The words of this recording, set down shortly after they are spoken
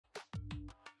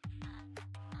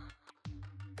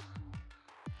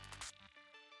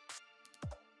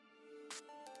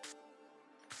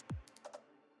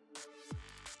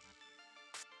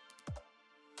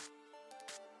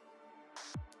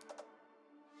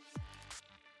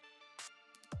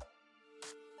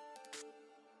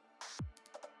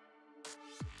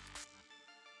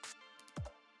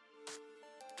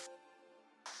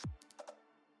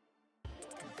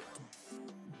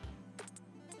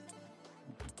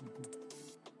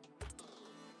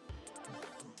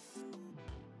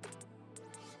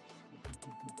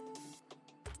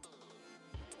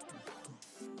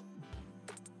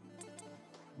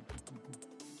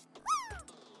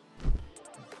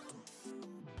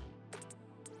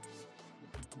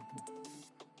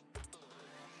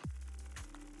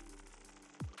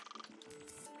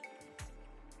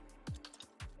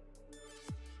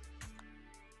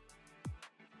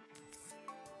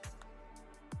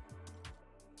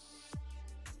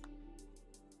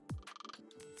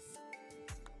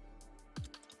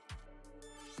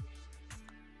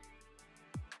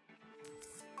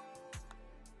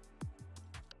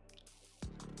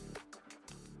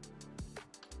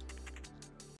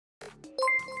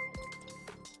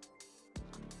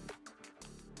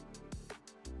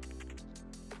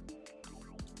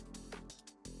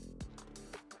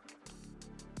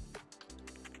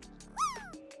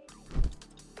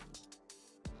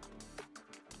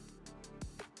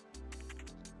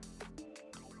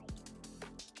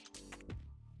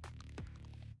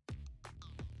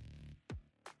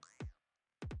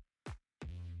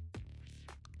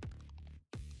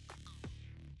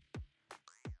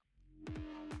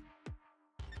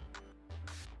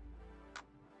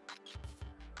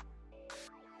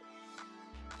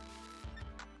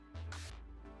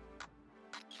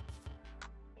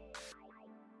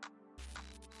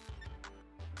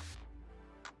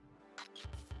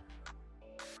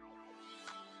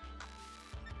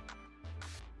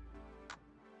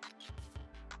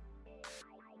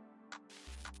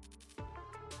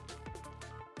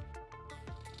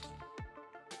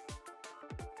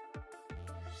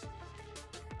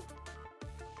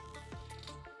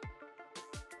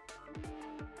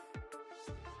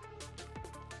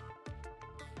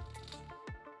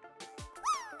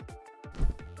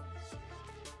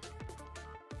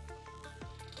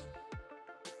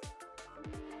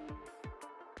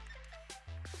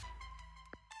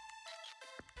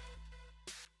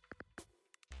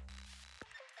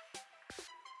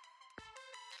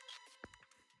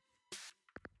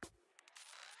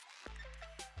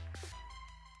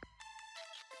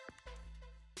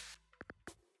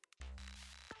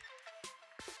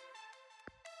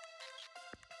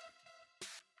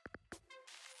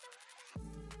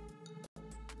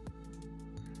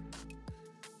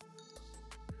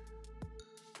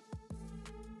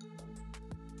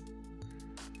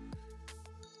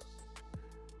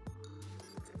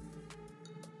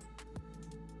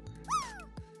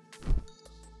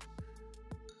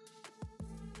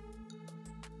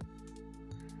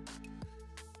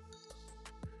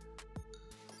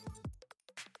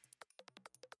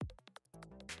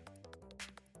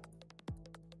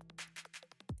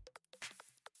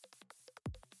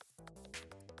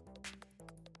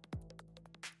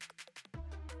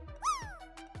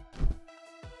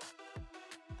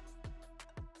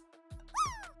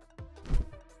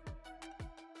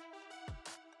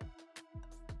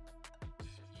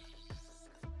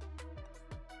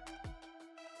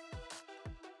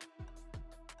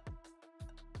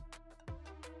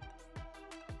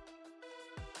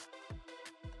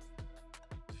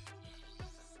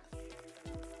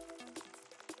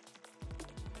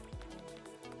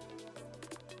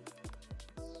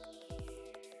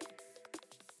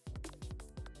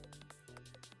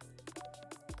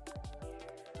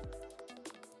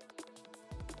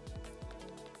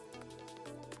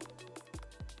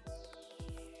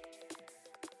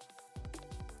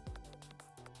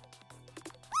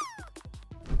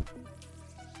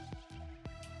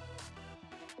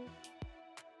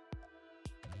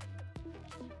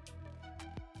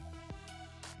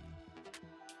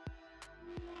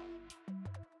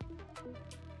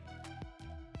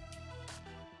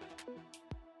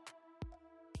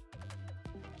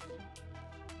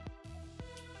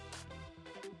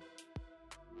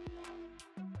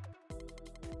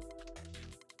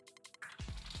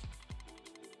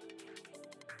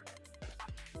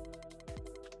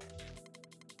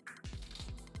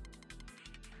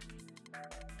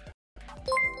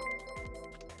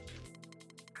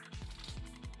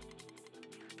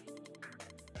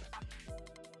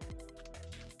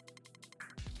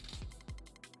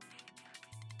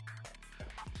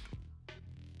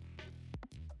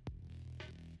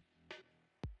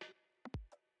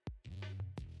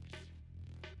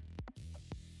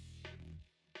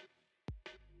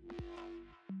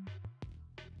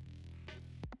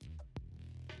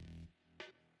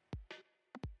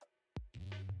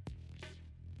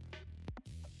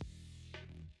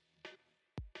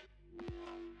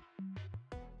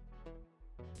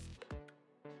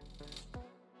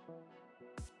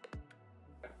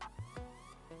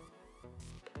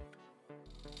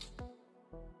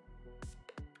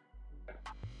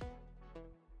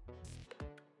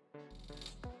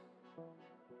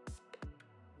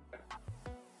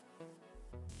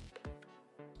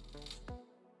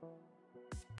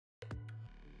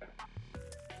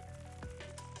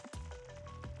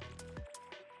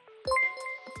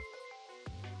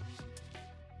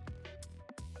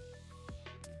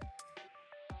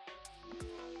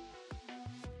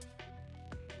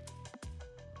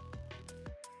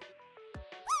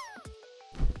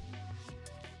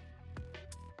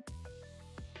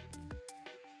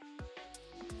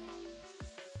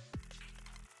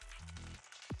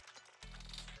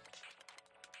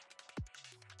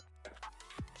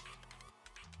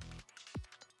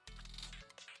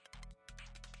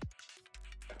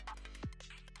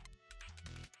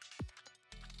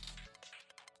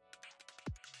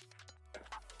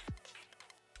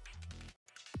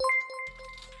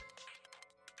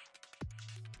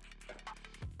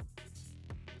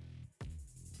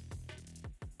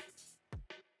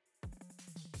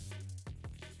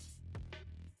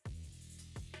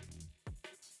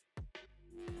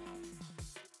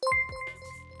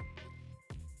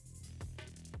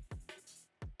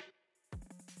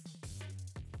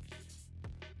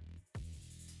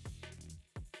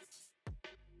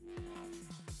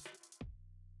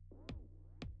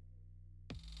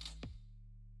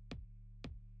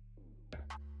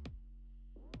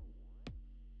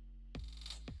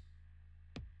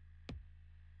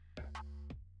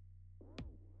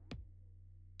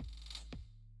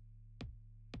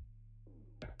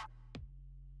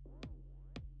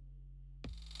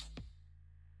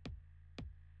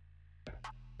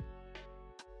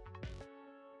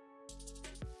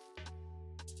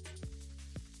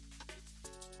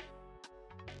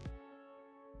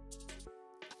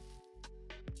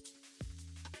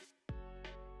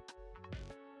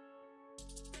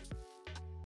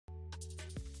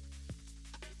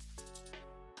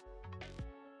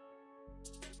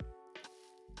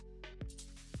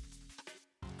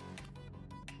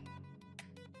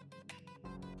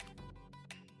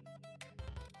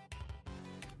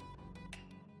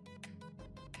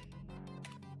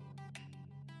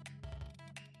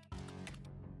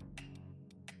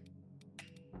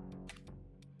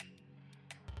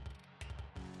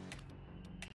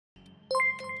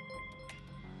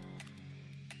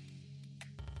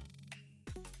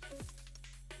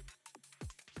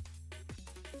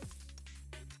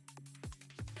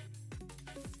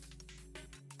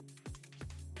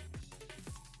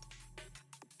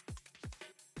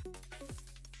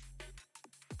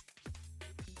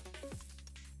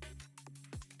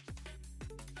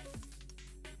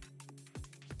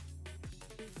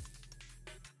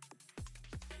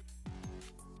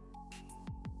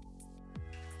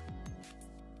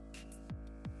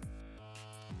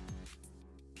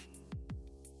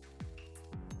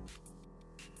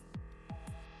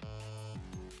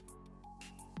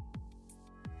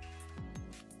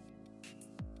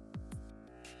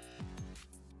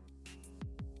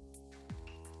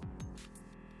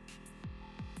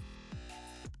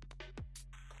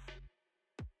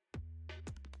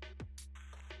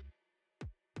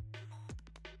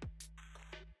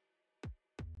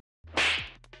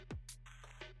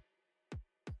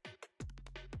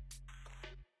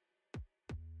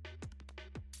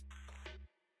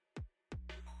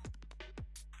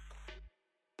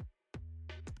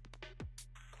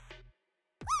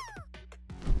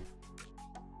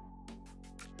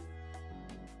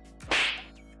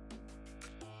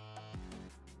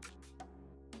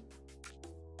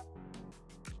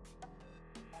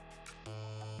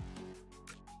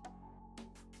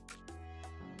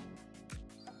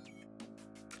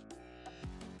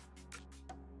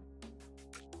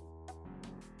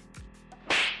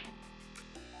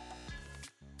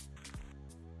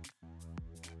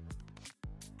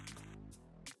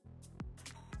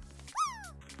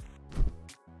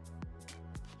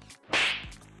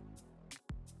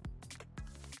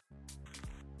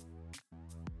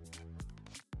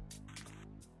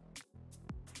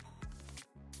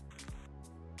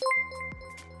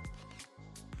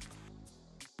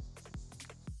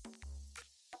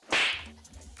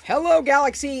Hello,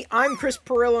 Galaxy. I'm Chris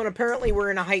Perillo, and apparently we're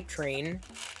in a hype train.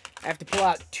 I have to pull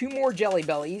out 2 more Jelly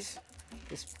Bellies.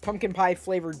 This pumpkin pie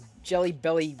flavored Jelly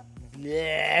Belly.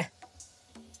 Bleh.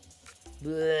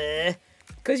 Bleh.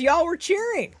 Because y'all were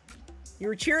cheering. You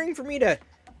were cheering for me to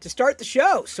start the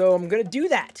show, so I'm going to do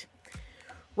that.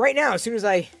 Right now, as soon as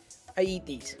I eat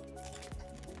these.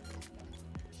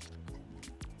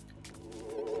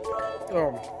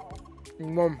 Oh.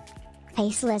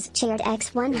 Faceless cheered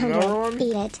X100.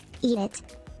 Eat it. Eat it.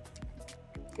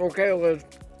 Okay, Liz.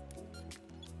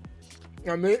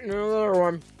 I'm eating another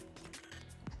one.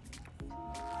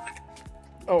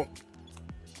 Oh.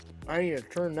 I need to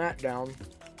turn that down.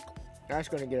 That's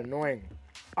going to get annoying.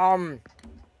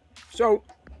 So.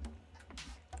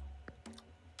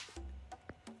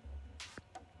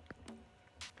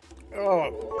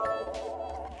 Oh.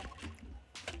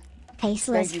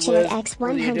 Faceless Thank you, cheered Liz,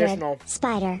 for the X100. additional.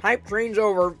 Spider. Hype train's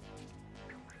over.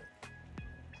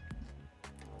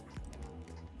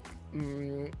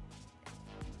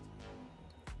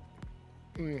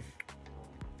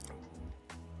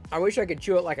 I wish I could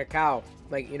chew it like a cow.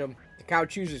 Like, you know, the cow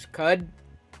chews its cud.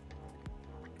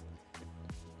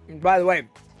 And by the way,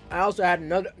 I also had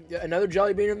another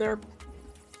jelly bean in there.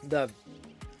 The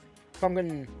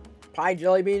pumpkin pie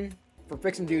jelly bean for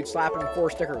Fixin' Dude slapping 4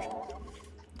 stickers.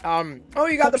 Oh,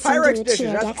 you got the Fixin' Pyrex Dude dishes.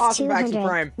 cheered That's awesome, Baxi X200.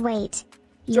 Prime. Wait,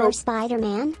 you're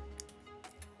Spider-Man?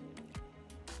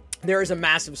 There is a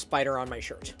massive spider on my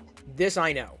shirt. This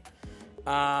I know.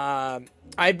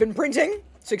 I've been printing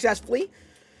successfully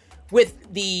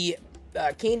with the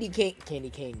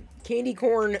candy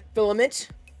corn filament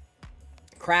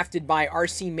crafted by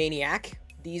RC Maniac.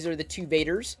 These are the 2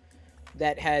 Vaders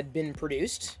that had been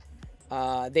produced.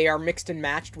 They are mixed and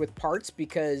matched with parts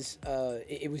because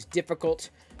it was difficult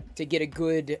to get a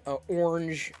good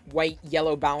orange, white,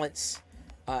 yellow balance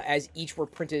as each were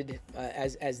printed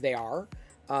as they are.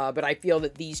 But I feel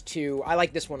that these 2, I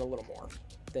like this one a little more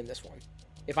than this one.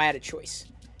 If I had a choice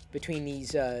between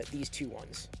these 2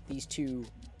 ones, these 2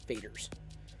 Vaders.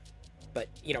 But,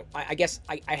 you know, I guess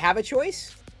I have a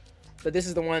choice, but this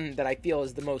is the one that I feel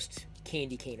is the most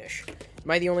candy cane-ish.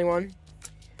 Am I the only one?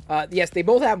 Yes, they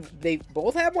both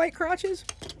have white crotches.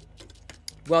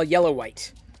 Well,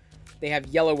 yellow-white. They have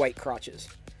yellow-white crotches.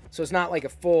 So it's not like a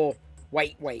full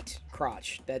white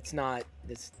crotch. That's not,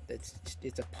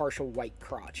 it's a partial white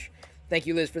crotch. Thank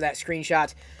you, Liz, for that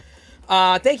screenshot.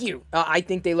 Thank you. I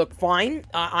think they look fine.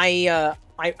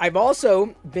 I've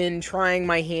also been trying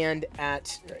my hand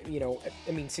at, you know,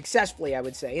 I mean, successfully, I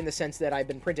would say, in the sense that I've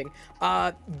been printing,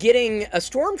 getting a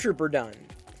Stormtrooper done.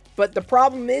 But the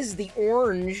problem is the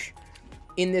orange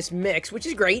in this mix, which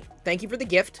is great. Thank you for the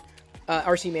gift,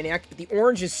 RC Maniac. But the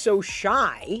orange is so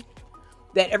shy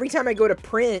that every time I go to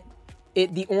print,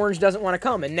 the orange doesn't want to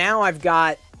come. And now I've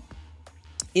got,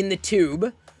 in the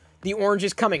tube, the orange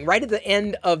is coming. Right at the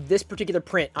end of this particular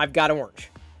print, I've got orange.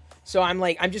 So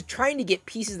I'm just trying to get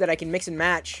pieces that I can mix and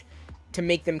match to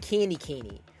make them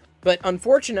candy-caney. But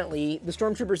unfortunately, the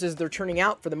Stormtroopers, as they're turning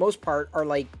out, for the most part, are,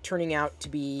 like, turning out to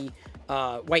be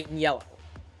white and yellow.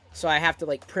 So I have to,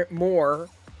 like, print more.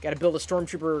 Got to build a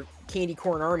Stormtrooper candy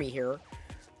corn army here.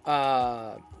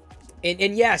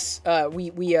 And yes, oh,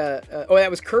 that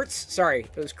was Kurt's? Sorry,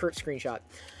 it was Kurt's screenshot.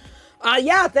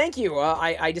 Yeah, thank you.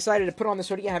 I decided to put on this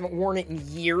hoodie. I haven't worn it in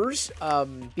years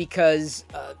because,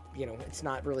 you know, it's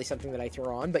not really something that I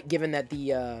throw on. But given that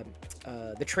the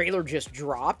trailer just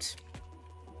dropped,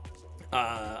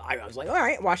 I was like, all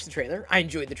right, watch the trailer. I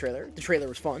enjoyed the trailer. The trailer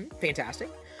was fun. Fantastic.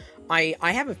 I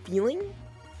have a feeling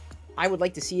I would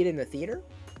like to see it in the theater.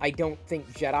 I don't think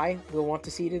Jedi will want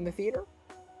to see it in the theater.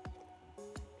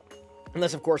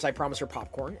 Unless, of course, I promise her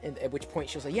popcorn, at which point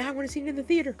she'll say, yeah, I want to see it in the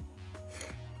theater.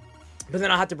 But then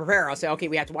I'll have to prepare. I'll say, okay,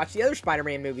 we have to watch the other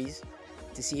Spider-Man movies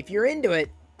to see if you're into it,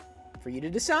 for you to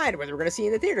decide whether we're going to see it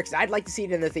in the theater, because I'd like to see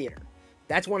it in the theater.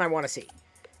 That's one I want to see.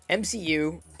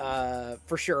 MCU,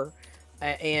 for sure.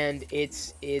 And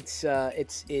the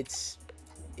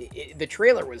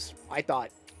trailer was, I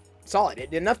thought, solid. It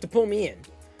did enough to pull me in,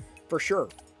 for sure.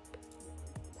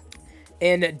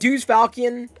 And Deuce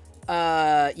Falcon,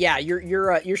 yeah,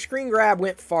 your screen grab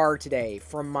went far today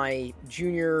from my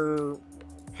junior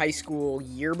high school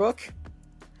yearbook.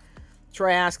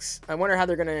 Troy asks, I wonder how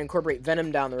they're going to incorporate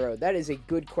Venom down the road. That is a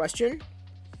good question.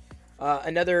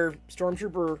 Another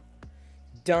Stormtrooper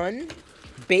done,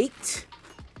 baked,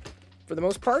 for the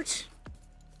most part.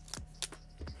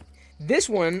 This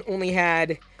one only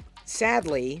had,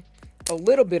 sadly, a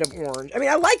little bit of orange. I mean,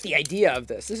 I like the idea of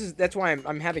this. That's why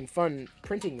I'm having fun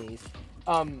printing these.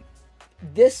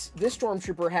 This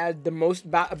Stormtrooper had the most,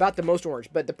 about the most orange,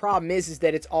 but the problem is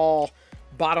that it's all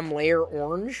bottom layer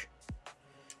orange.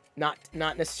 not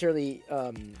necessarily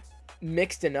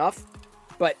mixed enough,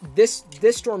 but this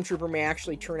Stormtrooper may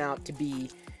actually turn out to be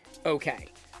okay.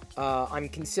 I'm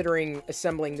considering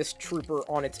assembling this trooper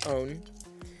on its own,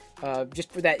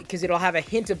 just for that, because it'll have a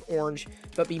hint of orange,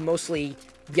 but be mostly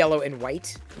yellow and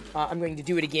white. I'm going to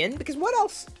do it again, because what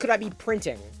else could I be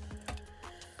printing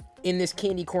in this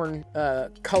candy corn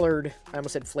colored, I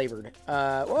almost said flavored.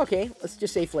 Well, okay, let's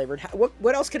just say flavored.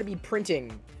 What else could I be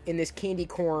printing in this candy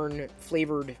corn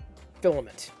flavored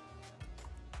filament?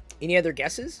 Any other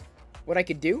guesses? What I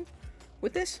could do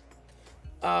with this?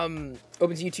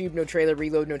 Opens YouTube, no trailer,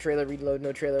 reload, no trailer, reload,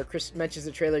 no trailer. Chris mentions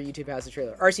the trailer, YouTube has the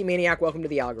trailer. RC Maniac, welcome to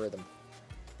the algorithm.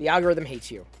 The algorithm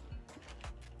hates you.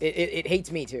 It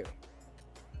hates me too.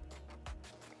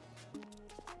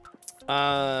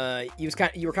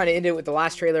 You were kind of into it with the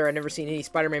last trailer. I've never seen any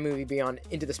Spider-Man movie beyond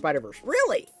Into the Spider-Verse.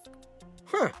 Really?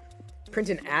 Huh. Print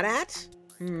an AT-AT?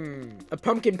 A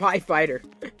pumpkin pie fighter.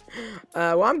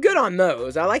 Well, I'm good on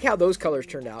those. I like how those colors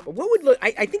turned out. But what would look...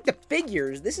 I think the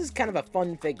figures... This is kind of a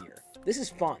fun figure. This is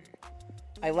fun.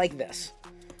 I like this.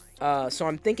 So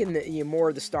I'm thinking that more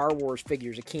of the Star Wars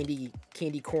figures. A candy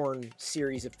corn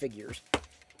series of figures.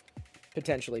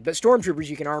 Potentially. But Stormtroopers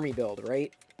you can army build,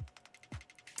 right?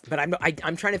 But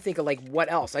I'm trying to think of, like,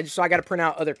 what else. I got to print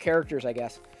out other characters, I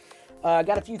guess.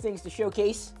 Got a few things to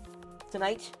showcase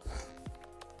tonight.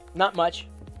 Not much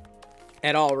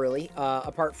at all, really.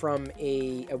 Apart from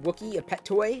a Wookiee, a pet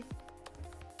toy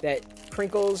that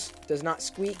crinkles, does not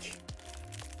squeak.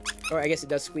 Or I guess it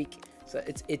does squeak. So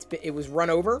it was run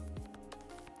over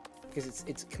because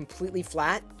it's completely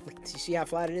flat. You see how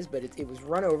flat it is, but it was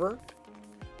run over,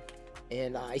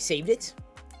 and I saved it.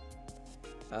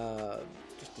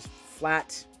 Just this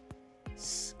flat,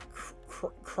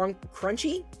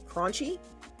 crunchy.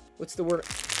 What's the word?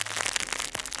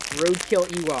 Roadkill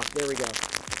Ewok. There we go.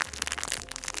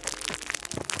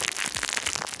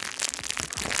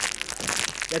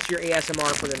 That's your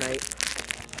ASMR for the night.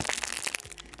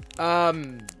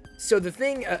 So the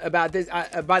thing about this,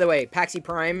 by the way, Paxi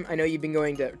Prime, I know you've been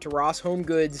going to Ross. Home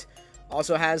Goods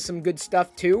also has some good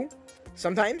stuff too,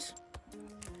 sometimes.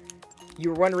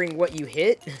 You were wondering what you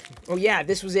hit? Oh yeah,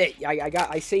 this was it.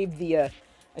 I saved the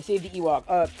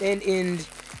Ewok. And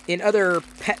in other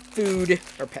pet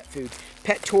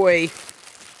toy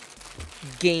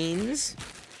gains,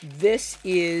 this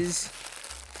is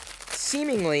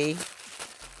seemingly,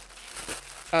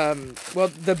 well,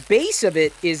 the base of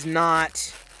it is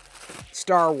not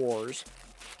Star Wars,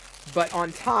 but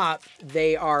on top,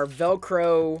 they are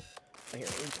Velcro. Here,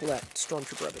 let me pull that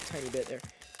Stormtrooper up a tiny bit there.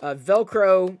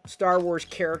 Velcro Star Wars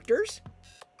characters.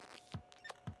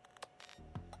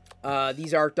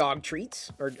 These are dog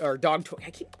treats, or dog toys.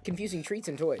 I keep confusing treats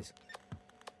and toys.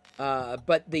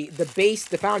 But the base,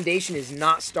 the foundation is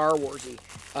not Star Warsy.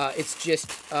 It's just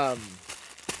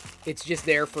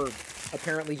there for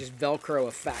apparently just Velcro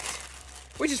effect,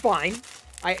 which is fine.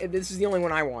 This is the only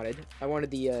one I wanted. I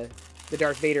wanted the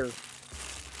Darth Vader,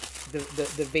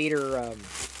 the Vader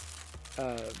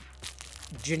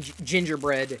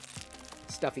gingerbread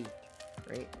stuffy,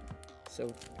 right?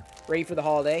 So ready for the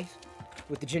holiday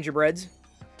with the gingerbreads.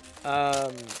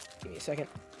 Give me a second.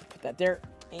 Put that there.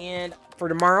 And for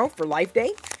tomorrow, for Life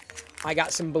Day, I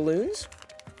got some balloons.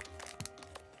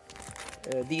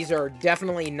 These are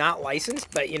definitely not licensed,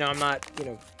 but, I'm not,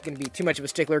 going to be too much of a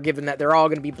stickler given that they're all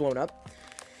going to be blown up.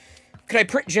 Could I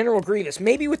print General Grievous?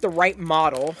 Maybe with the right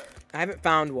model. I haven't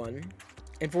found one.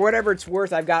 And for whatever it's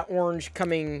worth, I've got orange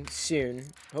coming soon.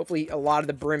 Hopefully a lot of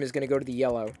the brim is going to go to the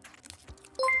yellow.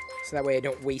 So that way I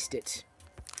don't waste it.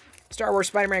 Star Wars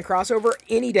Spider-Man crossover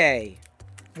any day.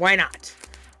 Why not?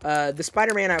 The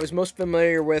Spider-Man I was most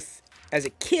familiar with as a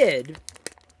kid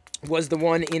was the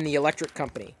one in the Electric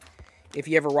Company. If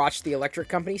you ever watched the Electric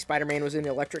Company, Spider-Man was in the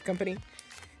Electric Company.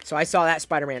 So I saw that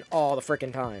Spider-Man all the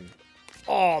frickin' time.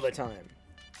 All the time.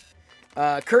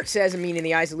 Kurt says, in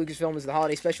the eyes of Lucasfilm, is the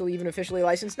holiday special even officially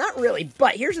licensed? Not really,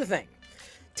 but here's the thing.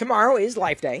 Tomorrow is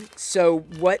Life Day, so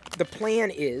what the plan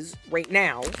is, right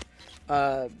now,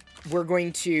 we're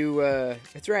going to,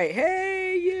 that's right,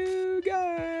 hey, you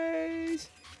guys!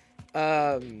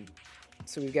 So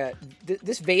we've got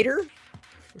this Vader.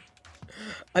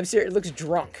 I'm serious, it looks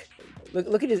drunk.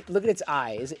 Look at its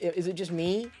eye. Is it just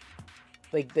me?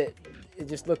 Like,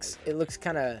 it looks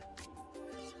kind of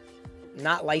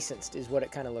not licensed is what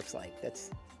it kind of looks like.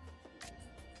 That's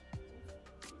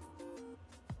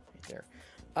right there.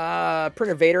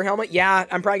 Print a Vader helmet. Yeah,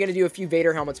 I'm probably going to do a few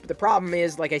Vader helmets, but the problem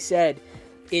is, like I said,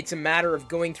 it's a matter of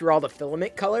going through all the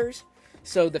filament colors.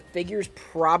 So the figures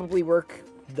probably work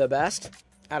the best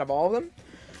out of all of them.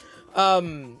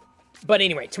 But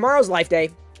anyway, tomorrow's Life Day.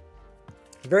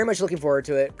 Very much looking forward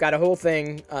to it. Got a whole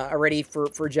thing already for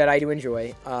Jedi to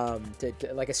enjoy,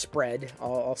 like a spread.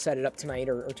 I'll set it up tonight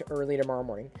or early tomorrow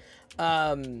morning.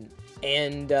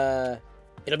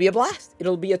 It'll be a blast.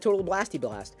 It'll be a total blasty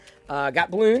blast.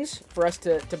 Got balloons for us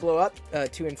to blow up,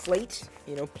 to inflate.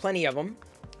 You know, plenty of them.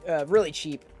 Really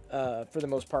cheap for the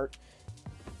most part.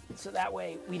 So that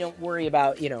way we don't worry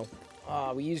about, you know,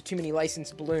 we use too many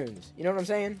licensed balloons. You know what I'm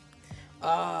saying?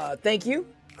 Thank you,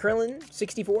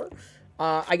 Krillin64.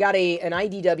 I got an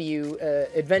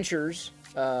IDW Adventures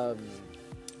what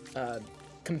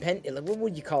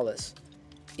would you call this?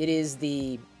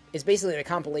 It's basically a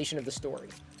compilation of the story,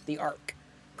 the arc,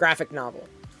 graphic novel.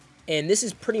 And this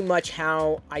is pretty much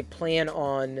how I plan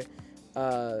on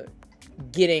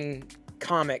getting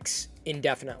comics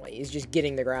indefinitely, is just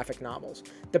getting the graphic novels.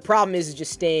 The problem is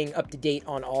just staying up to date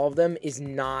on all of them is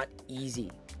not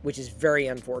easy, which is very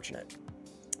unfortunate.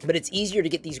 But it's easier to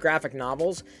get these graphic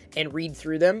novels and read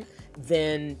through them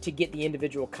than to get the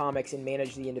individual comics and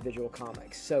manage the individual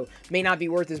comics. So may not be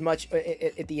worth as much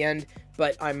at the end,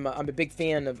 but I'm a big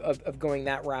fan of going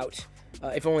that route,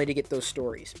 if only to get those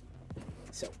stories.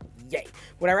 So, yay.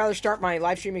 Would I rather start my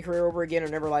live streaming career over again or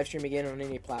never live stream again on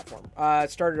any platform?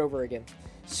 Start it over again.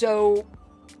 So,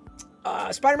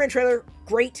 Spider-Man trailer,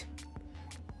 great.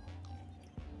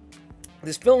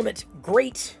 This filament,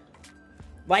 great.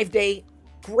 Live Day,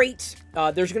 great.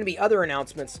 There's going to be other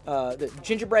announcements. The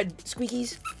gingerbread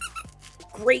squeakies,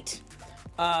 great.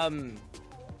 There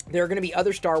are going to be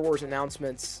other Star Wars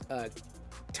announcements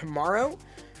tomorrow,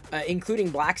 including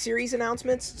Black Series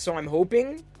announcements. So I'm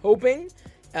hoping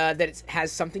that it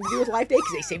has something to do with Live Day,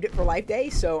 because they saved it for Live Day.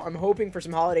 So I'm hoping for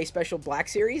some holiday special Black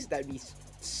Series. That'd be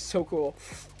so cool.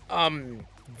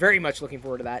 Very much looking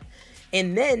forward to that.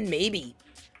 And then maybe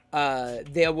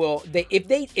if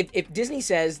Disney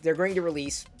says they're going to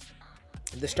release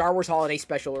the Star Wars Holiday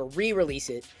Special or re-release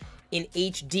it in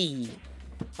HD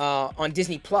on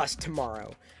Disney Plus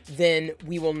tomorrow, then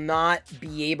we will not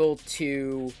be able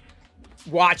to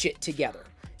watch it together.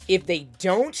 If they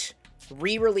don't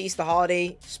re-release the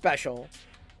Holiday Special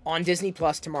on Disney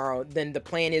Plus tomorrow, then the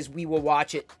plan is we will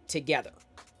watch it together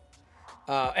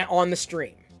on the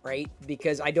stream, right?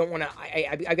 Because I don't want to.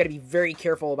 I've got to be very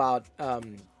careful about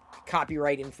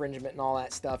copyright infringement and all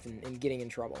that stuff, and getting in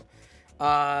trouble.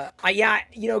 Yeah,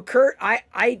 you know, Kurt,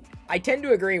 I tend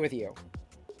to agree with you.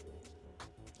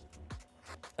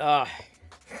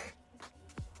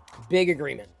 Big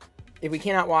agreement. If we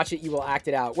cannot watch it, you will act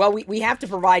it out. Well, we have to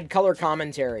provide color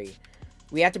commentary.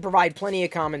 We have to provide plenty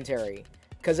of commentary,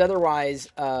 because otherwise,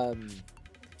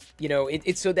 you know,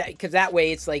 it's so that, because that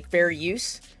way it's like fair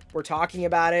use. We're talking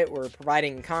about it. We're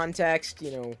providing context.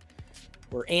 You know,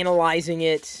 we're analyzing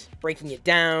it, breaking it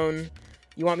down.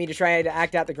 You want me to try to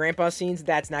act out the grandpa scenes?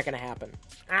 That's not going to happen.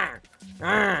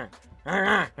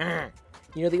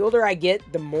 You know, the older I get,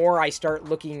 the more I start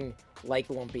looking like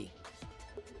Lumpy.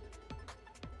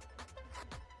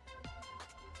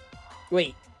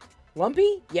 Wait,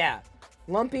 Lumpy? Yeah.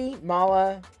 Lumpy,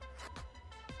 Mala.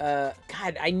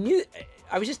 God,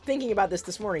 I was just thinking about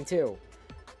this morning, too.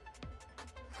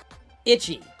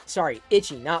 Itchy. Sorry,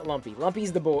 Itchy, not Lumpy.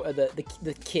 Lumpy's the boy,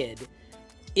 the kid.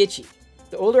 Itchy.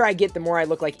 The older I get, the more I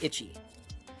look like Itchy.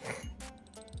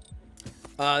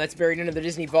 That's buried under the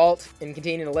Disney Vault and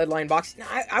contained in a lead-lined box.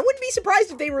 I wouldn't be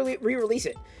surprised if they re-release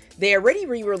it. They already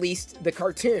re-released the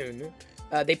cartoon.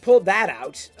 They pulled that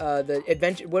out. The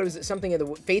adventure, what was it? Something of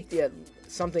the faith,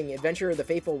 something Adventure of the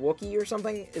Faithful Wookiee or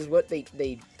something is what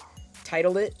they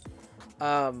titled it.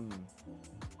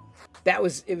 It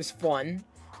was fun.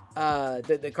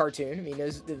 The cartoon. I mean,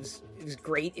 it was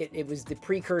great. It was the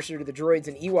precursor to the Droids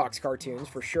and Ewoks cartoons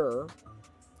for sure.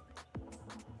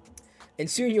 And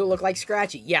soon you'll look like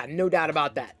Scratchy. Yeah, no doubt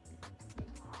about that.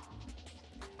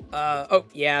 Oh,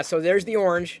 yeah, so there's the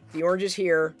orange. The orange is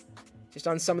here, just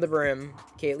on some of the brim.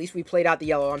 Okay, at least we played out the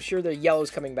yellow. I'm sure the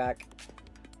yellow's coming back.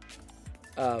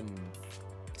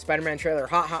 Spider-Man trailer.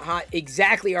 Hot, hot, hot.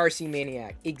 Exactly, RC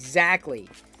Maniac. Exactly.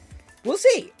 We'll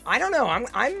see. I don't know.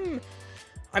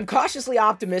 I'm cautiously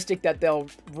optimistic that they'll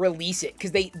release it,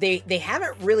 because they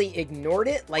haven't really ignored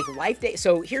it like Life Day.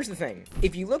 So here's the thing.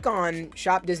 If you look on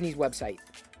Shop Disney's website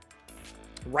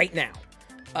right now,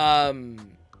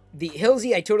 the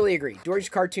Hillsy, I totally agree. George's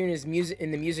cartoon is music,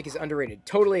 and the music is underrated.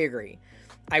 Totally agree.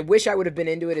 I wish I would have been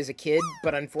into it as a kid,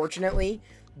 but unfortunately,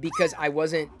 because I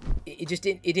wasn't, it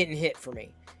didn't hit for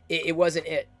me. It wasn't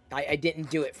it. I didn't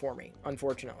do it for me,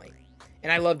 unfortunately.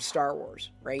 And I loved Star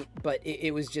Wars, right? But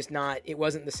it was just not, it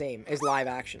wasn't the same as live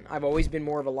action. I've always been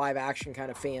more of a live action kind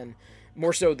of fan,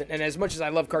 more so than, and as much as I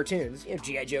love cartoons, you know,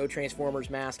 G.I. Joe, Transformers,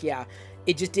 Mask, yeah,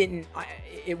 it just didn't,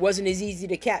 it wasn't as easy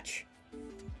to catch.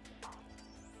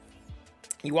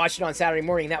 You watched it on Saturday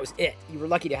morning, and that was it. You were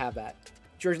lucky to have that.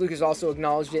 George Lucas also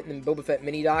acknowledged it in the Boba Fett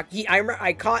mini doc.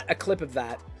 I caught a clip of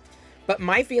that. But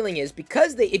my feeling is,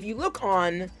 because if you look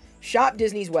on Shop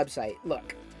Disney's website,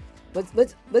 look,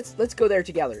 let's go there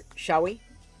together, shall we?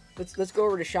 Let's go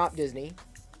over to Shop Disney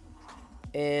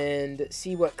and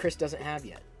see what Chris doesn't have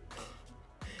yet.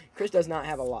 Chris does not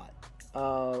have a lot.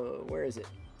 Where is it?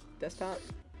 Desktop?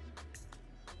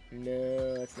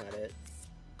 No, that's not it.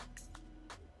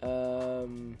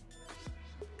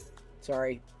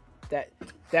 Sorry, that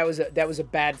was a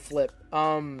bad flip.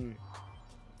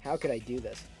 How could I do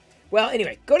this? Well,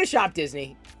 anyway, go to Shop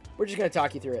Disney. We're just gonna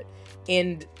talk you through it,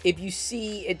 and if you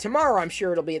see it tomorrow, I'm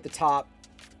sure it'll be at the top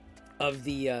of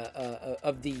the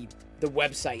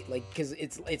website, like, because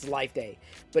it's Life Day.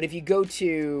 But if you go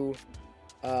to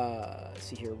let's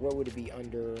see here, what would it be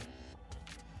under?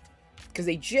 Because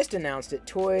they just announced it.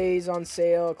 Toys on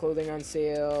sale, clothing on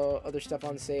sale, other stuff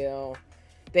on sale.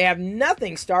 They have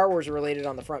nothing Star Wars related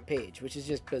on the front page, which is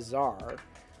just bizarre.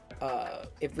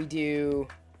 If we do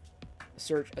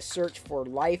a search for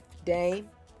Life Day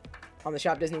on the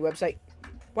Shop Disney website,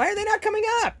 why are they not coming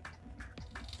up?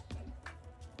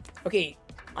 Okay,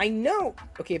 I know.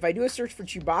 Okay, if I do a search for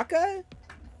Chewbacca,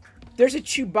 there's a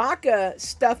Chewbacca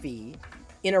stuffy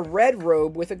in a red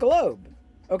robe with a globe.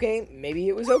 Okay, maybe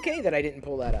it was okay that I didn't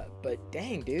pull that up, but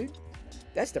dang, dude,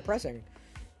 that's depressing.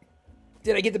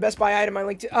 Did I get the Best Buy item I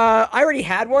linked to? I already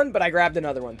had one, but I grabbed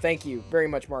another one. Thank you very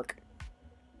much, Mark.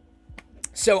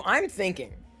 So I'm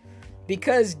thinking,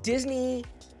 because Disney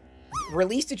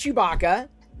released a Chewbacca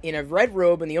in a red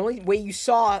robe, and the only way you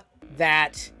saw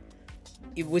that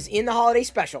it was in the holiday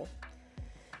special,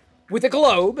 with a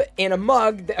globe and a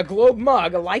mug, a globe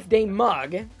mug, a Life Day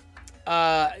mug,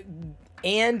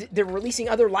 and they're releasing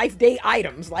other Life Day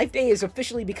items. Life Day is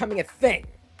officially becoming a thing.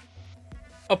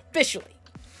 Officially.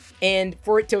 And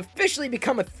for it to officially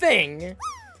become a thing,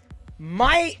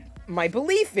 my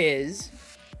belief is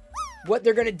what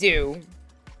they're going to do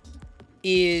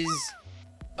is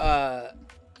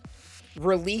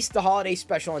release the holiday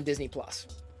special on Disney Plus.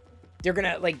 They're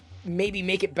going to, like, maybe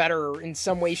make it better in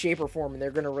some way, shape, or form, and they're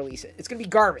going to release it. It's going to be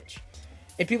garbage.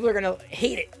 And people are going to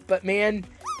hate it. But, man,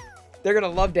 they're going to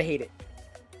love to hate it.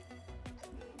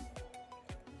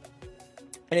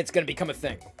 And it's going to become a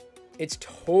thing. It's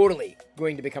totally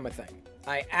going to become a thing.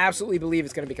 I absolutely believe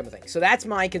it's going to become a thing. So that's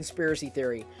my conspiracy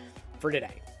theory for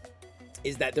today,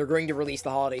 is that they're going to release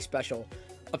the holiday special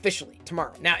officially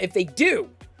tomorrow. Now, if they do,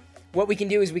 what we can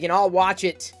do is we can all watch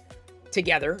it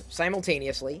together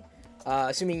simultaneously,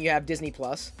 assuming you have Disney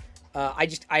Plus.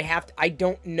 I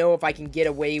don't know if I can get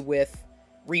away with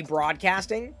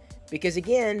rebroadcasting, because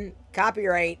again,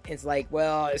 copyright, it's like,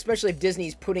 well, especially if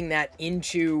Disney's putting that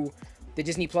into the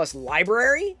Disney Plus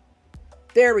library.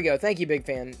 There we go. Thank you, big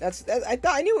fan.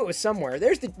 I knew it was somewhere.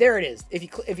 There it is.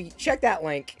 If you check that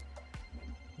link,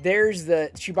 there's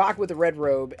the Chewbacca with the red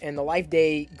robe and the Life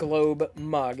Day globe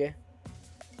mug,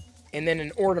 and then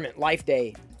an ornament, Life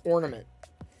Day ornament.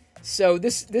 So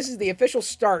this is the official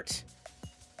start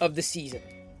of the season.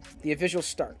 The official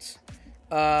starts.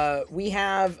 We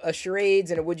have a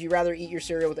charades and a would you rather eat your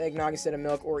cereal with eggnog instead of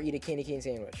milk or eat a candy cane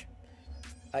sandwich.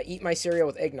 Eat my cereal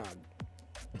with eggnog.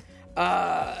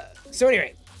 So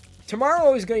anyway,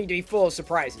 tomorrow is going to be full of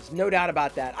surprises. No doubt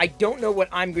about that. I don't know what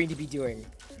I'm going to be doing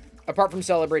apart from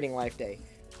celebrating Life Day,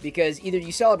 because either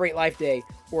you celebrate Life Day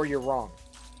or you're wrong.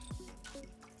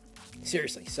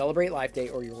 Seriously, celebrate Life Day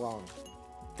or you're wrong.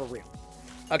 For real.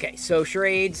 Okay, so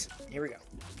charades. Here we go.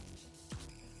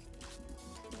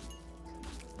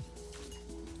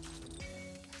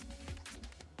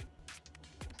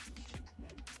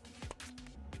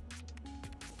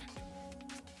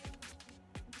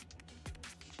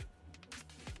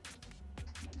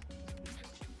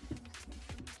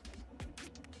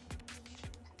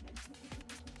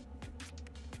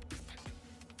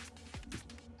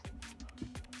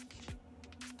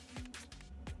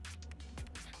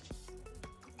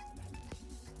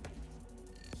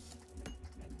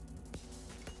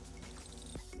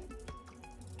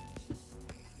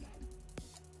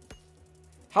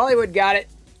 Hollywood got it.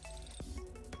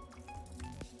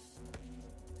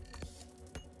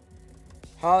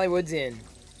 Hollywood's in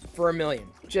for $1 million.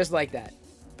 Just like that.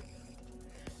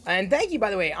 And thank you,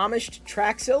 by the way, Amish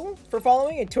Traxil, for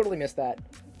following. I totally missed that.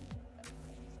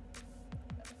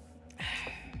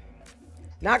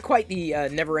 Not quite the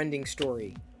never-ending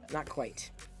story. Not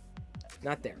quite.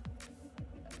 Not there.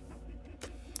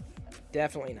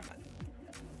 Definitely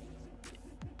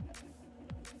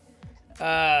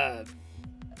not.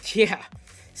 Yeah.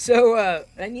 So,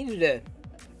 I needed to...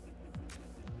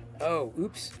 Oh,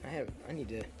 oops. I need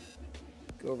to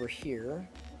go over here.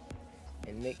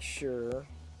 and make sure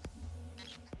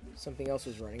something else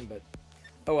was running, but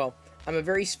oh well. I'm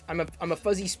a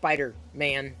fuzzy spider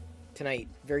man tonight.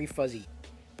 Very fuzzy.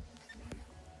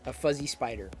 A fuzzy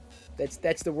spider.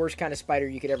 That's the worst kind of spider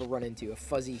you could ever run into. A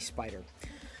fuzzy spider.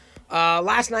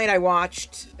 Last night I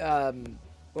watched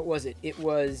what was it? It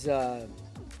was on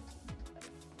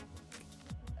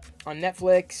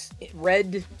Netflix.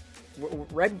 Red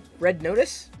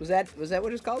Notice? Was that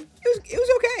what it's called? It was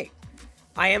okay.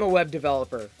 I am a web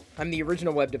developer. I'm the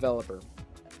original web developer.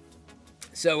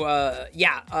 So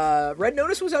yeah, Red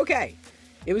Notice was okay.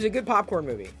 It was a good popcorn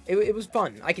movie. It was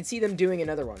fun. I could see them doing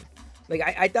another one. Like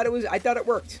I thought it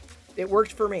worked. It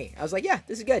worked for me. I was like, yeah,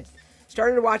 this is good.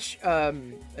 Started to watch a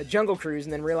Jungle Cruise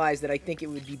and then realized that I think it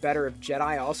would be better if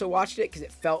Jedi also watched it because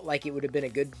it felt like it would have been a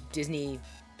good Disney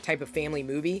type of family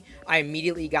movie. I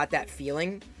immediately got that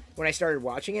feeling when I started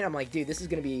watching it. I'm like, dude, this is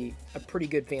going to be a pretty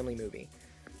good family movie.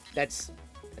 That's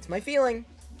my feeling.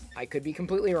 I could be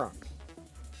completely wrong.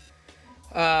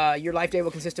 Your life day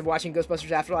will consist of watching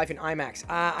Ghostbusters Afterlife in IMAX.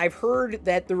 I've heard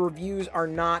that the reviews are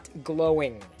not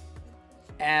glowing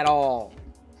at all.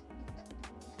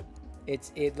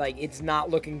 It's not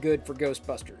looking good for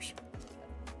Ghostbusters.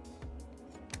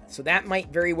 So that might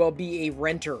very well be a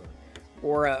renter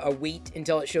or a wait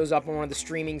until it shows up on one of the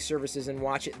streaming services and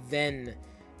watch it then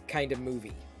kind of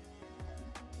movie.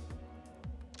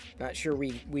 Not sure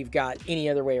we've got any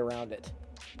other way around it.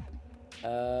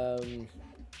 Am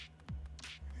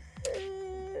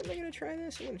I gonna try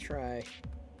this? I'm gonna try.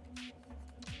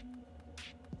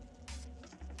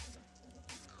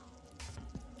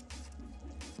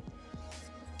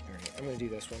 Alright, I'm gonna do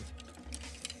this one.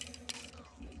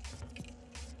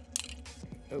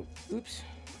 Oh, oops.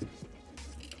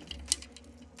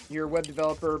 You're a web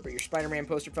developer, but your Spider-Man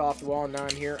poster fell off the wall and now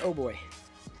I'm here. Oh boy.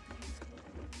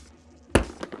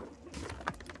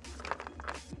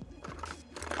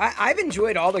 I've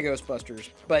enjoyed all the Ghostbusters,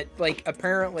 but, like,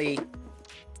 apparently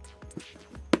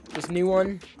this new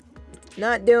one,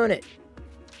 not doing it.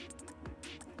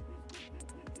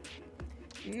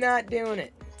 Not doing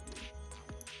it.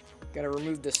 Gotta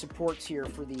remove the supports here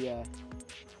for the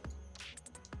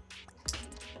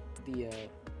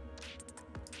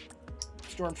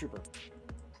Stormtrooper.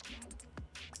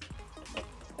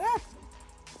 Ah!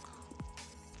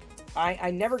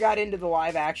 I never got into the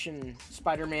live-action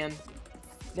Spider-Man.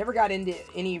 Never got into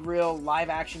any real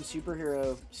live-action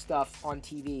superhero stuff on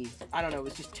TV. I don't know. It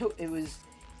was just it was,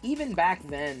 even back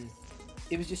then,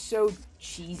 it was just so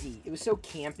cheesy. It was so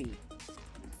campy.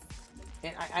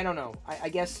 And I don't know. I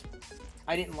guess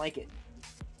I didn't like it.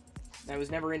 I was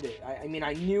never into it. I mean,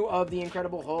 I knew of the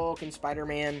Incredible Hulk and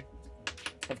Spider-Man,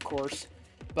 of course.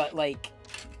 But, like,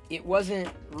 it wasn't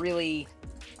really...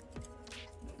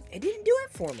 It didn't do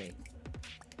it for me.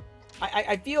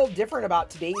 I feel different about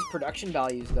today's production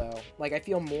values, though. Like, I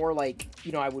feel more like,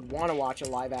 you know, I would want to watch a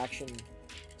live-action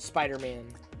Spider-Man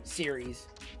series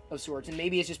of sorts. And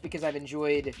maybe it's just because I've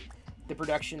enjoyed the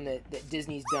production that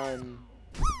Disney's done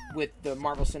with the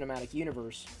Marvel Cinematic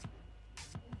Universe.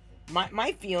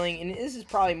 My feeling, and this is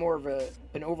probably more of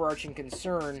an overarching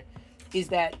concern, is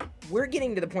that we're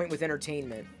getting to the point with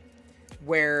entertainment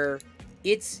where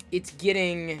it's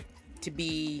getting to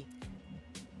be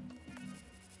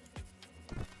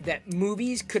that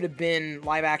movies could have been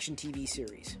live-action TV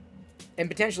series, and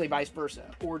potentially vice versa,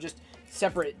 or just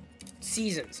separate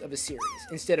seasons of a series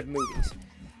instead of movies.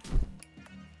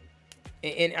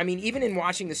 And I mean, even in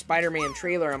watching the Spider-Man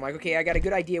trailer, I'm like, okay, I got a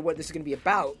good idea what this is going to be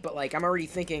about, but, like, I'm already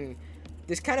thinking,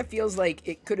 this kind of feels like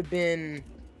it could have been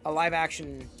a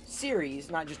live-action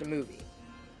series, not just a movie.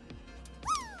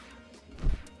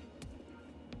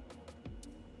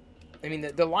 I mean,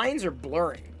 the lines are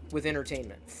blurring with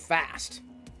entertainment. Fast.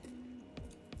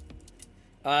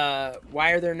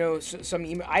 Why are there no... some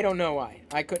email? I don't know why.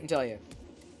 I couldn't tell you.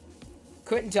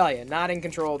 Couldn't tell you. Not in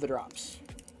control of the drops.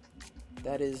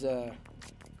 That is a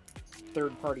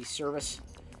third-party service.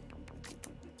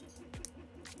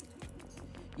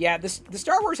 Yeah, the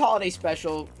Star Wars Holiday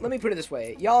Special, let me put it this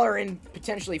way. Y'all are in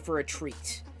potentially for a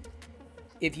treat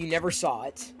if you never saw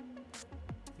it,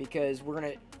 because we're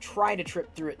going to try to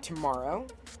trip through it tomorrow.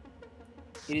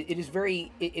 It is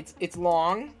very... It's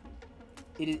long.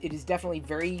 It is definitely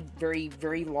very, very,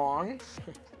 very long.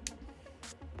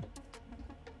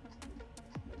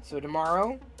 So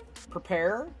tomorrow,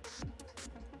 prepare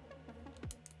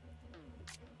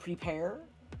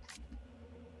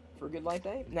for a good Life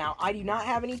Day. Now, I do not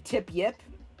have any tip yip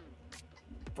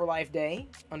for Life Day,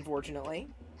 unfortunately.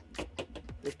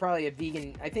 There's probably a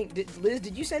vegan... I think... Liz,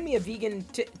 did you send me a vegan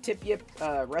tip yip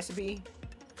recipe?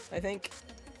 I think.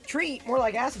 Treat, more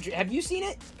like acid treat. Have you seen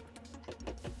it?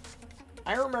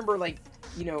 I remember, like,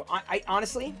 you know, I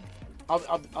honestly,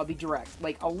 I'll be direct.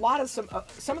 Like a lot of some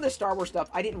of the Star Wars stuff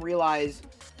I didn't realize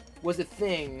was a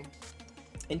thing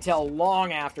until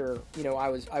long after, you know, I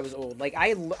was old. Like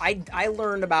I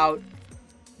learned about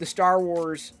the Star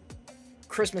Wars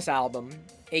Christmas album,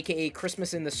 aka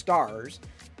Christmas in the Stars,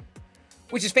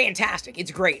 which is fantastic.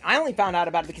 It's great. I only found out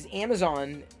about it because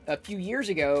Amazon a few years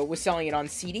ago was selling it on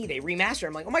CD. They remastered it.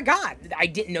 I'm like, oh my god, I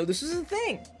didn't know this was a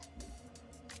thing.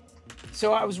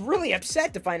 So I was really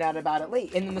upset to find out about it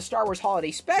late. And then the Star Wars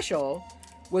Holiday Special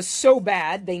was so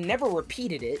bad, they never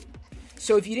repeated it.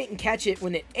 So if you didn't catch it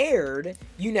when it aired,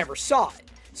 you never saw it.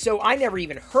 So I never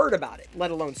even heard about it, let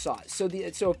alone saw it.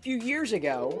 So a few years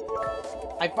ago,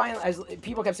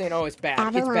 people kept saying, "Oh, it's bad.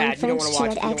 Avalon It's bad. You don't want to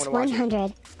watch it. You don't want to watch it."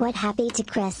 X100. What happened to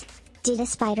Chris? Did a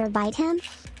spider bite him?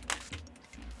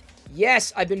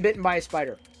 Yes, I've been bitten by a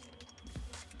spider.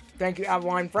 Thank you,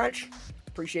 Avalon French.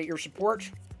 Appreciate your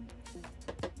support,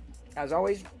 as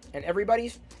always, and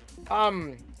everybody's.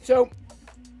 So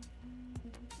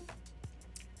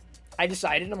I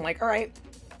decided, I'm like, all right,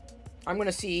 I'm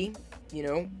gonna see, you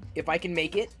know, if I can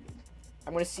make it.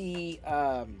 I'm gonna see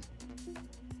how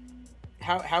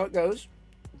it goes,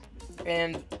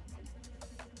 and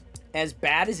as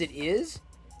bad as it is,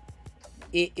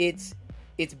 it's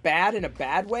bad in a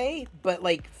bad way, but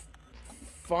like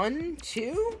fun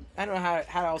too. I don't know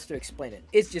how else to explain it.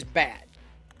 It's just bad,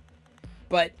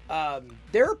 but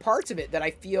there are parts of it that I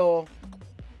feel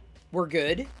were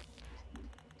good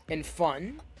and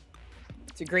fun.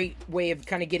 It's a great way of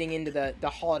kind of getting into the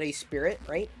holiday spirit,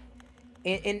 right?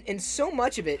 And so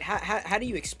much of it, how do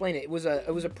you explain it? It was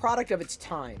a product of its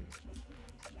time,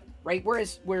 right?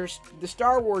 Whereas the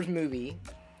Star Wars movie,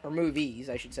 or movies,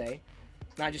 I should say,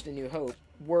 not just A New Hope,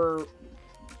 were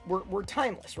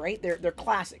timeless, right? They're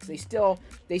classics. They stand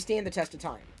the test of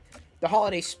time. The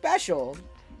Holiday Special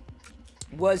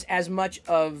was as much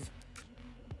of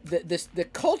the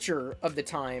culture of the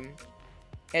time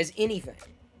as anything.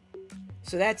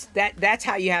 So that's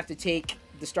how you have to take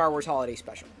the Star Wars Holiday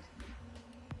Special.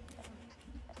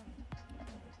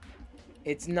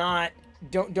 It's not,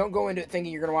 don't go into it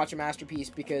thinking you're going to watch a masterpiece,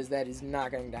 because that is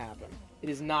not going to happen. It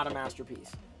is not a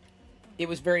masterpiece. It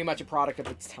was very much a product of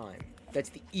its time. That's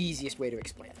the easiest way to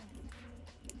explain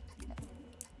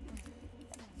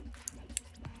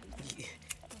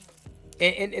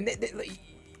it. And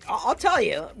I'll tell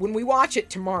you, when we watch it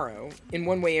tomorrow, in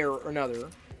one way or another,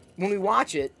 when we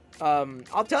watch it,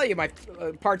 I'll tell you my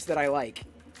parts that I like,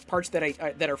 parts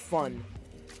that that are fun.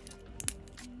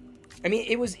 I mean,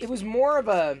 it was more of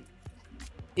a,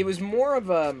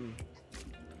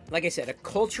 like I said, a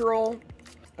cultural,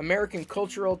 American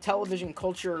cultural, television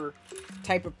culture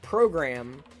type of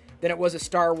program than it was a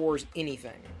Star Wars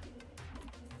anything.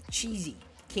 Cheesy,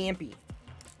 campy,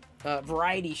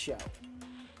 variety show.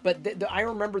 But I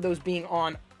remember those being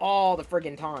on all the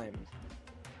friggin' time.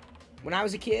 When I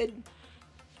was a kid,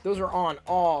 those were on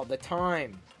all the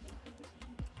time.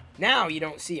 Now you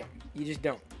don't see them. You just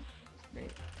don't. Right?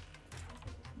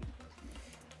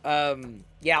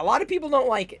 Yeah, a lot of people don't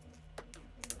like it.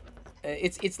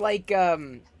 It's like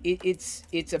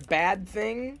it's a bad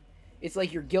thing. It's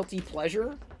like your guilty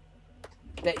pleasure.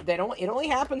 It only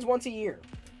happens once a year.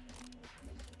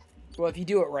 Well, if you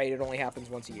do it right, it only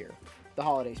happens once a year. The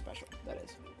Holiday Special, that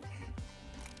is.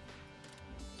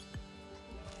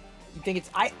 You think it's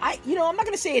you know, I'm not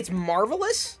gonna say it's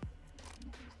marvelous,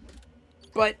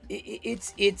 but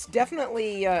it's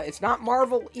definitely it's not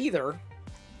Marvel either.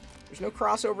 There's no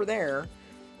crossover there.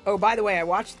 Oh, by the way, I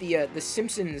watched the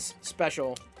Simpsons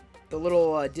special, the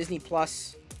little Disney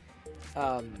Plus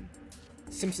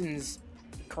Simpsons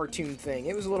cartoon thing.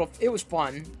 It was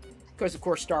fun, because of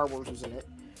course Star Wars was in it.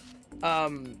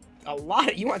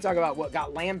 You want to talk about what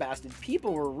got lambasted?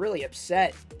 People were really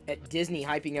upset at Disney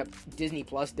hyping up Disney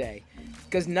Plus Day,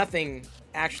 because nothing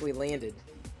actually landed.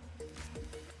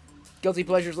 Guilty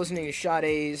Pleasures listening to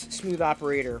Sade's Smooth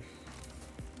Operator.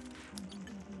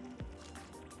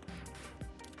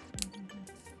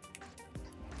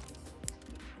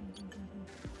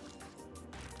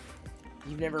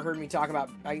 You've never heard me talk about...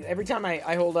 every time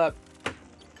I hold up...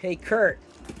 Hey, Kurt.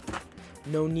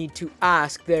 No need to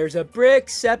ask. There's a brick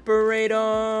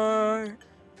separator.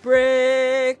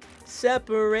 Brick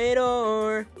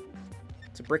separator.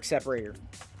 It's a brick separator.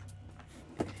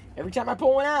 Every time I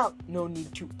pull one out, no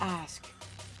need to ask.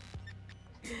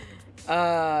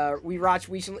 We watched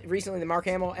recently the Mark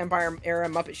Hamill Empire Era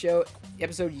Muppet Show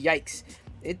episode. Yikes.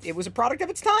 It was a product of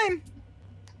its time.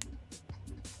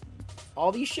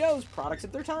 All these shows, products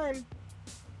of their time.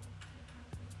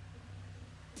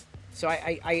 So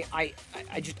I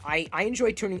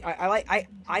enjoy tuning. I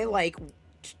like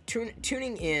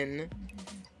tuning in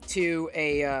to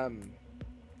a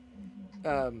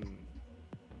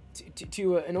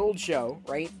to an old show,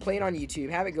 right? Play it on YouTube,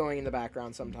 have it going in the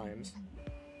background sometimes.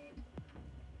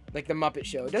 Like the Muppet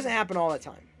Show. It doesn't happen all the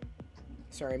time.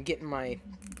 Sorry, I'm getting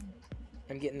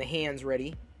the hands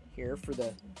ready here for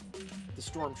the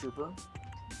Stormtrooper.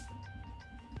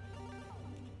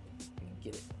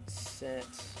 Get it set.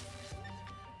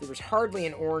 There was hardly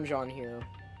an orange on here.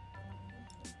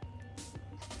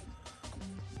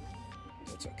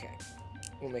 That's okay.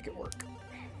 We'll make it work.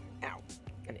 Ow.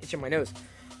 Got an itch on my nose.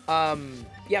 Yeah,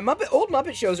 old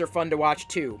Muppet shows are fun to watch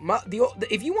too.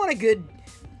 If you want a good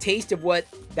taste of what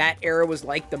that era was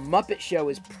like, the Muppet Show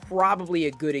is probably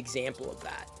a good example of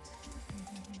that.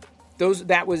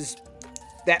 That was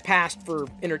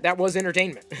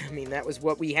entertainment. I mean, that was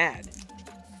what we had.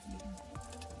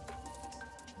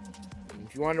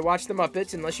 If you wanted to watch the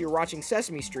Muppets, unless you were watching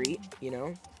Sesame Street, you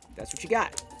know, that's what you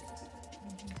got.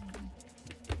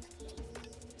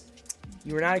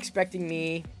 You were not expecting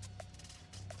me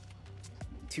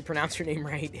to pronounce her name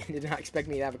right and did not expect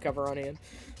me to have a cover on hand.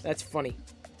 That's funny.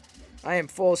 I am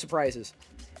full of surprises.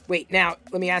 Wait, now,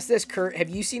 let me ask this, Kurt. Have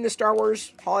you seen the Star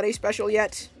Wars Holiday Special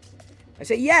yet? I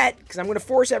say yet, because I'm going to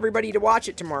force everybody to watch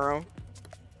it tomorrow.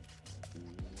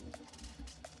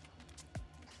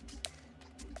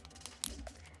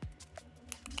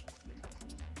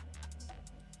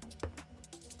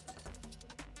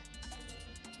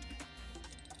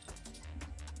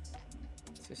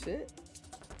 Is this it?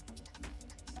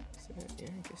 Yeah,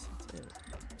 I guess that's it.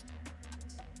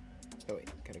 Oh wait,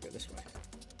 gotta go this way.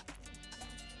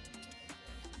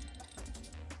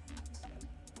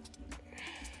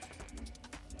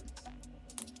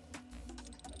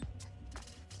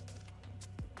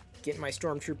 Getting my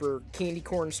Stormtrooper, Candy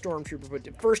Corn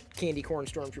Stormtrooper, first Candy Corn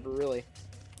Stormtrooper really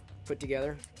put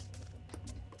together.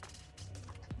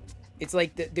 It's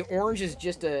like the orange is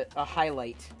just a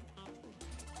highlight.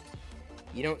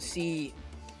 You don't see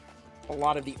a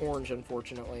lot of the orange,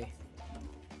 unfortunately.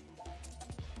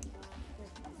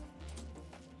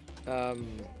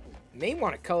 May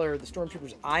want to color the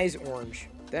Stormtrooper's eyes orange.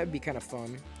 That would be kind of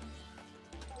fun.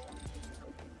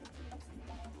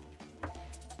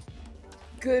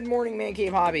 Good morning, Man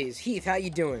Cave Hobbies. Heath, how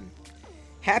you doing?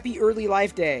 Happy early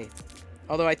Life Day.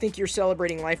 Although I think you're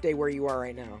celebrating Life Day where you are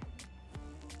right now.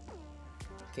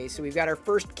 Okay, so we've got our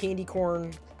first Candy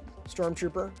Corn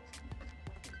Stormtrooper.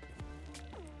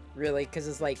 Really, because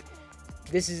it's like,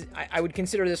 this is, I would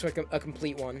consider this one a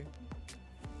complete one.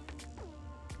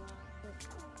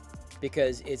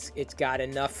 Because it's got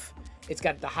enough, it's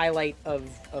got the highlight of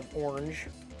orange.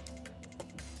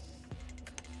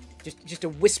 Just a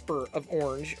whisper of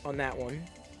orange on that one.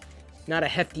 Not a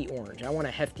hefty orange. I want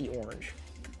a hefty orange.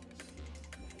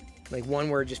 Like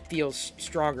one where it just feels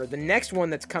stronger. The next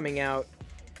one that's coming out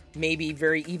may be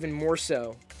even more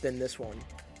so than this one.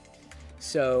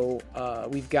 So,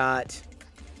 we've got...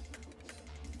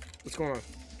 What's going on?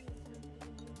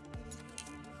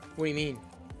 What do you mean?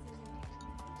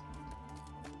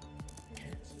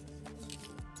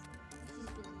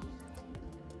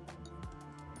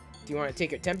 Do you want to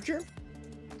take a temperature?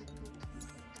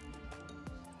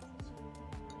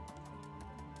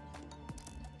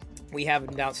 We have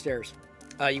them downstairs.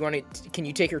 You want to... Can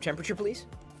you take her temperature, please?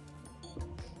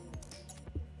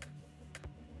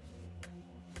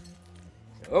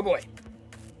 Oh boy.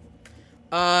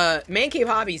 Man Cave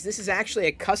Hobbies. This is actually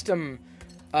a custom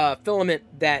filament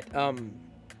that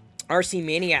RC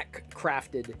Maniac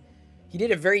crafted. He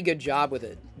did a very good job with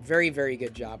it. Very, very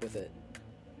good job with it.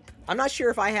 I'm not sure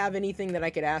if I have anything that I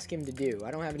could ask him to do.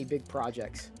 I don't have any big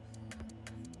projects.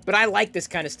 But I like this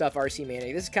kind of stuff, RC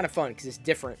Maniac. This is kind of fun because it's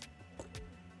different.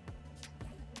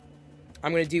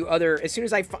 I'm going to do other... As soon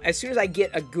as I get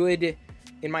a good,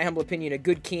 in my humble opinion, a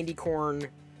good Candy Corn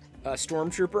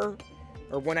Stormtrooper,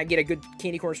 or when I get a good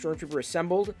Candy Corn Stormtrooper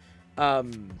assembled,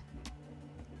 then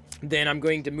I'm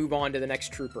going to move on to the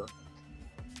next trooper.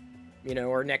 You know,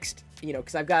 or next, you know,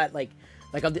 because I've got, like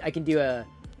I can do a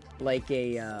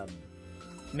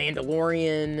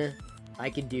Mandalorian, I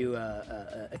could do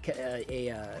a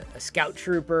Scout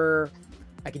Trooper,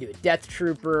 I could do a Death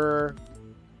Trooper,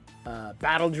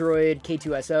 Battle Droid,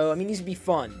 K2SO. I mean, these would be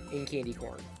fun in Candy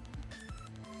Corn.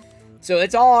 So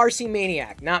it's all RC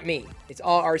Maniac, not me. It's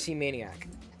all RC Maniac.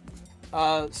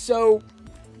 So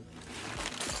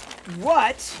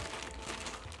what,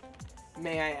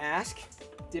 may I ask,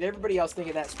 did everybody else think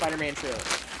of that Spider-Man trailer?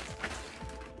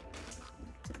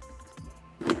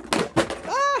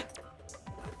 Ah!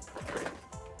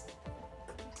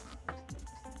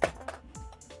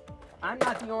 I'm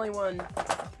not the only one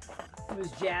who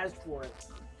was jazzed for it.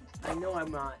 I know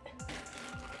I'm not.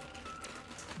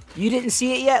 You didn't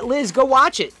see it yet? Liz, go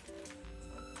watch it.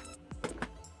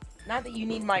 Not that you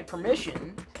need my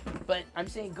permission, but I'm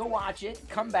saying go watch it,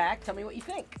 come back, tell me what you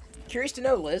think. Curious to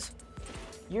know, Liz.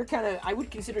 You're kind of, I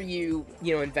would consider you,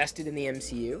 you know, invested in the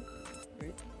MCU.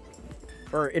 Right?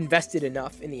 Or invested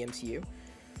enough in the MCU.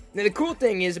 Now, the cool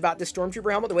thing is about this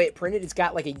Stormtrooper helmet, the way it printed, it's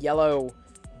got like a yellow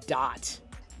dot.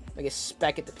 Like a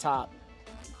speck at the top.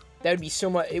 That would be so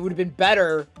much, it would have been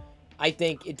better, I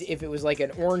think, if it was like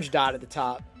an orange dot at the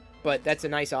top. But that's a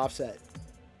nice offset.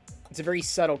 It's a very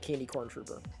subtle candy corn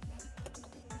trooper.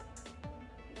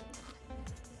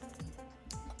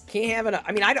 Can't have enough.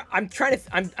 I mean, I'm trying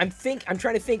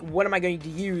to think. What am I going to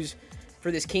use for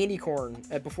this candy corn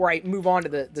before I move on to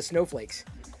the snowflakes?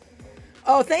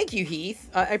 Oh, thank you, Heath.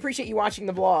 I appreciate you watching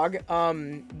the vlog.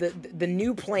 The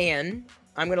new plan.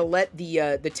 I'm gonna let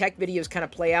the tech videos kind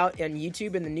of play out on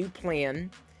YouTube, and the new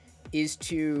plan is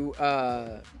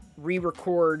to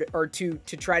re-record or to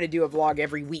try to do a vlog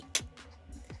every week.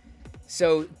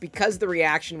 So because the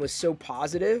reaction was so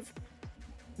positive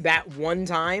that one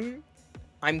time,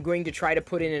 I'm going to try to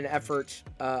put in an effort,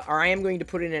 or I am going to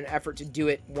put in an effort to do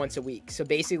it once a week. So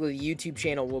basically, the YouTube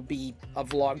channel will be a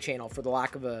vlog channel for the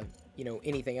lack of a, you know,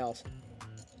 anything else.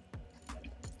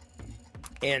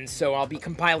 And so I'll be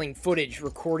compiling footage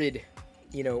recorded,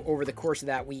 you know, over the course of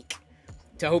that week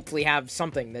to hopefully have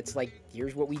something that's like,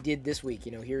 here's what we did this week.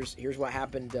 You know, here's what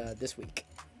happened this week.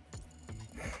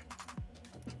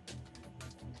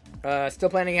 Still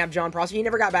planning to have John Prosser. He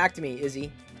never got back to me, is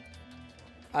he?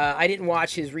 I didn't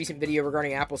watch his recent video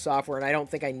regarding Apple software, and I don't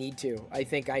think I need to. I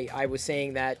think I was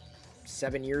saying that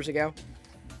 7 years ago.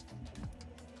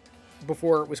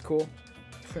 Before it was cool.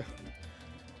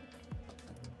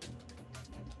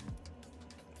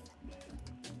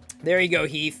 There you go,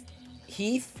 Heath.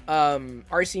 Heath,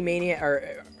 RC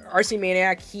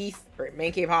Maniac, Heath, or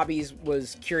Man Cave Hobbies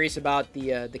was curious about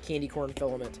the candy corn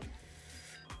filament.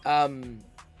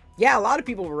 Yeah, a lot of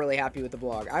people were really happy with the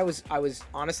vlog. I was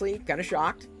honestly kind of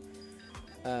shocked.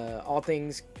 All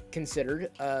things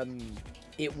considered,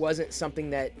 it wasn't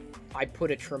something that I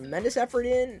put a tremendous effort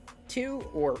into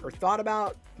or thought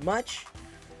about much.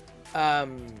 But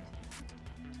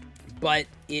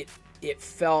it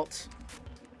felt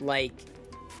like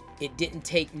it didn't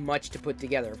take much to put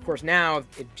together. Of course, now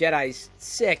if Jedi's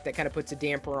sick, that kind of puts a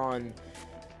damper on,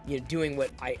 you know, doing what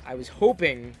I was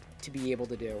hoping to be able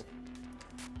to do.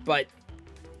 But,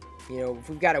 you know, if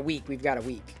we've got a week, we've got a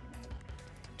week.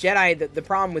 Jedi, the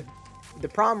problem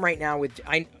right now with,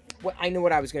 I know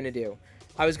what I was going to do.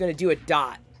 I was going to do a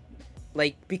dot.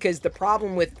 Like, because the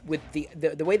problem with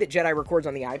the way that Jedi records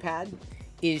on the iPad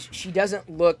is she doesn't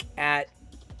look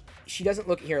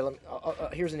here.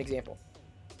 Here's an example.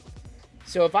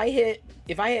 So if I hit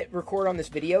record on this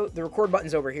video, the record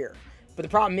button's over here. But the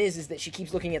problem is that she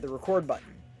keeps looking at the record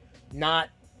button, not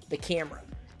the camera.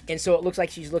 And so it looks like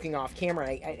she's looking off camera.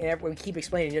 And we keep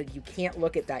explaining, you can't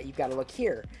look at that. You've got to look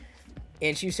here.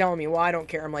 And she was telling me, well, I don't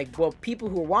care. I'm like, well, people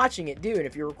who are watching it do. And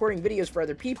if you're recording videos for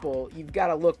other people, you've got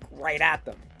to look right at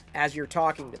them as you're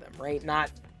talking to them, right?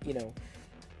 Not, you know,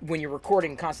 when you're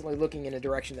recording, constantly looking in a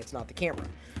direction that's not the camera.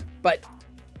 But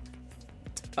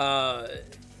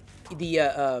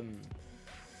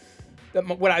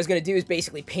what I was going to do is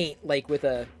basically paint, like, with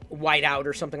a whiteout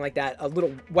or something like that, a little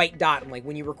white dot. I'm like,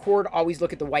 when you record, always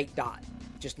look at the white dot.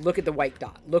 Just look at the white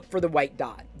dot. Look for the white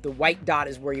dot. The white dot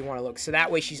is where you want to look. So that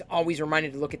way she's always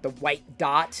reminded to look at the white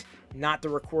dot, not the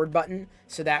record button.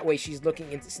 So that way she's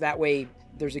looking, so that way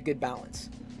there's a good balance.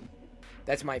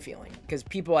 That's my feeling. Because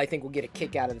people, I think, will get a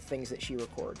kick out of the things that she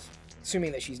records.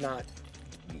 Assuming that she's not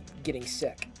getting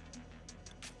sick.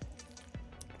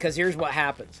 Because here's what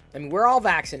happens. I mean, we're all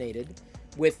vaccinated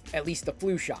with at least the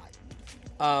flu shot.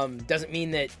 Doesn't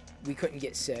mean that we couldn't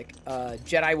get sick.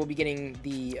 Jedi will be getting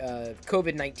the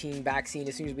COVID-19 vaccine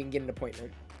as soon as we can get an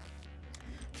appointment.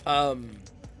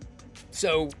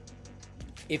 So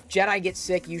if Jedi gets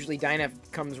sick, usually Dinah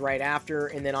comes right after,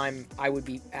 and then I would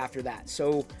be after that.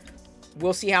 So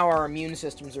we'll see how our immune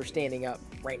systems are standing up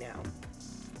right now.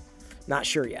 Not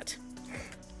sure yet.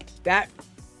 That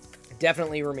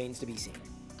definitely remains to be seen.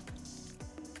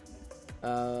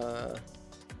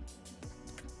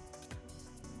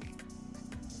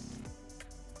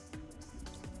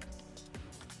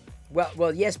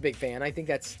 Well, yes, big fan. I think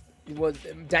that's... Well,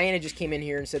 Diana just came in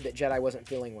here and said that Jedi wasn't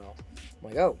feeling well. I'm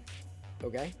like, oh,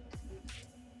 okay.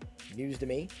 News to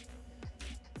me.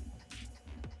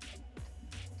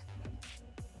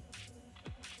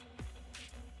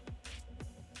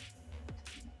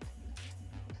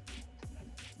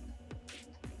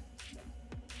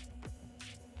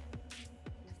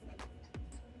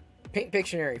 Paint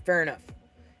Pictionary, fair enough.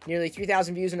 Nearly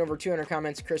 3,000 views and over 200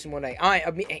 comments, Chris, in one day.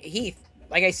 Heath,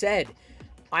 like I said,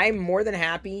 I'm more than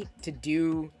happy to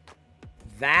do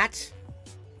that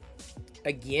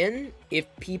again if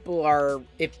people are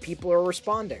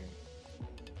responding.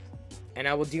 And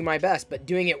I will do my best, but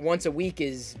doing it once a week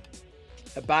is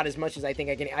about as much as I think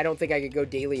I can. I don't think I could go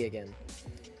daily again.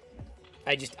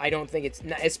 I don't think it's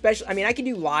not, especially, I mean, I can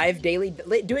do live daily.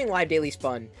 Doing live daily is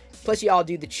fun. Plus, y'all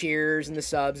do the cheers and the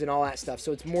subs and all that stuff,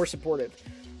 so it's more supportive.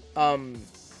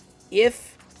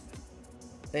 If,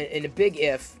 and a big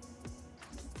if,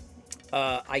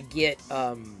 I get,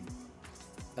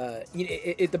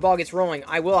 if the ball gets rolling,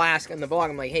 I will ask on the vlog.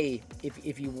 I'm like, hey,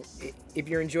 if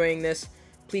you're enjoying this,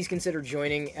 please consider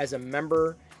joining as a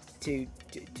member to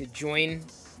join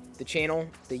the channel,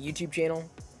 the YouTube channel.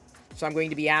 So I'm going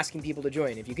to be asking people to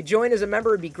join. If you could join as a member,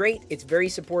 it'd be great. It's very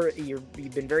supportive.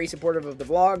 You've been very supportive of the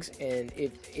vlogs, and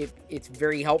it's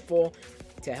very helpful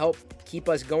to help keep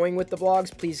us going with the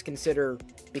vlogs. Please consider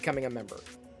becoming a member.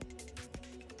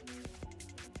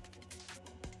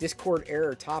 Discord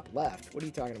error top left. What are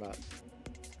you talking about?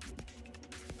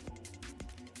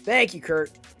 Thank you,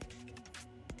 Kurt.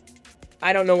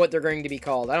 I don't know what they're going to be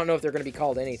called. I don't know if they're going to be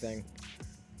called anything.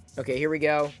 Okay, here we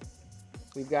go.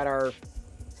 We've got our...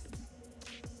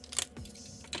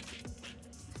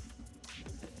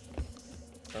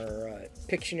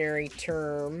 Pictionary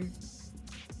term.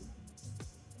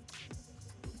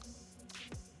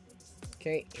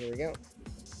 Okay, here we go.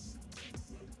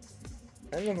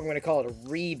 I don't know if I'm going to call it a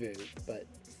reboot, but...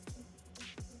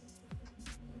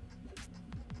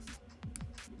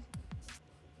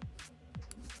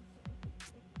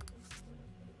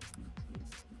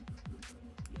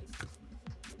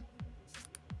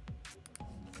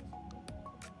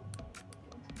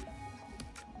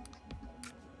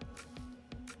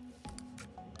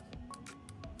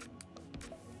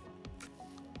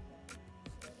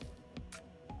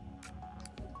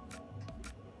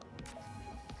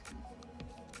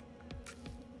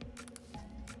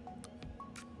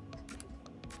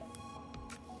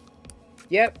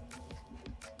 Yep.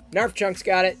 Narf Chunks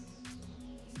got it.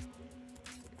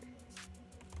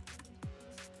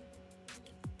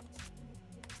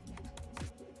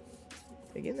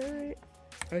 Did I get that right?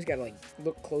 I always gotta, like,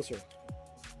 look closer.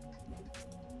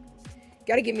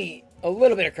 Gotta give me a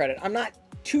little bit of credit. I'm not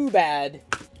too bad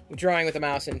with drawing with a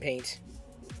mouse and paint.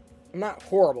 I'm not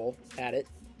horrible at it.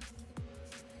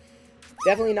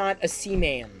 Definitely not a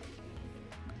C-man.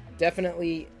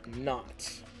 Definitely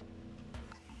not.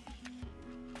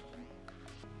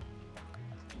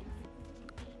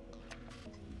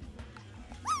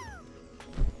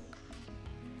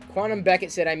 Quantum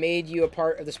Beckett said, I made you a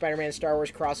part of the Spider-Man Star Wars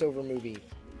crossover movie.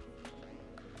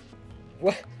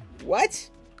 What? What?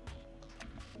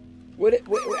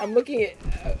 What I'm looking at...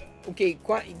 okay,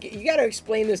 you gotta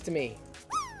explain this to me.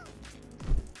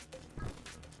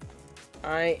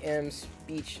 I am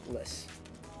speechless.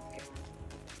 Okay.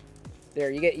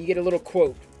 There, you get a little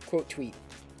quote tweet.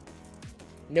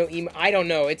 No email. I don't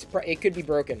know. It could be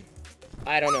broken.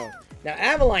 I don't know. Now,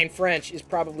 Aveline French is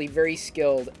probably very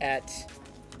skilled at...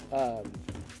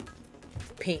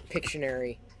 paint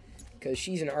Pictionary, because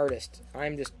she's an artist.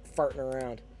 I'm just farting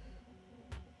around.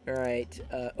 Alright,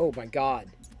 oh my god.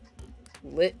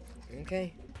 Lit,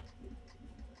 okay.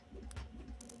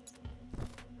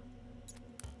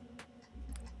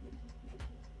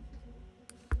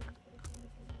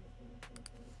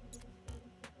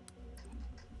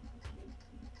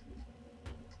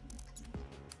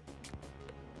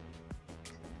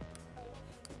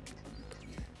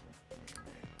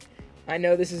 I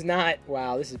know this is not...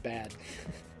 Wow, this is bad.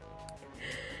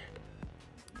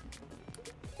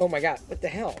 Oh my god, what the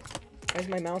hell? Why is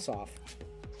my mouse off?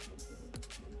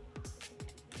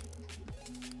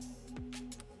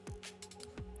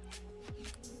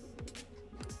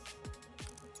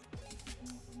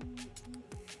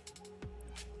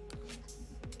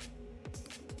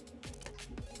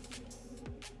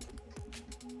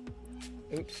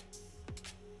 Oops.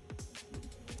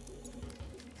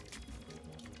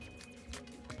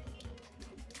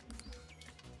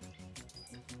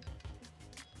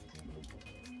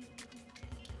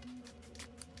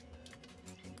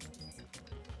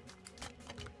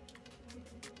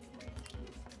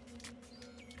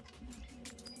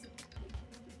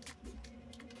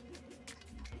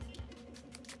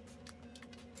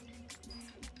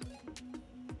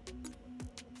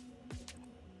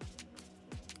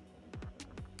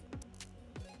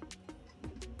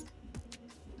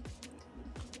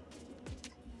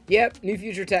 Yep, New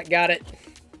Future Tech got it.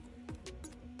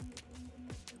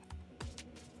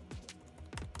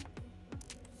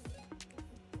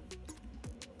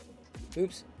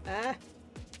 Oops. Ah.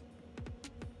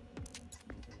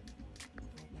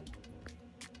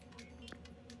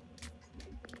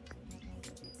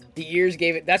 The ears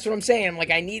gave it. That's what I'm saying.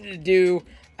 Like, I needed to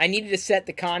set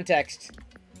the context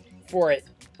for it.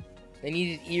 They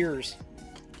needed ears.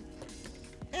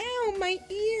 Ow, my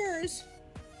ears.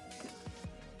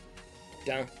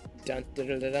 Dun, dun, dun,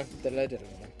 dun, dun, dun, dun, dun, dun.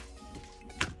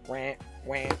 Wah,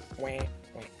 wah, wah,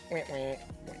 wah, wah, wah,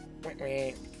 wah,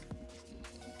 wah.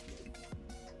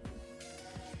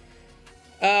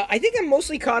 I think I'm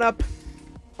mostly caught up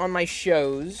on my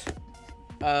shows.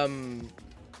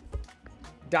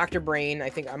 Dr. Brain, I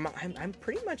think I'm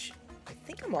pretty much, I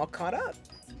think I'm all caught up.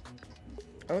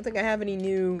 I don't think I have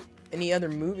any other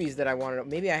movies that I want to,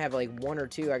 maybe I have like one or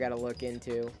two I gotta look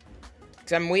into.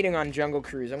 Because I'm waiting on Jungle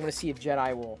Cruise. I'm gonna see if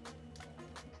Jedi will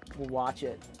watch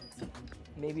it.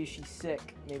 Maybe she's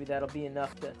sick. Maybe that'll be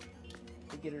enough to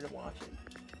get her to watch it.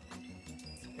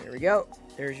 There we go.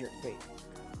 There's your, wait.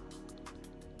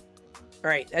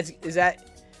 Alright, I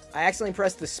accidentally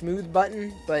pressed the smooth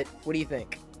button, but what do you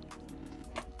think?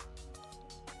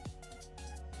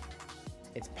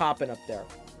 It's popping up there.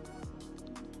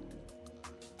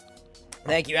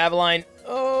 Thank you, Avaline.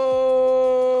 Oh,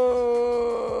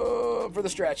 for the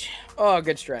stretch. Oh,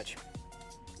 good stretch.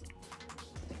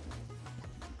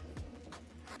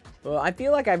 Well, I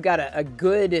feel like I've got a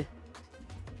good,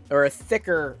 or a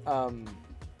thicker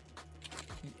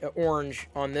orange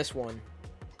on this one.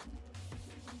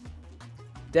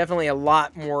 Definitely a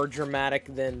lot more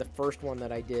dramatic than the first one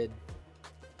that I did.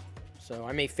 So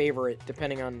I may favor it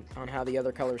depending on how the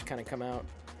other colors kind of come out.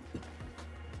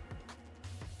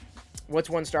 What's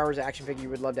one Star Wars action figure you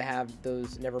would love to have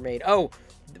those never made? Oh,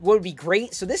 what would be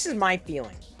great? So this is my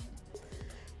feeling.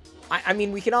 I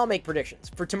mean, we can all make predictions.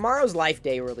 For tomorrow's Life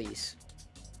Day release,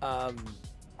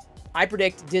 I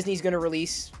predict Disney's going to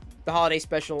release the holiday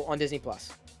special on Disney+.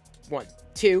 1.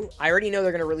 2, I already know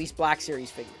they're going to release Black Series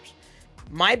figures.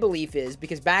 My belief is,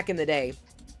 because back in the day,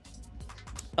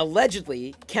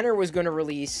 allegedly, Kenner was going to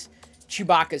release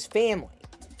Chewbacca's family.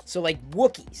 So, like,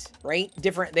 Wookiees, right?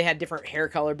 They had different hair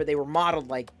color, but they were modeled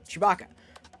like Chewbacca.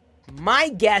 My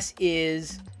guess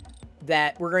is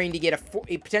that we're going to get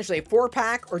potentially a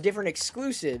 4-pack or different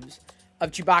exclusives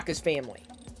of Chewbacca's family.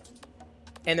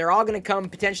 And they're all going to come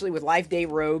potentially with Life Day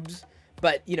robes,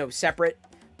 but, you know, separate.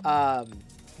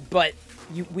 But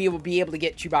we will be able to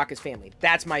get Chewbacca's family.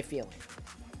 That's my feeling.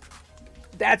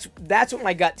 That's what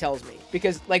my gut tells me.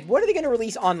 Because, like, what are they going to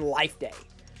release on Life Day?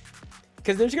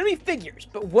 Because there's going to be figures,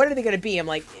 but what are they going to be? I'm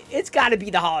like, it's got to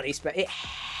be the holiday special. It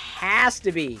has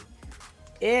to be.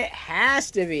 It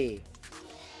has to be.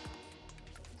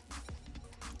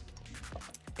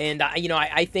 And, you know,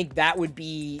 I think that would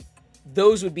be,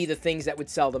 those would be the things that would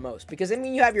sell the most. Because, I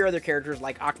mean, you have your other characters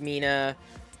like Akmina,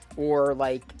 or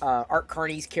like Art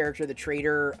Carney's character, the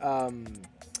Traitor.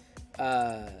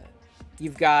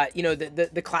 You've got, you know,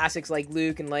 the classics like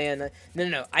Luke and Leia.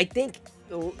 And no. I think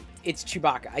it's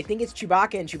Chewbacca. I think it's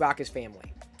Chewbacca and Chewbacca's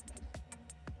family.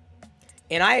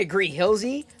 And I agree,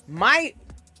 Hilsey. My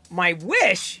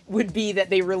wish would be that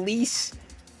they release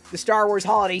the Star Wars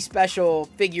Holiday Special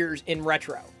figures in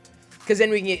retro. Because then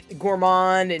we can get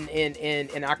Gourmand and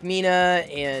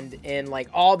Akmina and like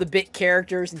all the bit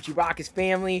characters and Chewbacca's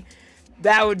family.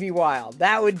 That would be wild.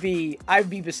 I'd be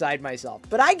beside myself.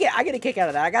 But I get a kick out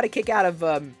of that. I got a kick out of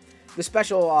the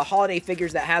special holiday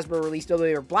figures that Hasbro released over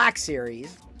their Black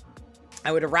Series.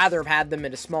 I would have rather have had them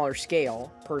at a smaller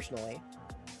scale, personally.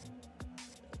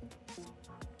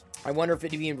 I wonder if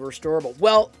it'd be restorable.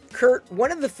 Well, Kurt,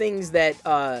 one of the things that,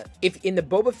 if in the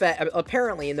Boba Fett,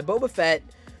 apparently in the Boba Fett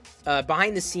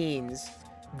behind the scenes,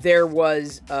 there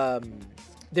was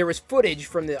footage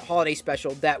from the holiday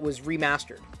special that was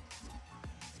remastered.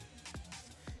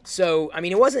 So, I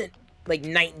mean, it wasn't like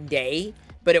night and day,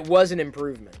 but it was an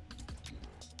improvement.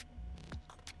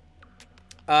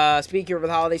 Speaking of the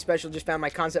holiday special, just found my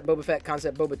Concept Boba Fett,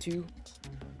 Concept Boba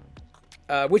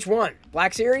 2. Which one?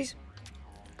 Black Series?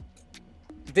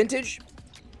 Vintage?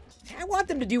 I want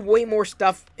them to do way more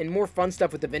stuff and more fun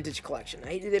stuff with the vintage collection.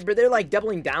 They're like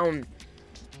doubling down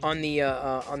on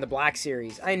the Black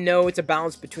Series. I know it's a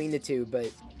balance between the two,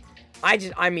 but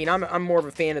I'm more of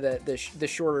a fan of the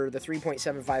shorter, the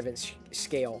 3.75 inch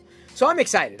scale. So I'm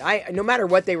excited. No matter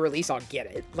what they release, I'll get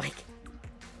it. Like,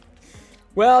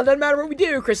 well, it doesn't matter what we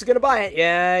do. Chris is gonna buy it.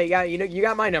 Yeah, you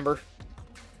got my number,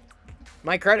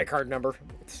 my credit card number.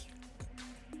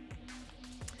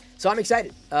 So I'm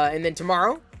excited. And then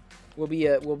tomorrow, we'll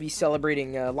be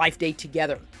celebrating Life Day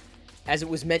together, as it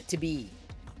was meant to be.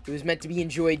 It was meant to be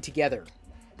enjoyed together,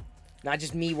 not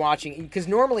just me watching. Because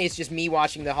normally it's just me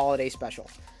watching the holiday special.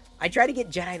 I try to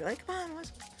get Jedi like, come on,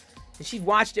 and she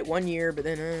watched it one year, but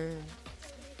then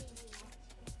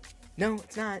no,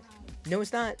 it's not. No,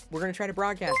 it's not. We're gonna try to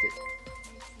broadcast it.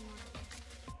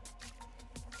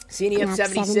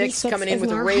 CNF76 coming in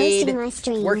with a raid,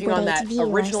 working on that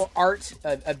original art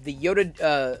of the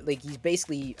Yoda. Like he's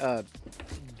basically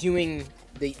doing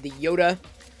the Yoda,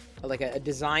 like a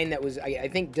design that was I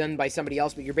think done by somebody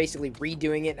else, but you're basically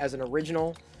redoing it as an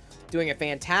original, doing a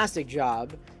fantastic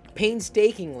job,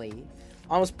 painstakingly,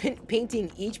 almost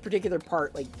painting each particular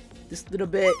part, like this little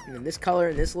bit and then this color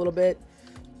and this little bit.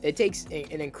 It takes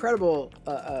an incredible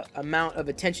amount of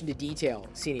attention to detail,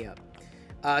 CNEUP.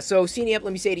 So CNEUP,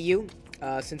 let me say to you,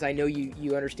 since I know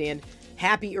you understand,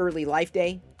 happy early Life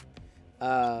Day.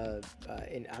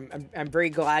 And I'm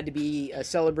very glad to be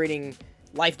celebrating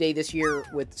Life Day this year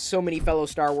with so many fellow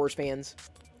Star Wars fans,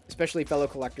 especially fellow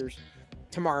collectors,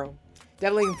 tomorrow.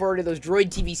 Definitely looking forward to those Droid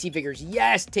TVC figures.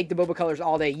 Yes, take the Boba colors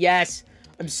all day. Yes,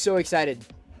 I'm so excited.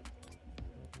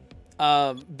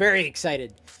 Very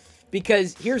excited.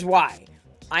 Because here's why.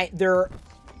 I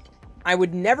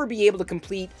would never be able to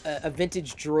complete a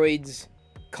vintage droids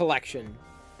collection.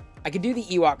 I could do the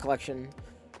Ewok collection.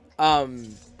 I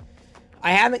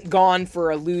haven't gone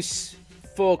for a loose,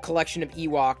 full collection of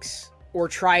Ewoks or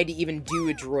tried to even do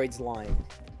a droids line.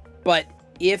 But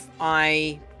if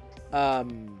I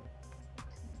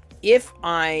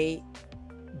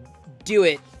do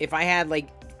it, if I had like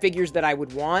figures that I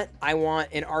would want, I want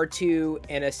an R2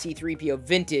 and a C-3PO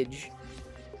vintage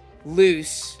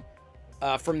loose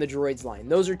from the droids line.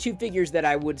 Those are two figures that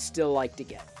I would still like to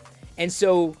get. And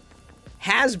so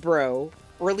Hasbro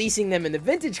releasing them in the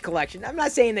vintage collection, I'm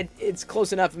not saying that it's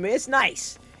close enough. I mean, it's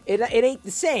nice. It ain't the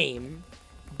same,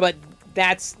 but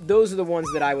those are the ones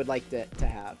that I would like to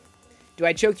have. Do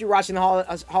I choke through watching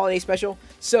the holiday special?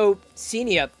 So,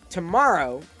 CNEUP,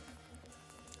 tomorrow,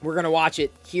 we're going to watch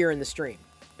it here in the stream.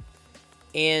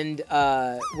 And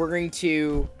we're going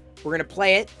to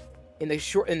play it in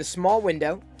the small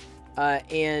window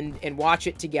and watch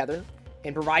it together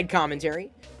and provide commentary.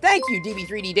 Thank you,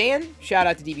 DB3D Dan. Shout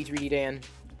out to DB3D Dan.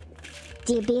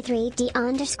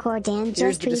 DB3D_Dan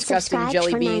just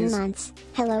resubscribed for 9 months.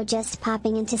 Hello, just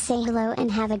popping in to say hello and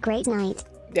have a great night.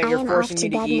 Yeah, I am off to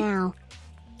bed now.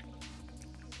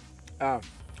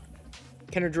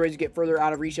 Kenner droids get further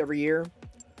out of reach every year.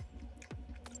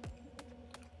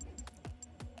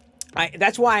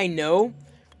 That's why I know,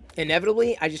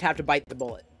 inevitably, I just have to bite the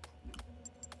bullet.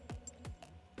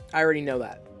 I already know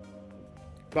that.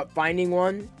 But finding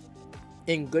one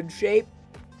in good shape,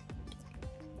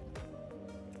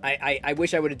 I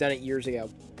wish I would have done it years ago,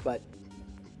 but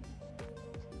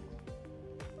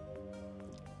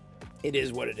it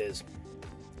is what it is.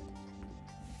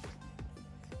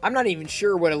 I'm not even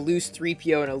sure what a loose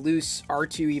 3PO and a loose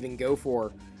R2 even go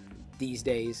for these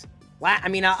days. I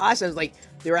mean, I was like,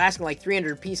 they were asking like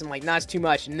 300 a piece. I'm like, nah, it's too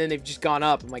much. And then they've just gone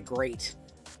up. I'm like, great.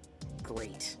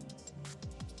 Great.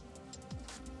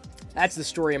 That's the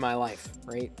story of my life,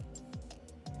 right?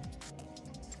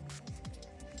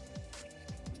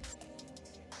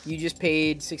 You just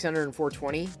paid $600 and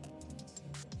 $420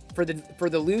 for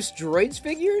the loose droids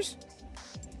figures?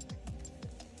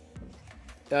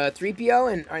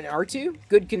 3PO and R2,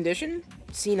 good condition.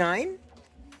 C9.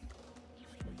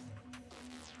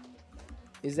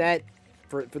 Is that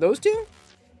for those two?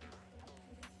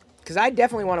 Because I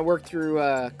definitely want to work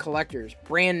through collectors.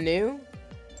 Brand new?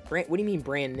 What do you mean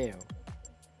brand new?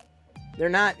 They're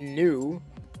not new.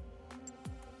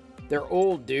 They're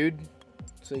old, dude.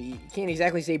 So you can't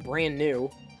exactly say brand new.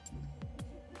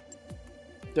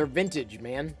 They're vintage,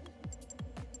 man.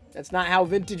 That's not how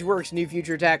vintage works, New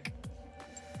Future Tech.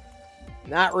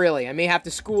 Not really. I may have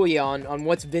to school you on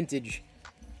what's vintage.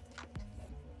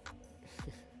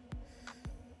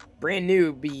 Brand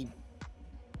new be...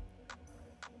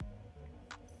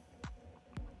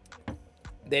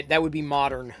 That would be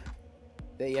modern.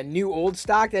 The new old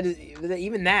stock, that is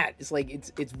even that. It's like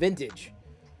it's vintage,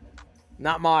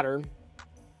 not modern.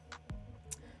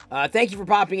 Thank you for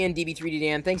popping in, DB3D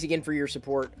Dan. Thanks again for your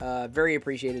support. Very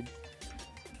appreciated.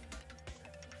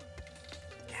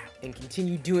 Yeah, and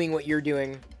continue doing what you're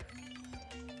doing.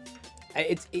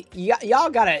 Y'all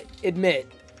gotta admit,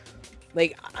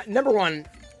 like, number one,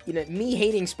 you know, me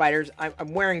hating spiders.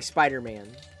 I'm wearing Spider-Man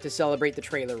to celebrate the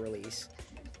trailer release.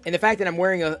 And the fact that I'm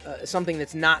wearing something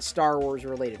that's not Star Wars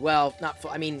related. Well,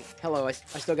 I mean, hello, I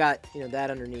still got, you know, that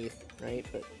underneath, right?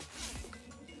 But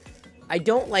I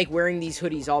don't like wearing these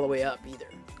hoodies all the way up either.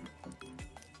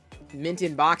 Mint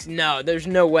in box? No, there's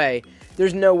no way.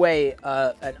 There's no way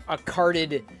a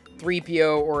carded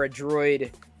 3PO or a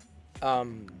droid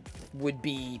would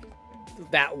be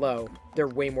that low. They're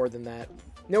way more than that.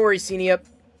 No worries, CNEUP.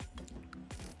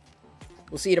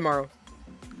 We'll see you tomorrow.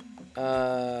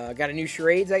 Got a new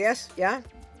charades, I guess. Yeah.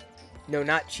 No,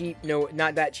 not cheap. No,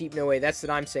 not that cheap. No way. That's what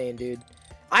I'm saying, dude.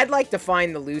 I'd like to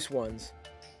find the loose ones.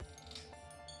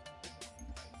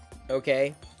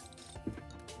 Okay.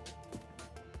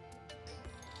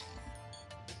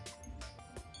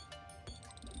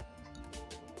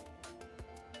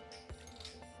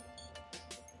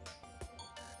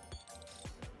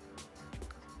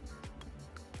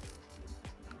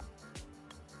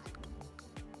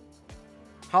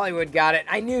 Hollywood got it.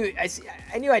 I knew I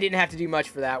didn't have to do much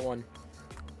for that one.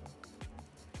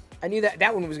 I knew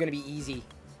that one was going to be easy.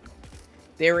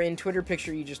 They were in Twitter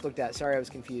picture you just looked at. Sorry, I was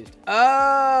confused.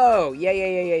 Oh,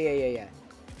 yeah.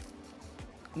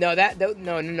 No,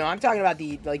 no. I'm talking about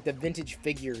the vintage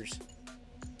figures.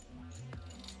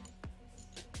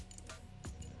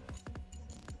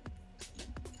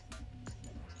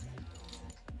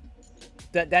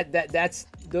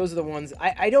 Those are the ones.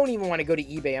 I don't even want to go to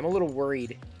eBay. I'm a little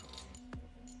worried.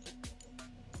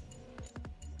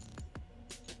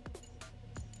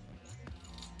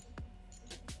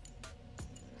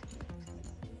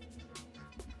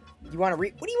 You want to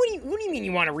what do you mean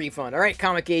you want a refund? All right,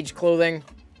 Comic Age Clothing.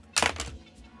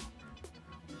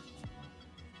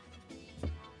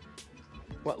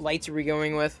 What lights are we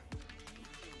going with?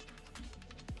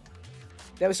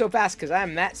 That was so fast because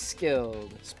I'm that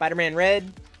skilled. Spider-Man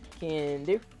Red. Can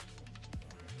do.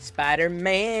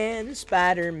 Spider-Man.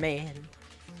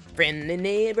 Friendly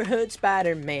neighborhood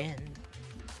Spider-Man.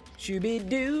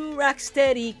 Shooby-doo,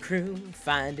 rock-steady crew.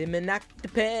 Find him an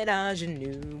octoped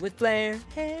ingenue with flare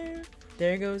hair.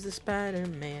 There goes the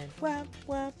Spider-Man. Wap,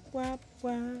 wap, wap,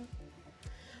 wap.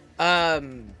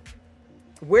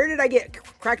 Where did I get...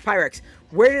 Cracked Pyrex.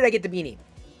 Where did I get the beanie?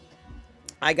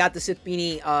 I got the Sith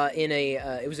beanie in a...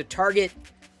 it was a Target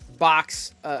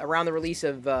box around the release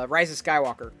of Rise of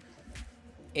Skywalker.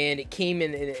 And it came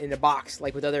in a box,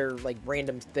 like, with other, like,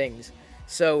 random things.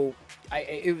 So...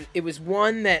 It was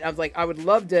one that I was like, I would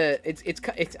love to.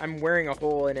 It's I'm wearing a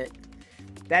hole in it.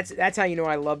 That's how you know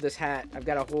I love this hat. I've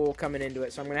got a hole coming into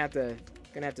it, so I'm gonna have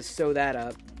to sew that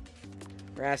up.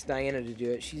 Or ask Diana to do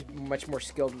it. She's much more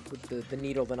skilled with the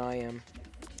needle than I am.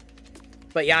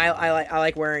 But yeah, I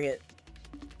like wearing it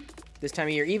this time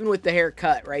of year, even with the hair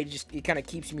cut. Right, it kind of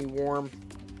keeps me warm.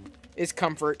 It's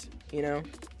comfort, you know.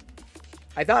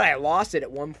 I thought I lost it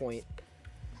at one point.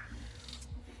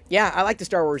 Yeah, I like the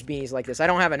Star Wars beanies like this. I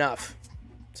don't have enough,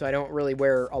 so I don't really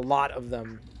wear a lot of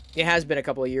them. It has been a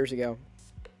couple of years ago.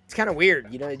 It's kind of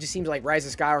weird, you know? It just seems like Rise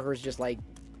of Skywalker was just like,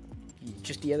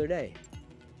 just the other day.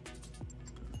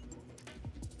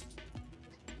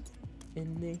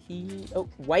 In the heat. Oh,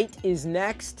 white is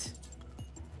next.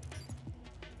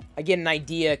 I get an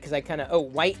idea because I kind of... Oh,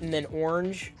 white and then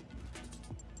orange.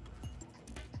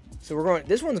 So we're going...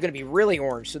 This one's going to be really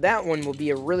orange, so that one will be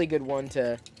a really good one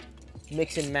to...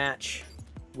 mix and match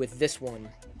with this one.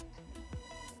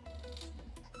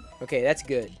 Okay, that's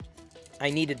good. I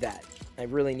needed that. I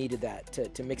really needed that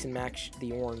to mix and match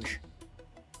the orange.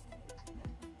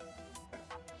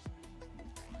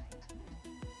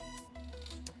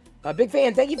 Big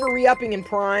fan, thank you for re-upping in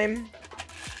Prime.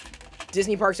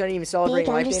 Disney parks aren't even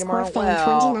celebrating Life Day tomorrow.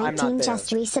 Well, I'm not there.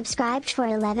 Just resubscribed for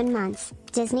 11 months.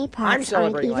 Disney parks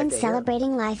aren't even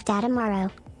celebrating Life Day tomorrow.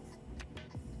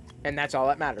 And that's all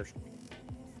that matters.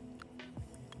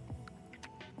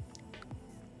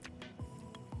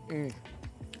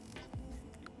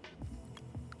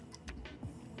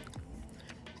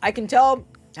 I can tell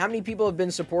how many people have been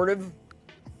supportive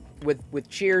with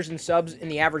cheers and subs in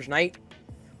the average night.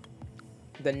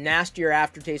 The nastier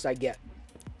aftertaste I get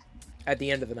at the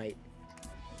end of the night.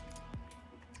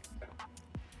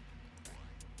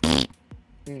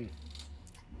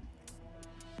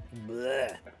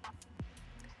 Blech.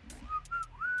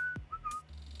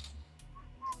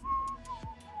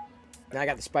 Now I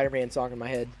got the Spider-Man song in my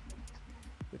head.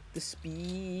 With the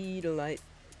speed of light,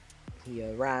 he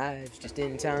arrives just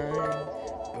in time.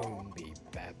 Boom, beep,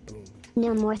 bap, boom.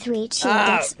 No more 3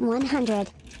 cheers. 100.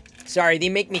 Sorry, they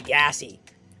make me gassy.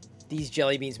 These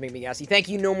jelly beans make me gassy. Thank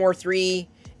you, No More 3.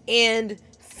 And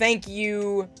thank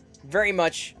you very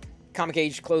much, Comic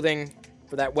Age Clothing,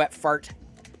 for that wet fart.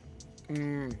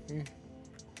 Go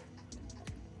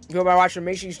by watching the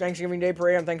Macy's Thanksgiving Day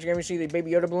Parade on Thanksgiving. See the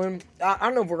Baby Yoda balloon. I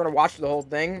don't know if we're going to watch the whole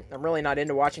thing. I'm really not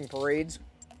into watching parades.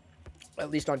 At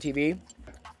least on TV.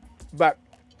 But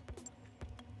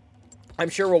I'm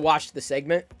sure we'll watch the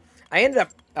segment. I ended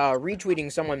up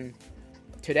retweeting someone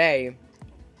today.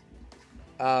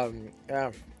 Yeah.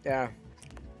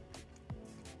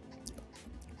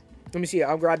 Let me see.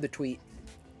 I'll grab the tweet.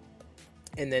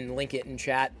 And then link it in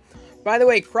chat. By the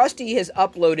way, Krusty has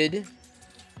uploaded...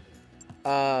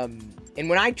 and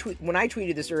when I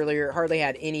tweeted this earlier, it hardly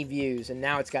had any views, and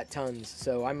now it's got tons.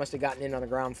 So I must have gotten in on the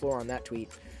ground floor on that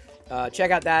tweet.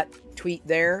 Check out that tweet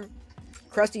there.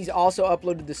 Krusty's also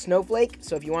uploaded the Snowflake,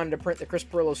 so if you wanted to print the Chris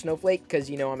Pirillo Snowflake, because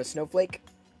you know I'm a snowflake,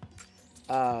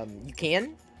 you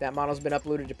can. That model's been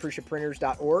uploaded to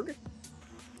PrussiaPrinters.org.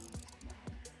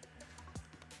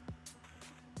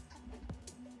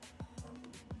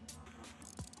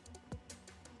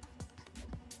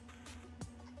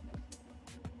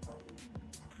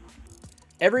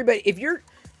 Everybody, if your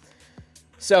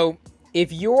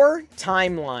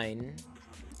timeline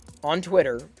on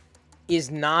Twitter is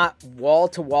not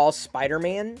wall-to-wall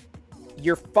Spider-Man,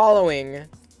 you're following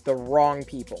the wrong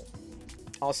people.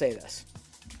 I'll say this.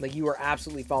 Like, you are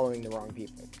absolutely following the wrong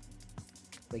people.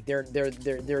 Like, they're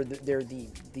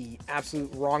the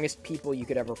absolute wrongest people you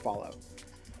could ever follow.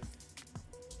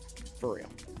 For real.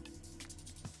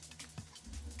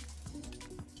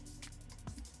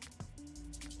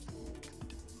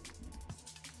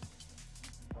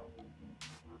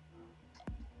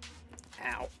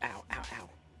 Ow, ow, ow, ow.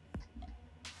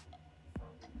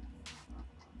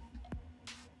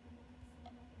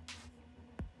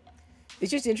 It's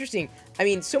just interesting. I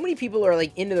mean, so many people are,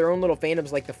 like, into their own little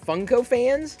fandoms, like the Funko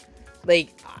fans. Like,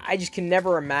 I just can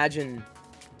never imagine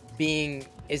being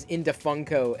as into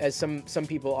Funko as some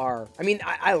people are. I mean,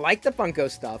 I like the Funko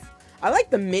stuff. I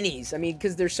like the minis. I mean,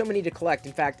 because there's so many to collect.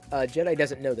 In fact, Jedi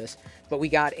doesn't know this, but we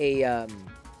got the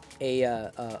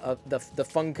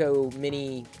Funko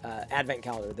mini advent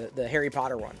calendar, the Harry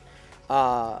Potter one.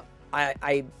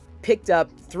 I picked up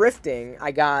thrifting.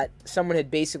 Someone had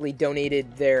basically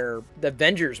donated the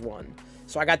Avengers one,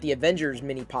 so I got the Avengers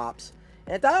mini pops,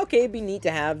 and I thought, okay, it'd be neat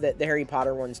to have the Harry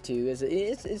Potter ones too.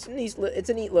 It's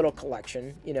a neat little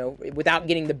collection, you know, without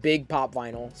getting the big pop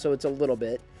vinyl, so it's a little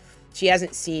bit. She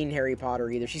hasn't seen Harry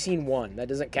Potter either. She's seen one. That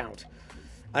doesn't count.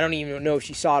 I don't even know if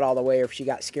she saw it all the way or if she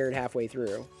got scared halfway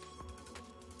through.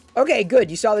 Okay,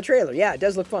 good. You saw the trailer. Yeah, it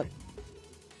does look fun.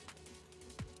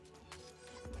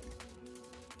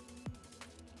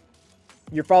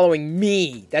 You're following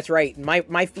me. That's right.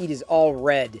 My feed is all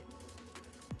red.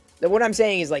 What I'm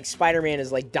saying is, like, Spider-Man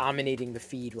is, like, dominating the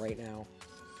feed right now.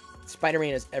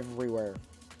 Spider-Man is everywhere.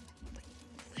 Like,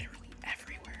 literally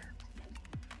everywhere.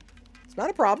 It's not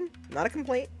a problem. Not a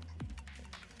complaint.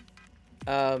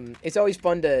 It's always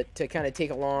fun to kind of take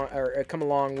along or come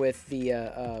along with the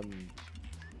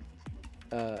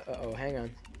uh-oh, hang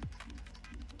on.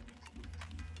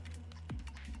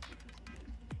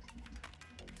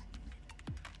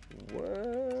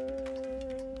 What?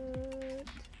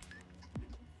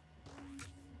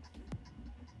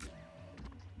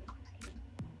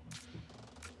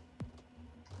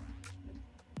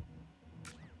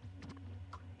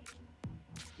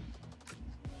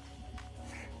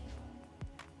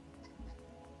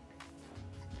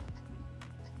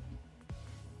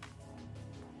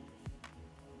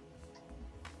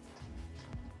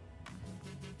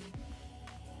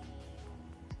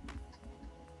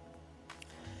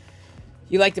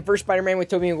 You like the first Spider-Man with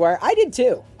Tobey Maguire? I did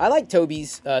too. I like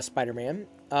Tobey's Spider-Man.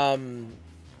 I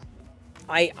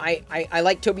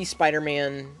like Tobey's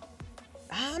Spider-Man.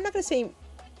 I'm not gonna say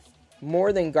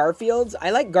more than Garfield's. I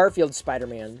like Garfield's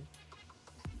Spider-Man.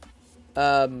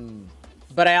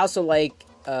 But I also like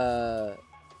I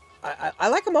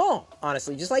like them all,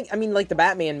 honestly. Just like, I mean, like the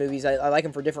Batman movies, I like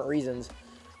them for different reasons.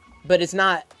 But it's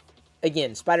not,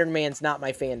 again, Spider-Man's not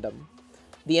my fandom.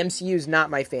 The MCU's not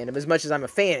my fandom. As much as I'm a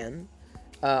fan,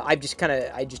 I just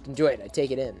enjoy it. I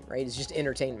take it in, right? It's just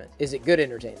entertainment. Is it good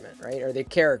entertainment, right? Are they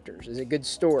characters? Is it good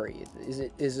story?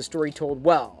 Is the story told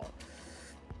well?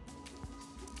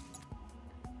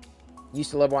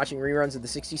 Used to love watching reruns of the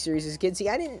 60 series as a kid. See,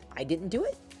 I didn't do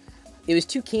it. It was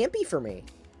too campy for me.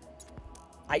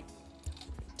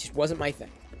 Just wasn't my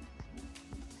thing.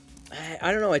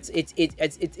 I don't know.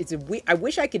 I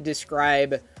wish I could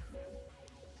describe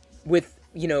with,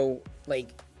 you know, like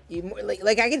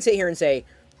I can sit here and say,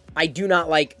 I do not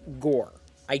like gore.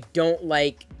 I don't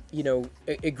like, you know,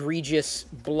 egregious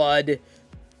blood.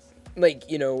 Like,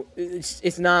 you know,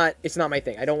 it's not my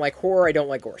thing. I don't like horror. I don't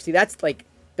like gore. See, that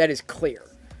is clear.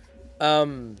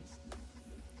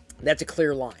 That's a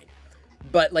clear line.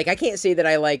 But, like, I can't say that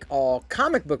I like all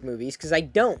comic book movies, because I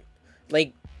don't.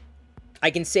 Like,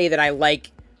 I can say that I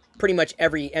like pretty much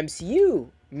every MCU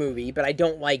movie, but I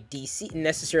don't like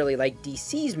necessarily like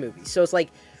DC's movies. So it's like,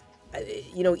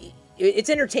 you know, it's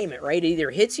entertainment, right? It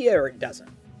either hits you or it doesn't,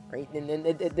 right? And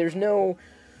there's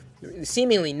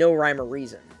seemingly no rhyme or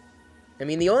reason. I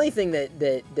mean, the only thing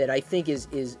that I think is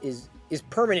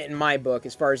permanent in my book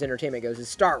as far as entertainment goes is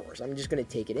Star Wars. I'm just going to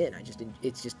take it in.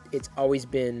 It's always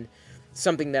been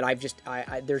something that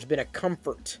there's been a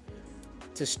comfort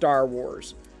to Star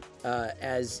Wars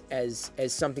as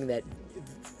something that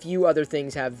few other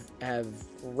things have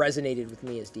resonated with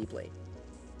me as deeply.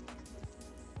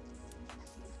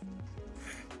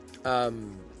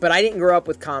 But I didn't grow up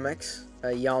with comics.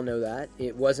 Y'all know that.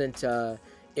 It wasn't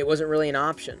really an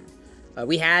option.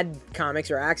 We had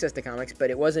comics or access to comics, but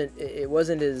it wasn't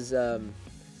as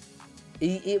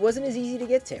easy to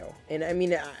get to. And I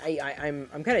mean,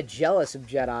 I'm kind of jealous of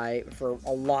Jedi for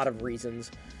a lot of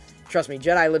reasons. Trust me,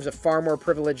 Jedi lives a far more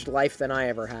privileged life than I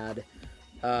ever had.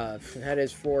 That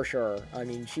is for sure. I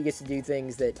mean, she gets to do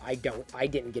things that I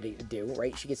didn't get to do,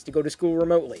 right? She gets to go to school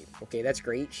remotely. Okay, that's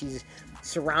great. She's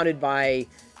surrounded by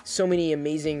so many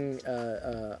amazing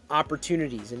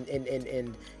opportunities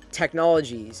and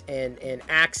technologies and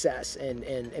access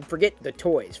and forget the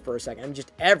toys for a second. I mean,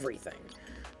 just everything.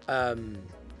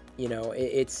 You know,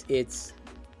 it's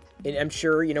and I'm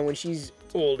sure, you know, when she's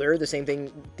older, the same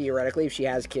thing theoretically, if she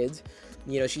has kids,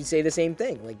 you know, she'd say the same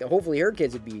thing. Like, hopefully her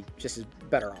kids would be just as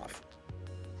better off.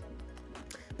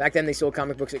 Back then, they sold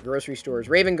comic books at grocery stores.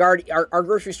 Raven Guard, our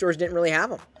grocery stores didn't really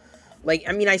have them. Like,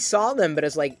 I mean, I saw them, but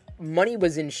it's like money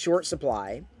was in short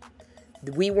supply.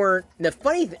 We weren't.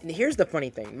 Here's the funny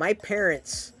thing. My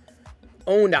parents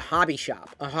owned a hobby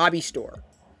shop, a hobby store,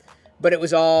 but it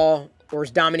was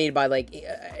dominated by like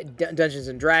Dungeons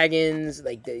and Dragons,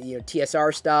 like the, you know,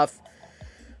 TSR stuff.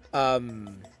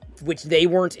 Which they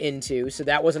weren't into, so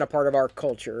that wasn't a part of our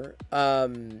culture.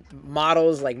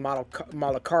 Models, like model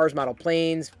cars, model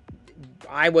planes,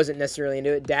 I wasn't necessarily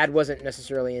into it. Dad wasn't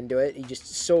necessarily into it. He just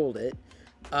sold it.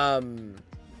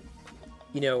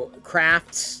 You know,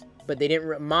 crafts, but they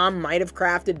didn't. Mom might have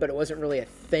crafted, but it wasn't really a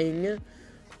thing.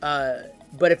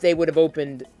 But if they would have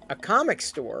opened a comic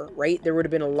store, right, there would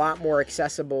have been a lot more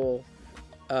accessible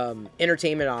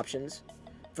entertainment options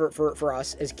for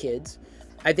us as kids.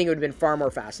 I think it would have been far more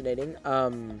fascinating.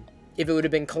 If it would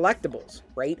have been collectibles,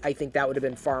 right? I think that would have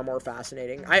been far more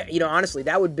fascinating. You know, honestly,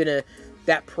 that would have been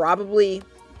that probably,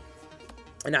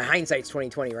 and hindsight's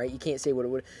 2020, right? You can't say what it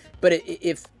would, but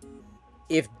if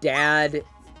Dad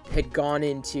had gone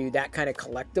into that kind of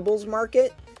collectibles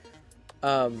market,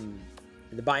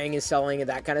 the buying and selling of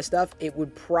that kind of stuff, it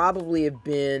would probably have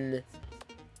been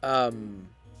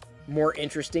more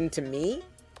interesting to me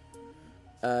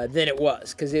than it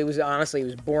was, because it was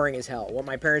boring as hell. What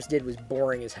my parents did was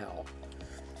boring as hell.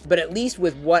 But at least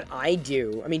with what I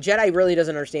do, I mean, Jedi really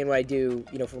doesn't understand what I do,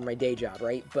 you know, for my day job,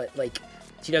 right? But like,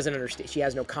 she doesn't understand. She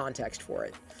has no context for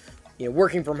it. You know,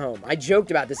 working from home. I joked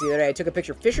about this the other day. I took a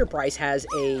picture. Fisher-Price has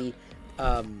a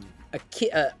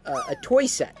toy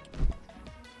set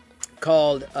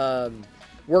called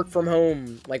work from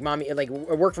home, like mommy, like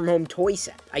a work from home toy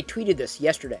set. I tweeted this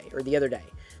yesterday or the other day.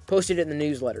 Posted it in the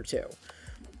newsletter too.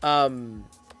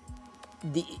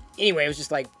 Anyway, it was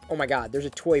just like, oh my god, there's a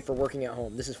toy for working at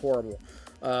home. This is horrible.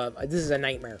 This is a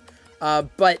nightmare.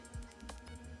 But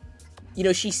you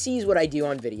know, she sees what I do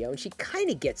on video, and she kind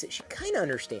of gets it. She kind of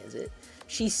understands it.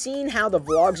 She's seen how the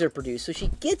vlogs are produced, so she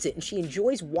gets it, and she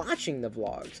enjoys watching the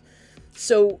vlogs.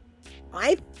 So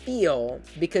I feel,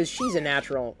 because she's a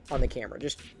natural on the camera,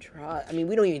 just try. I mean,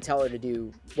 we don't even tell her to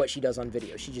do what she does on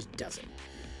video. She just does it.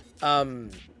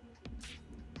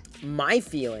 My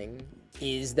feeling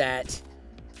is that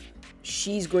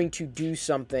she's going to do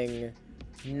something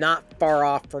not far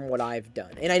off from what I've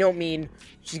done. And I don't mean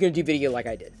she's going to do video like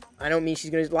I did. I don't mean she's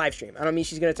going to live stream. I don't mean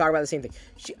she's going to talk about the same thing.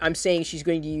 I'm saying she's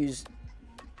going to use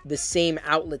the same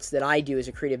outlets that I do as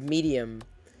a creative medium,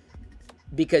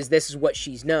 because this is what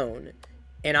she's known.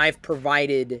 And I've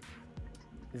provided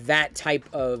that type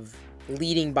of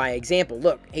leading by example.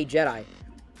 Look, hey Jedi,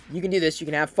 you can do this, you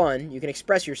can have fun, you can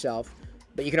express yourself,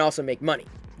 but you can also make money.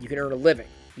 You can earn a living.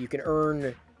 You can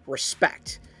earn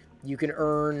respect. You can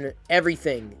earn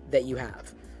everything that you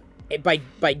have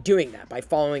by doing that, by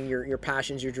following your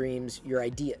passions, your dreams, your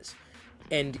ideas.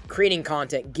 And creating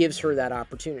content gives her that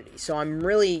opportunity. So I'm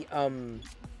really,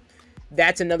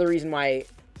 that's another reason why,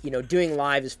 you know, doing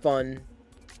live is fun.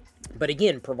 But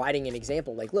again, providing an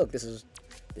example, like, look, this is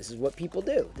what people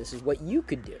do. This is what you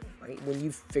could do, right? When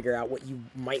you figure out what you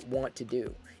might want to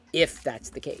do, if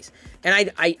that's the case.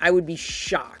 And I would be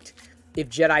shocked if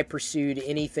Jedi pursued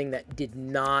anything that did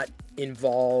not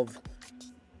involve,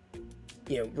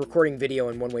 you know, recording video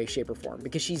in one way, shape, or form,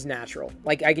 because she's natural.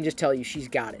 Like, I can just tell you, she's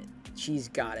got it. She's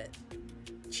got it.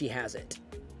 She has it.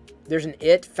 There's an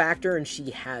it factor, and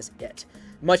she has it.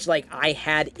 Much like I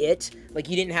had it. Like,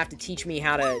 you didn't have to teach me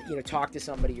how to, you know, talk to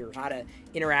somebody or how to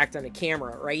interact on a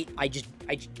camera, right? I just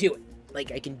do it.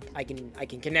 Like, I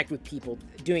can connect with people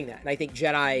doing that. And I think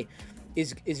Jedi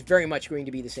is very much going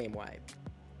to be the same way.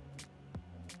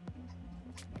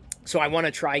 So I want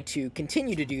to try to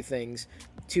continue to do things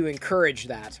to encourage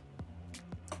that.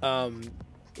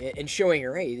 and showing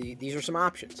her, hey, these are some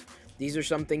options. These are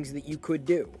some things that you could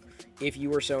do if you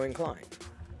were so inclined.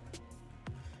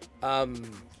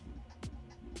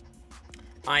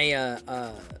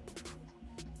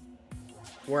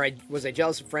 Was I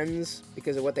jealous of friends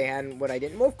because of what they had and what I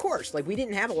didn't? Well, of course. Like, we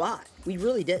didn't have a lot. We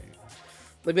really didn't.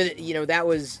 But that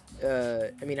was.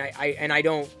 I mean, I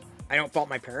don't fault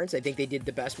my parents. I think they did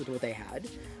the best with what they had.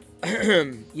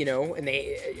 And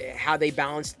how they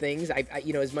balanced things. I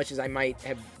as much as I might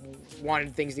have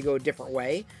wanted things to go a different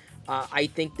way, I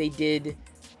think they did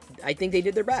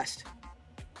their best.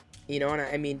 And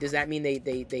I mean, does that mean they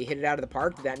hit it out of the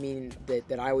park? Does that mean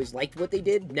that I always liked what they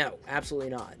did? No, absolutely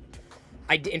not.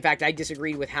 In fact, I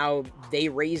disagreed with how they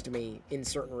raised me in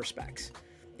certain respects.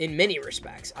 In many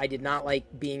respects, I did not like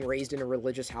being raised in a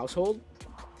religious household.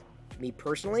 Me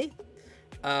personally,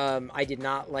 I did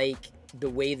not like the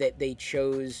way that they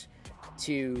chose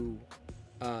to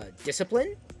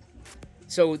discipline.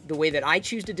 So the way that I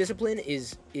choose to discipline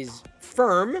is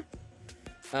firm,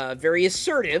 very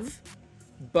assertive,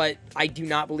 but I do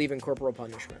not believe in corporal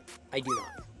punishment. I do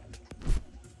not.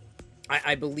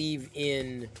 I believe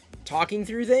in talking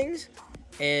through things,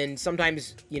 and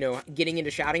sometimes, getting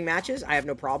into shouting matches. I have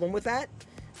no problem with that,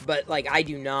 but like, I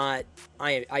do not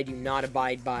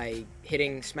abide by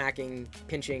hitting, smacking,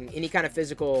 pinching, any kind of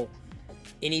physical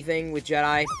anything with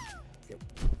Jedi.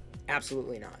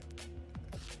 Absolutely not.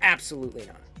 Absolutely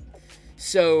not.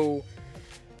 So,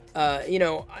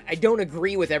 I don't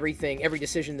agree with every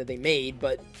decision that they made,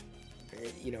 but,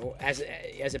 as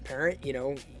a parent,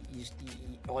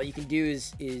 all you can do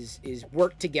is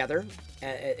work together,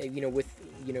 with,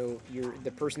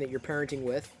 the person that you're parenting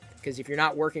with, because if you're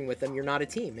not working with them, you're not a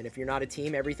team. And if you're not a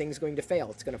team, everything's going to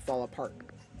fail. It's going to fall apart.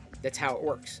 That's how it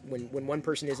works. When one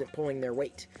person isn't pulling their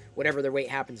weight, whatever their weight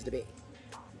happens to be,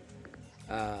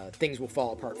 things will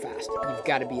fall apart fast. You've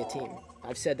got to be a team.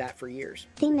 I've said that for years.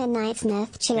 The Midnight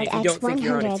Smith cheered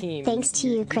X100. Thanks to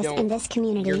you, Chris, and this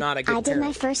community. You're not a good I did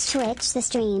my first Twitch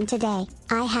stream today.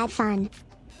 I had fun.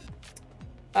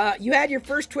 You had your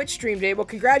first Twitch stream today. Well,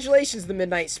 congratulations, the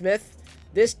Midnight Smith.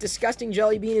 This disgusting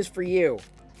jelly bean is for you.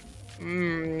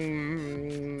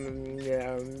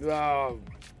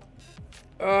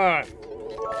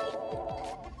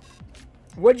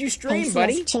 What'd you stream,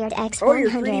 buddy? Cheered X100. Oh, you're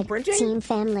 3D printing? Team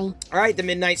family. All right, the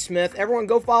Midnight Smith. Everyone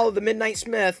go follow the Midnight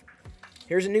Smith.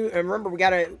 Here's a new... remember, we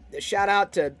got a shout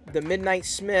out to the Midnight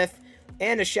Smith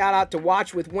and a shout out to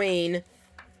Watch with Wayne.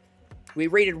 We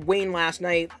rated Wayne last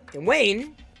night. And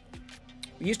Wayne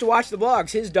used to watch the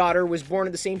vlogs. His daughter was born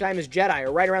at the same time as Jedi,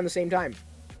 or right around the same time.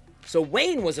 So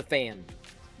Wayne was a fan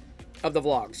of the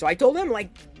vlogs. So I told him, like,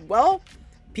 well,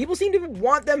 people seem to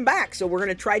want them back. So we're going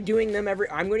to try doing them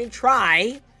I'm going to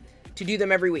try to do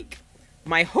them every week.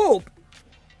 My hope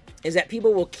is that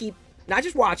people will keep, not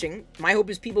just watching, my hope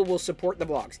is people will support the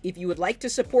vlogs. If you would like to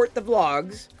support the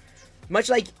vlogs, much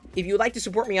like if you would like to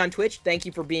support me on Twitch, thank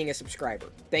you for being a subscriber.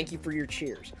 Thank you for your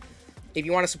cheers. If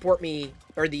you want to support me,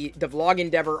 or the vlog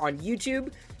endeavor on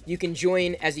YouTube, you can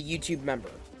join as a YouTube member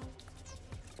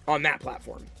on that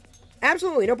platform.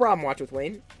 Absolutely, no problem, Watch with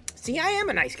Wayne. See, I am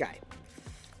a nice guy.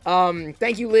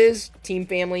 Thank you, Liz, team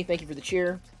family. Thank you for the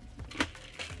cheer.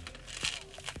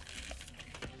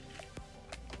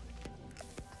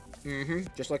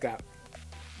 Just like that.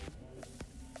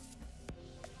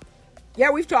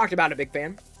 Yeah, we've talked about it, big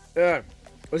fan.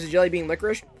 Was it jelly bean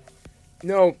licorice?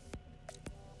 No.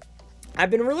 I've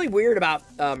been really weird about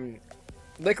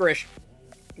licorice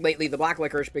lately, the black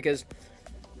licorice, because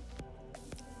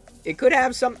it could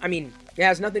have some... I mean, it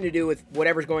has nothing to do with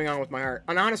whatever's going on with my heart.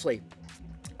 And honestly,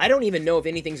 I don't even know if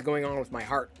anything's going on with my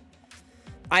heart.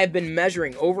 I have been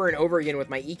measuring over and over again with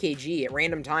my EKG at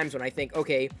random times when I think,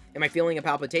 okay, am I feeling a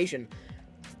palpitation?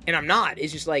 And I'm not.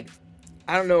 It's just like,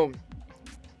 I don't know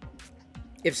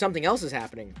if something else is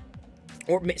happening.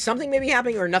 Or something may be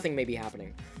happening or nothing may be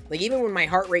happening. Like, even when my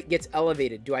heart rate gets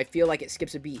elevated, do I feel like it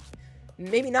skips a beat?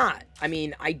 Maybe not. I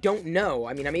mean, I don't know.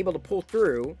 I mean, I'm able to pull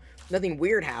through. Nothing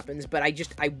weird happens, but I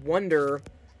wonder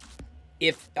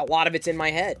if a lot of it's in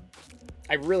my head.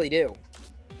 I really do.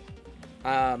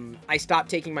 I stopped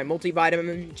taking my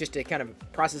multivitamin just to kind of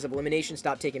process of elimination.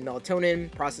 Stopped taking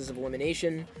melatonin, process of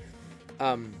elimination.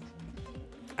 I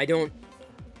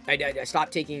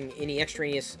stopped taking any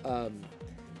extraneous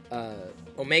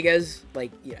omegas.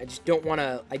 Like, yeah, I just don't want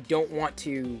to. I don't want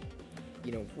to,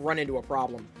 run into a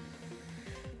problem.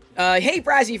 Hey,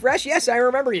 Frazzy Fresh. Yes, I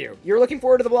remember you. You're looking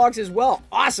forward to the vlogs as well.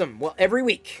 Awesome. Well, every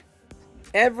week.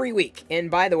 And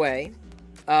by the way,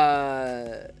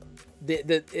 the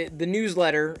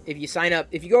newsletter, if you sign up,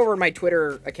 if you go over to my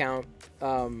Twitter account,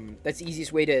 that's the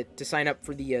easiest way to sign up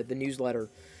for the newsletter.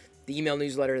 the email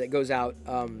newsletter that goes out,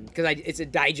 because it's a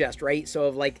digest, right? So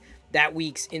of like that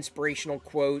week's inspirational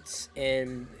quotes,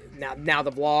 and now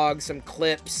the vlog, some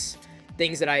clips,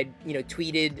 things that I, you know,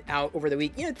 tweeted out over the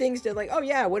week, you know, things that like, oh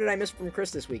yeah, what did I miss from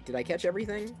Chris this week? Did I catch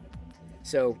everything?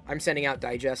 So I'm sending out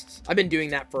digests. I've been doing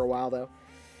that for a while though.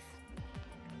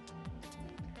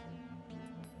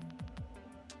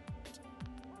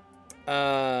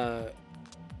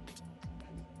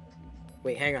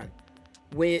 Wait, hang on.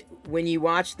 When you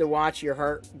watch the watch, your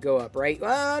heart go up, right?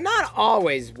 Not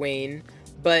always, Wayne,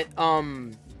 but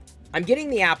I'm getting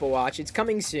the Apple Watch. It's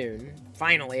coming soon.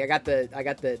 Finally, I got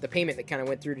the payment that kind of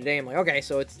went through today. I'm like, okay,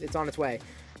 so it's on its way.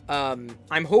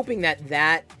 I'm hoping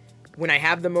that when I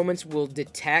have the moments will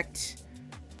detect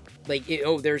like,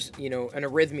 there's, you know, an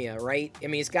arrhythmia, right? I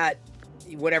mean, it's got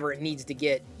whatever it needs to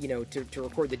get, you know, to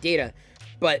record the data.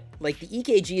 But like the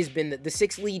EKG has been the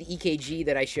 6-lead EKG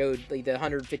that I showed, like the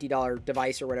 $150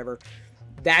 device or whatever.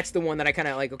 That's the one that I kind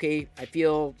of like, okay, I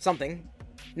feel something.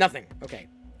 Nothing. Okay.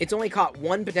 It's only caught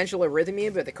one potential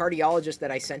arrhythmia, but the cardiologist that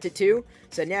I sent it to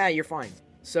said, yeah, you're fine.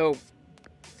 So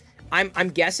I'm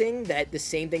guessing that the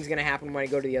same thing's going to happen when I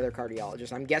go to the other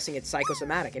cardiologist. I'm guessing it's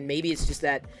psychosomatic, and maybe it's just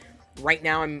that right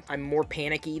now I'm more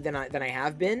panicky than I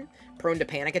have been, prone to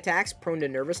panic attacks, prone to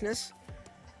nervousness.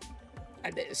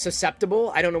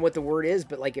 Susceptible, I don't know what the word is,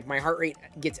 but like if my heart rate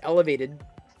gets elevated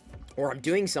or I'm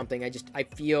doing something, I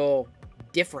feel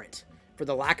different, for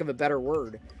the lack of a better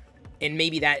word. And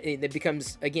maybe that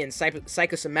becomes, again,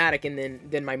 psychosomatic, and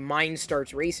then my mind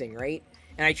starts racing, right?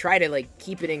 And I try to like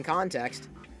keep it in context.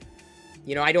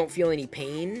 You know, I don't feel any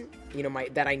pain, you know,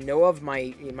 that I know of.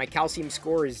 My calcium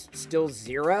score is still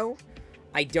 0.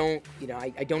 I don't, you know,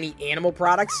 I don't eat animal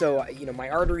products, so, you know, my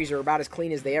arteries are about as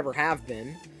clean as they ever have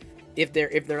been. If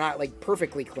they're not like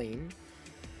perfectly clean,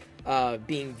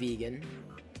 being vegan.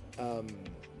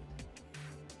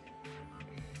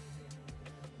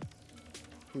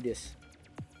 Who dis?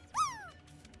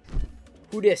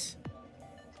 Who dis?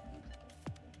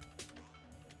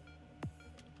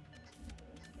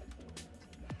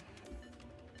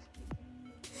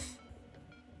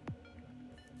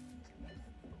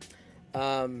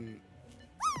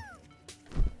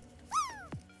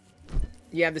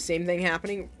 You have the same thing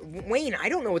happening? Wayne, I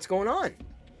don't know what's going on.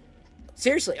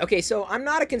 Seriously. Okay, so I'm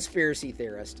not a conspiracy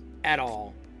theorist at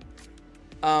all.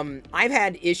 I've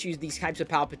had issues, these types of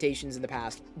palpitations in the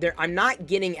past. I'm not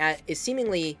getting at, is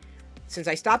seemingly, since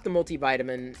I stopped the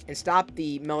multivitamin and stopped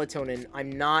the melatonin, I'm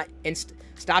not, and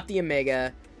stopped the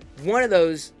omega, one of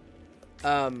those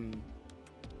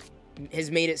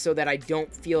has made it so that I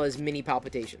don't feel as many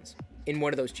palpitations in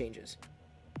one of those changes.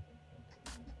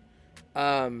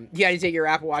 You had to take your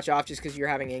Apple Watch off just because you're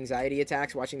having anxiety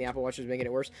attacks. Watching the Apple Watch was making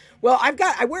it worse. Well,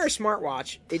 I wear a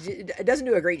smartwatch. It doesn't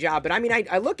do a great job, but I mean,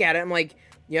 I look at it, I'm like,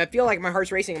 you know, I feel like my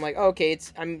heart's racing. I'm like, oh, okay,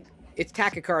 it's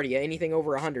tachycardia, anything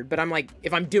over 100. But I'm like,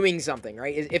 if I'm doing something,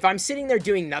 right? If I'm sitting there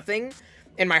doing nothing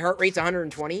and my heart rate's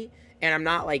 120 and I'm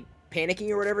not like panicking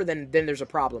or whatever, then there's a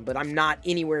problem. But I'm not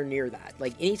anywhere near that.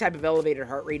 Like any type of elevated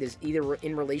heart rate is either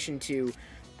in relation to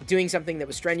doing something that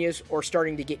was strenuous or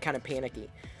starting to get kind of panicky.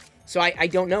 So I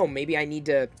don't know. Maybe I need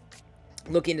to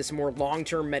look into some more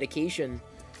long-term medication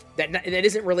that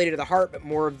isn't related to the heart, but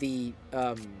more of the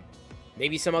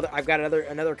maybe some other. I've got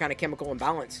another kind of chemical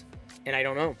imbalance, and I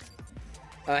don't know.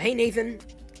 Hey Nathan,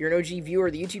 you're an OG viewer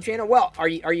of the YouTube channel. Well, are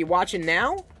you watching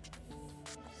now?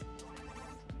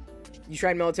 You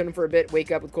tried melatonin for a bit.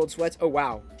 Wake up with cold sweats. Oh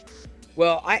wow.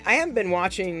 Well, I haven't been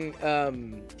watching.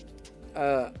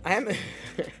 I haven't.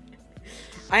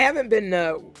 I haven't been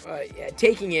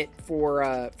taking it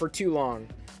for too long,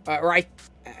 or I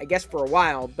guess for a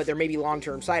while, but there may be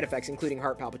long-term side effects, including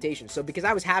heart palpitations. So because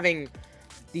I was having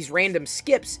these random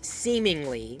skips,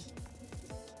 seemingly,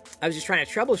 I was just trying to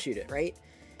troubleshoot it, right?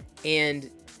 And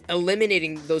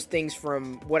eliminating those things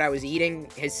from what I was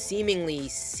eating has seemingly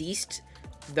ceased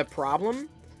the problem,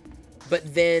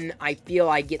 but then I feel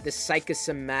I get the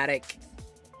psychosomatic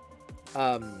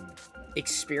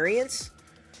experience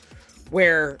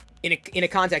where in a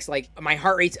context like my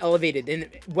heart rate's elevated, and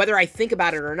whether I think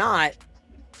about it or not,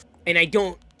 and I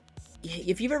don't,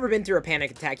 if you've ever been through a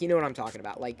panic attack, you know what I'm talking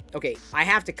about. Like, okay, I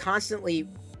have to constantly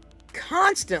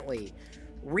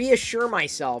reassure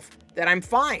myself that I'm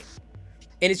fine.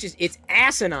 And it's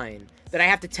asinine that I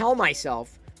have to tell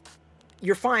myself,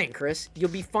 you're fine, Chris.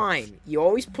 You'll be fine. You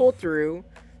always pull through.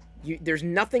 There's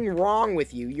nothing wrong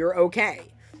with you. You're okay.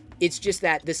 It's just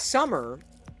that this summer,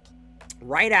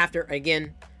 right after,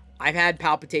 again, I've had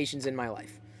palpitations in my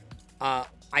life.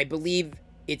 I believe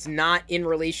it's not in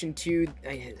relation to,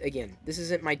 again, this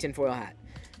isn't my tinfoil hat,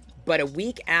 but a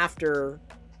week after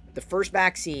the first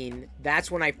vaccine,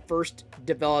 that's when I first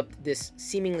developed this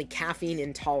seemingly caffeine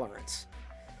intolerance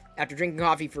after drinking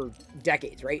coffee for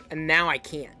decades, right? And now I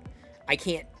can't. I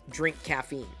can't drink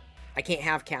caffeine. I can't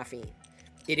have caffeine.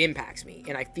 It impacts me,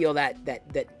 and I feel that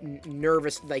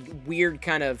nervous, like weird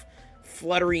kind of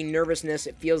fluttery nervousness.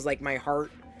 It feels like my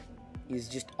heart is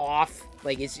just off,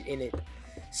 like it's in it.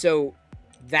 So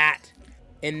that,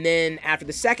 and then after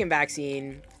the second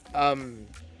vaccine,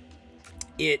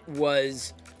 it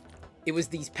was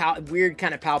these weird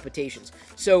kind of palpitations.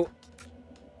 So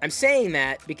I'm saying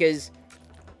that because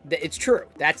it's true.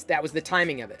 That was the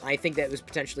timing of it. I think that was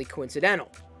potentially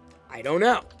coincidental. I don't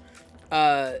know.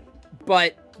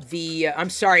 But I'm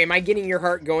sorry, am I getting your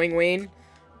heart going, Wayne?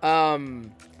 But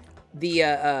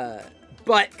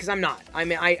because I'm not.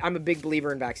 I'm a big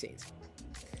believer in vaccines.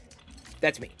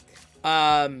 That's me.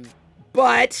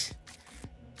 But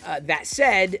that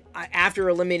said, after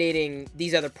eliminating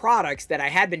these other products that I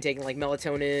had been taking, like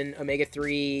melatonin,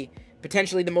 omega-3,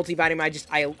 potentially the multivitamin,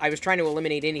 I was trying to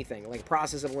eliminate anything, like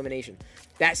process of elimination.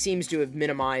 That seems to have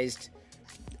minimized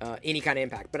any kind of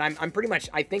impact. But I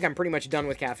think I'm pretty much done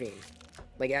with caffeine.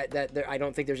 Like, I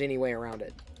don't think there's any way around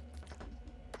it.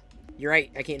 You're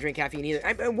right, I can't drink caffeine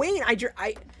either. Wayne,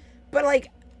 but like,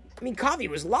 I mean, coffee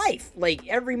was life. Like,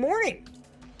 every morning.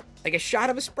 Like a shot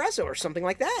of espresso or something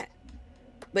like that.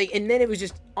 Like, and then it was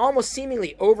just almost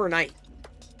seemingly overnight.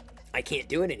 I can't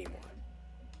do it anymore.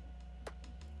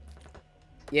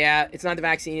 Yeah, it's not the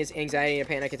vaccine, it's anxiety and a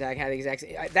panic attack.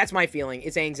 That's my feeling.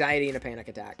 It's anxiety and a panic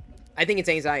attack. I think it's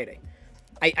anxiety.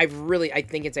 I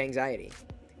think it's anxiety.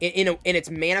 And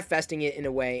it's manifesting it in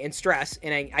a way, and stress,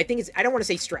 and I think I don't want to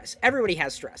say stress. Everybody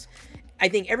has stress. I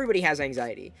think everybody has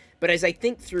anxiety. But as I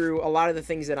think through a lot of the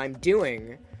things that I'm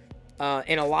doing,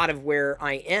 and a lot of where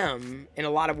I am, and a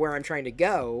lot of where I'm trying to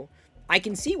go, I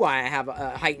can see why I have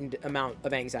a heightened amount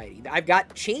of anxiety. I've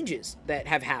got changes that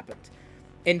have happened,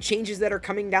 and changes that are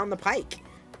coming down the pike.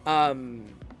 I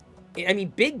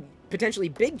mean, potentially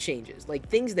big changes, like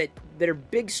things that are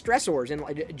big stressors, and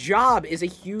like a job is a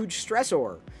huge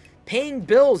stressor. Paying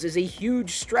bills is a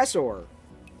huge stressor.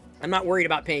 I'm not worried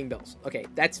about paying bills. Okay,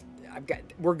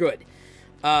 we're good.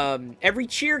 Every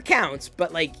cheer counts,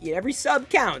 but like every sub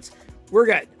counts. We're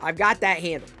good. I've got that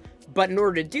handled. But in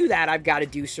order to do that, I've got to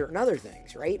do certain other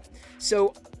things, right?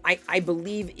 So I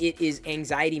believe it is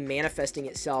anxiety manifesting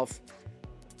itself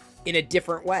in a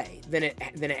different way than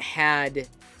it had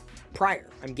prior.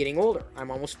 I'm getting older.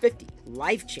 I'm almost 50.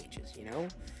 Life changes, you know?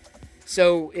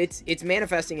 So it's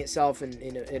manifesting itself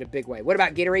in a big way. What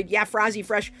about Gatorade? Yeah, Frozzy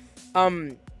Fresh.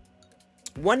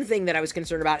 One thing that I was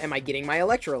concerned about, am I getting my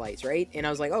electrolytes, right? And I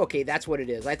was like, oh, okay, that's what it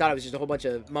is. I thought it was just a whole bunch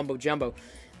of mumbo jumbo.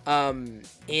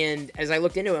 And as I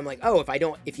looked into it, I'm like, oh,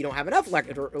 if you don't have enough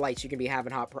electrolytes, you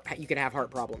can have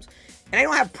heart problems. And I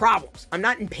don't have problems. I'm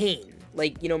not in pain.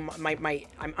 Like, you know,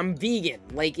 I'm vegan.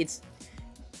 Like,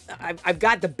 I've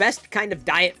got the best kind of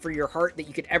diet for your heart that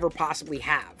you could ever possibly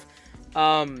have.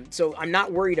 So I'm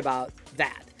not worried about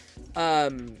that.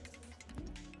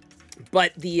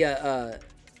 But the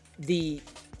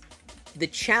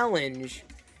challenge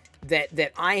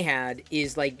that I had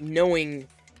is like knowing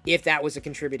if that was a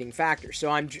contributing factor. So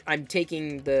I'm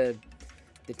taking the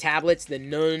tablets, the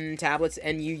NUN tablets,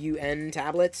 NUUN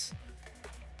tablets.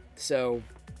 So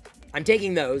I'm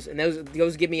taking those, and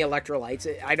those give me electrolytes.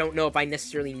 I don't know if I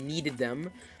necessarily needed them.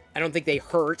 I don't think they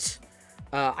hurt.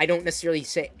 I don't necessarily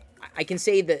say... I can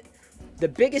say that the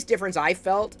biggest difference I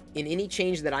felt in any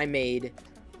change that I made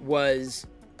was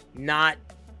not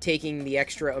taking the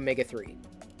extra omega-3.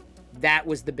 That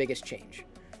was the biggest change.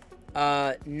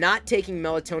 Not taking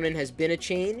melatonin has been a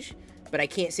change, but I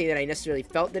can't say that I necessarily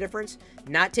felt the difference.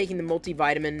 Not taking the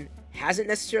multivitamin hasn't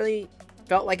necessarily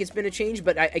felt like it's been a change,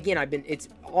 but it's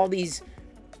all these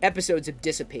episodes have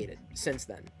dissipated since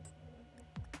then.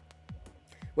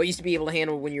 What used to be able to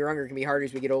handle when you're younger can be harder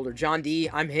as we get older. John D,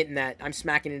 I'm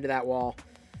smacking into that wall.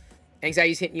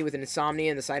 Anxiety's hitting you with insomnia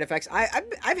and the side effects.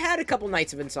 I've had a couple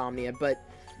nights of insomnia, but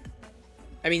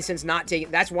I mean, since not taking,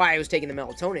 that's why I was taking the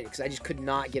melatonin, because I just could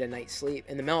not get a night's sleep,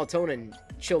 and the melatonin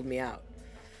chilled me out.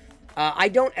 I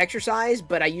don't exercise,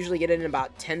 but I usually get in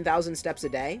about 10,000 steps a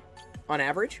day, on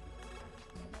average.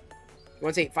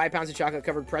 Once I ate 5 pounds of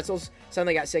chocolate-covered pretzels.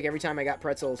 Suddenly got sick every time I got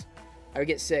pretzels. I would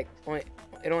get sick.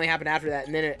 It only happened after that,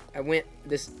 and then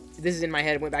this is in my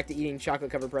head. I went back to eating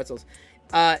chocolate-covered pretzels.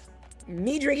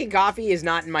 Me drinking coffee is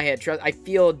not in my head. I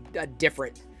feel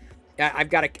different.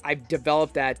 I've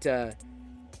developed that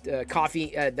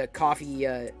coffee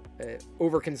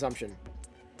overconsumption,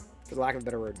 for the lack of a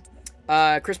better word.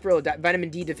 Chris Perillo, vitamin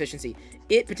D deficiency.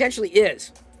 It potentially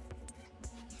is.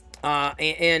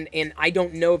 And I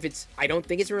don't know if it's, I don't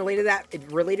think it's related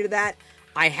to that.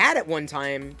 I had at one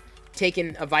time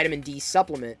taken a vitamin D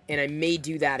supplement, and I may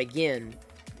do that again.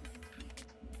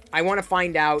 I want to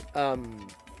find out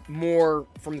more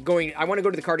from going. I want to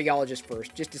go to the cardiologist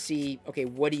first, just to see, okay,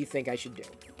 what do you think I should do?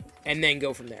 And then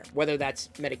go from there. Whether that's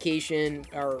medication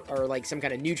or like some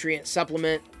kind of nutrient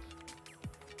supplement.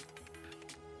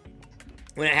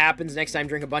 When it happens, next time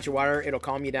drink a bunch of water, it'll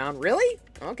calm you down. Really?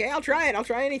 Okay, I'll try it. I'll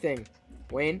try anything.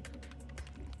 Wayne?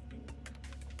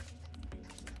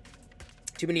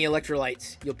 Too many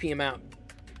electrolytes. You'll pee them out.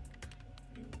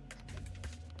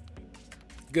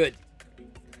 Good.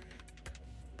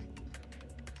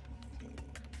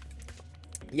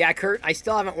 Yeah, Kurt, I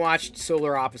still haven't watched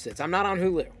Solar Opposites. I'm not on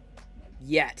Hulu.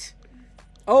 Yet.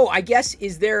 Oh, I guess,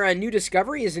 is there a new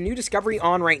Discovery? Is a new Discovery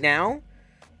on right now?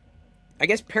 I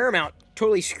guess Paramount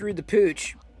totally screwed the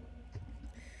pooch.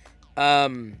 I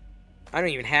don't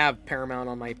even have Paramount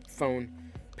on my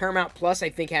phone. Paramount Plus, I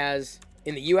think, has,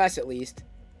 in the US at least,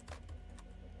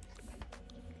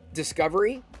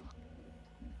 Discovery.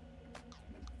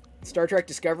 Star Trek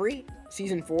Discovery,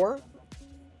 Season 4.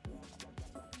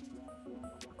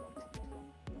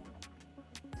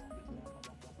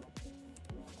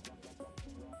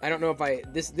 I don't know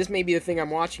if this may be the thing I'm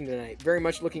watching tonight. Very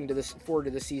much looking to forward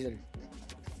to this season.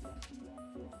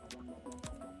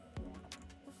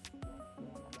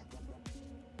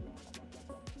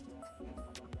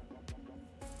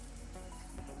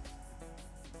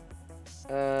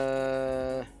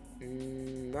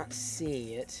 Not seeing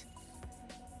it.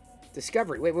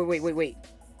 Discovery. Wait.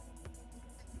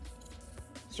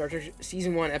 Star Trek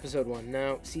Season 1, Episode 1.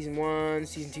 No. Season 1,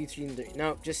 Season 2, Season 3.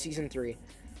 No, just Season 3.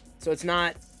 So it's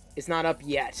not up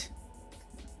yet.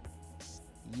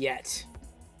 You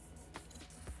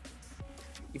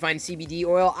find CBD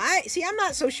oil? I'm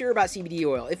not so sure about CBD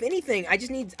oil. If anything, I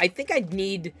think I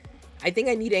need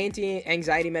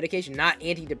anti-anxiety medication, not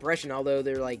antidepressant, although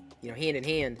they're like, hand in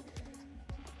hand.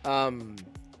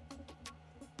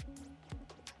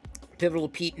 Pivotal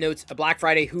Pete notes a Black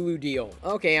Friday Hulu deal.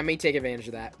 Okay, I may take advantage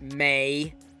of that.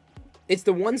 It's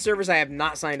the one service I have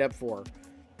not signed up for.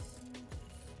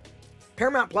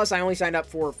 Paramount Plus I only signed up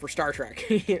for Star Trek.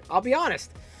 I'll be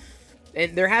honest.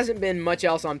 And there hasn't been much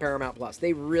else on Paramount Plus.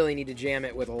 They really need to jam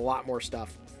it with a lot more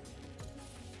stuff.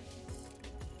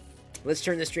 Let's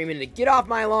turn this stream into Get Off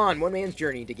My Lawn, one man's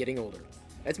journey to getting older.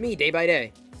 That's me, day by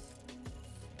day.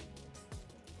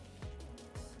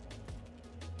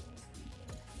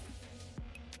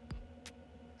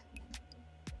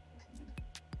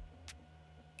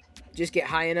 Just get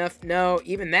high enough? No,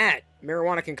 even that.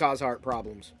 Marijuana can cause heart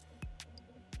problems.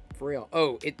 For real.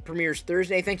 Oh, it premieres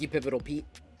Thursday. Thank you, Pivotal Pete.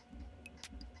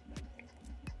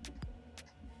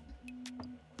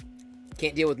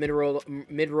 Can't deal with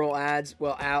mid-roll ads.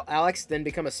 Well, Alex, then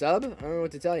become a sub? I don't know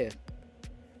what to tell you.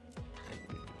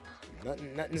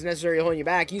 Nothing's necessary holding you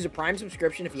back. Use a Prime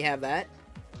subscription if you have that.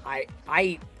 I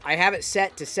have it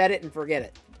set to set it and forget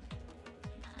it.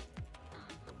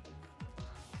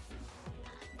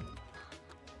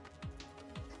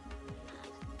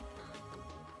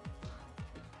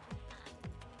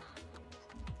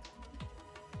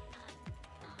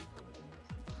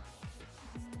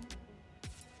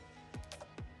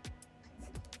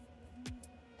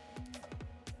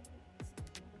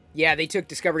 Yeah, they took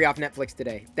Discovery off Netflix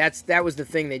today. That was the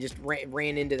thing. They just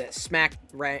ran into that.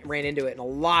 Ran into it, and a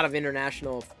lot of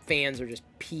international fans are just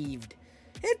peeved,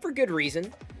 and for good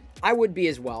reason. I would be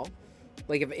as well.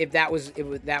 Like if that was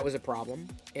a problem,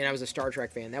 and I was a Star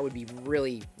Trek fan, that would be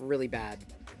really, really bad.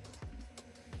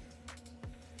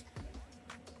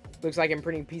 Looks like I'm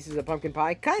printing pieces of pumpkin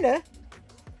pie. Kinda.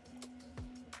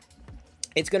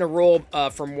 It's gonna roll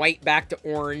from white back to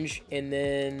orange, and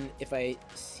then if I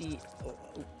see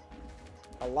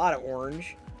a lot of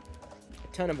orange,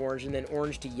 a ton of orange, and then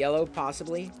orange to yellow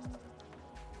possibly.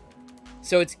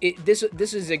 So this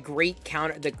is a great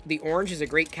counter. The orange is a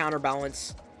great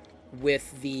counterbalance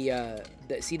with the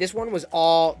see, this one was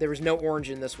there was no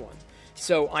orange in this one,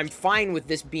 so I'm fine with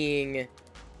this being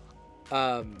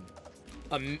a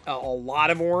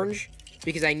lot of orange,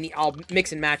 because I'll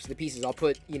mix and match the pieces. I'll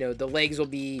put, the legs will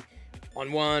be on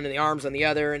one and the arms on the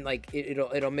other, and like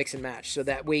it'll mix and match, so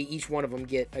that way each one of them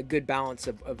get a good balance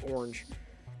of orange.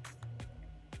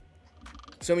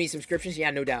 So many subscriptions,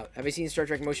 yeah, no doubt. Have I seen Star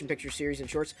Trek motion picture series and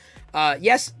shorts?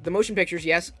 Yes, the motion pictures,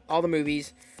 yes, all the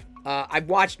movies. I've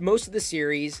watched most of the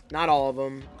series, not all of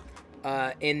them,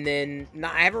 and then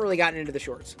I haven't really gotten into the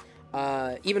shorts.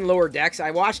 Even Lower Decks,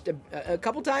 I watched a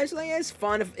couple times. Like, it's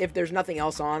fun if there's nothing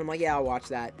else on. I'm like, yeah, I'll watch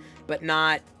that, but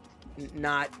not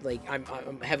like I'm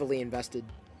heavily invested.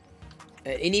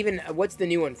 And even, what's the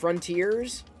new one?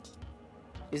 Frontiers?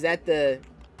 Is that the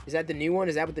new one?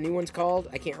 Is that what the new one's called?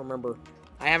 I can't remember.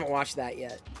 I haven't watched that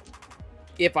yet.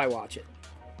 If I watch it.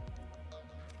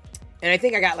 And I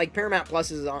think I got, like, Paramount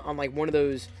Plus is on like, one of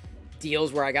those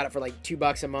deals where I got it for, like,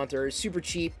 $2 a month, or super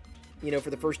cheap, you know, for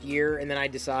the first year, and then I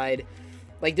decide,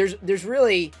 like, there's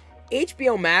really,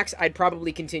 HBO Max I'd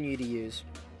probably continue to use.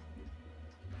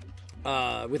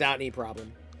 Without any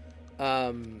problem.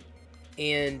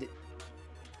 And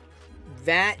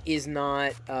that is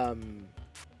not,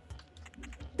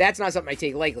 that's not something I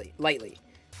take lightly.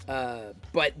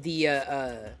 But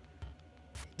the,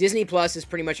 Disney Plus has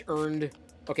pretty much earned,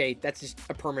 okay, that's just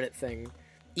a permanent thing.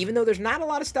 Even though there's not a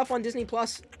lot of stuff on Disney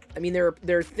Plus, I mean,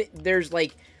 there's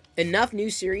like enough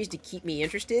new series to keep me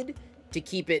interested, to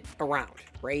keep it around,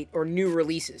 right? Or new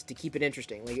releases to keep it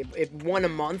interesting. Like if one a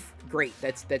month, great.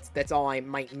 That's all I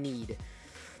might need.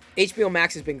 HBO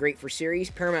Max has been great for series.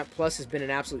 Paramount Plus has been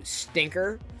an absolute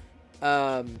stinker.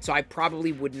 So I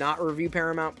probably would not renew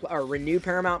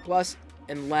Paramount Plus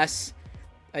unless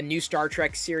a new Star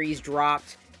Trek series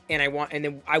dropped and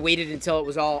then I waited until it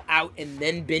was all out and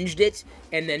then binged it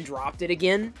and then dropped it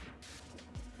again.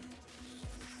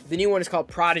 The new one is called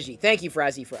Prodigy. Thank you,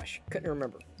 Frazzy Fresh. Couldn't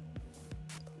remember.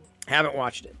 Haven't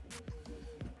watched it.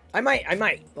 I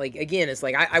might. Like, again, it's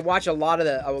like I watch a lot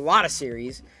of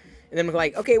series, and then I'm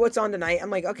like, okay, what's on tonight? I'm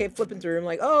like, okay, flipping through. I'm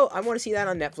like, oh, I want to see that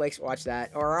on Netflix. Watch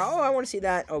that. Or, oh, I want to see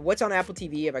that. Oh, what's on Apple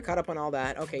TV? Have I caught up on all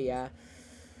that? Okay, yeah.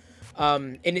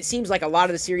 And it seems like a lot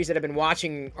of the series that I've been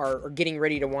watching are getting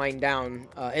ready to wind down.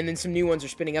 And then some new ones are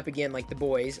spinning up again, like The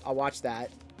Boys. I'll watch that.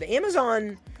 The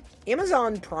Amazon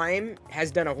Prime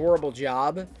has done a horrible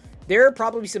job. There are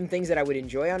probably some things that I would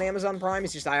enjoy on Amazon Prime.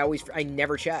 It's just I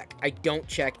never check. I don't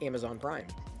check Amazon Prime.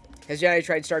 Has Jedi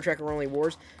tried Star Trek or Only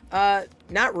Wars?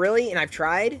 Not really, and I've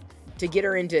tried to get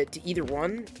her into either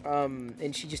one,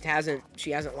 and she just hasn't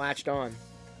latched on.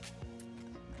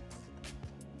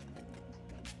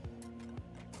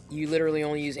 You literally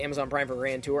only use Amazon Prime for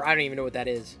Grand Tour? I don't even know what that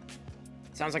is.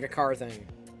 Sounds like a car thing.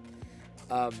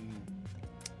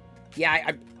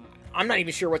 Yeah, I'm not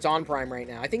even sure what's on Prime right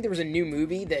now. I think there was a new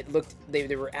movie that looked...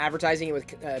 They were advertising it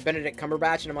with Benedict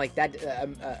Cumberbatch, and I'm like, that...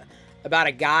 about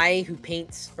a guy who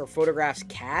paints or photographs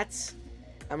cats.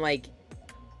 I'm like,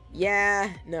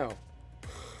 yeah, no.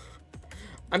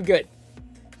 I'm good.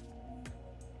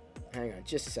 Hang on,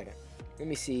 just a second. Let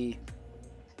me see.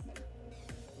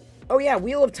 Oh yeah,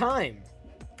 Wheel of Time.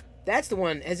 That's the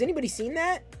one. Has anybody seen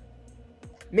that?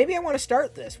 Maybe I want to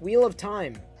start this. Wheel of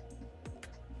Time.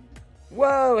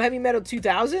 Whoa, Heavy Metal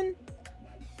 2000?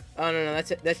 Oh, no,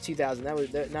 that's 2000. That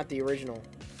was not the original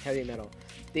Heavy Metal.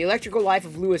 The Electrical Life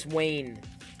of Louis Wayne.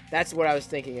 That's what I was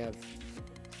thinking of.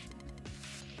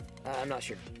 I'm not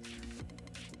sure.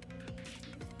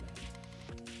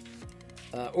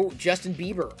 Oh, Justin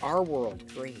Bieber. Our World.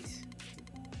 Great.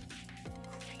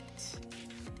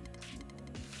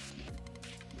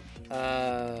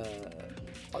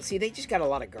 See, they just got a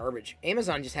lot of garbage.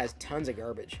 Amazon just has tons of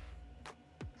garbage.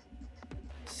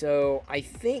 So, I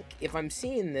think if I'm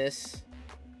seeing this...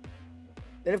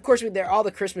 Then, of course, all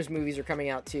the Christmas movies are coming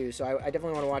out, too. So, I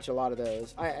definitely want to watch a lot of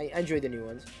those. I enjoy the new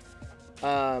ones.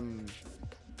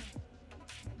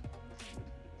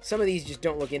 Some of these just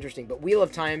don't look interesting. But Wheel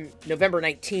of Time, November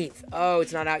 19th. Oh,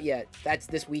 it's not out yet. That's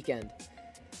this weekend.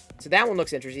 So, that one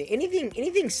looks interesting.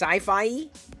 Anything sci-fi-y?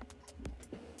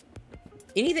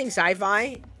 Anything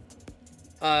sci-fi,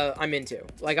 I'm into.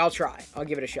 Like, I'll try. I'll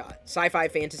give it a shot. Sci-fi,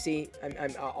 fantasy,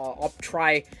 I'll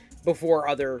try before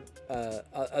other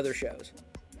shows.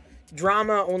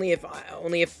 Drama, only if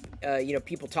you know,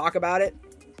 people talk about it.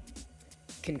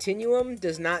 Continuum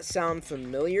does not sound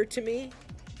familiar to me.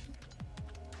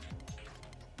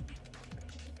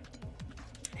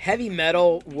 Heavy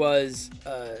Metal was,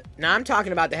 now I'm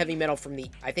talking about the Heavy Metal from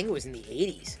I think it was in the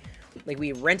 80s. Like,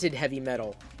 we rented Heavy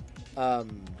Metal.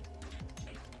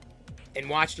 And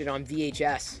watched it on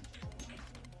VHS.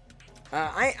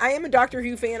 I am a Doctor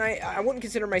Who fan. I wouldn't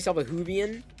consider myself a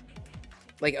Whovian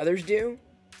like others do.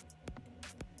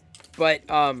 But,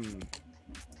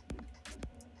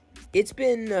 it's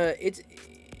been,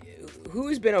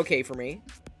 Who's been okay for me.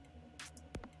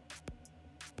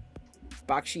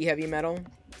 Bakshi Heavy Metal.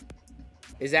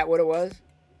 Is that what it was?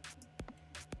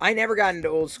 I never got into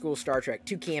old school Star Trek.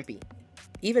 Too campy.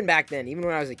 Even back then, even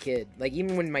when I was a kid. Like,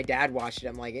 even when my dad watched it,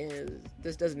 I'm like,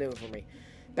 this doesn't do it for me.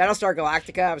 Battlestar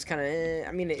Galactica, I was kind of,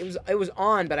 I mean, it was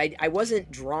on, but I wasn't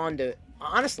drawn to,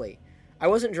 honestly, I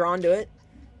wasn't drawn to it.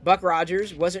 Buck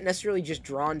Rogers wasn't necessarily just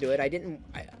drawn to it. I don't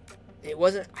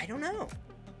know.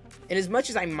 And as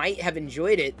much as I might have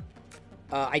enjoyed it,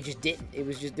 I just didn't. It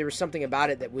was just, there was something about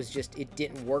it that was just, it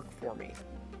didn't work for me.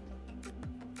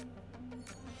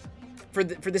 For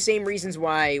the same reasons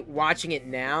why watching it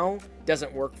now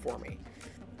doesn't work for me.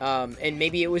 And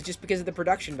maybe it was just because of the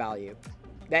production value.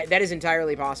 That is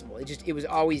entirely possible. It was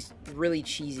always really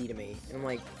cheesy to me. And I'm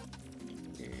like,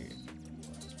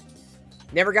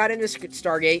 never got into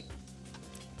Stargate.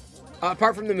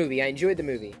 Apart from the movie. I enjoyed the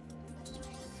movie.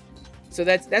 So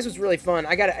that's what's really fun.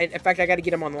 In fact, I gotta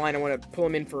get him on the line. I want to pull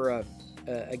him in for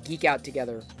a geek out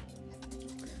together.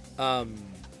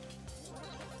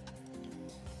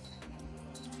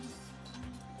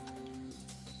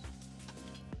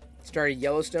 Started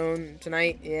Yellowstone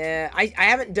tonight. Yeah, I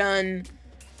haven't done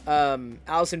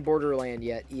Alice in Borderland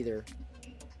yet either.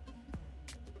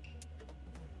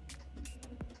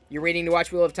 You're waiting to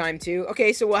watch Wheel of Time too?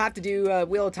 Okay, so we'll have to do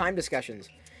Wheel of Time discussions.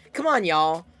 Come on,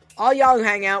 y'all. All y'all who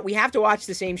hang out, we have to watch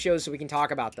the same shows so we can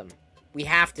talk about them. We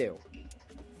have to.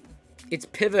 It's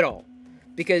pivotal.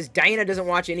 Because Diana doesn't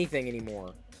watch anything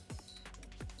anymore.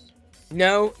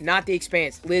 No, not The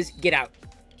Expanse. Liz, get out.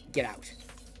 Get out.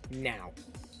 Now.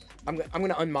 I'm going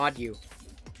to unmod you.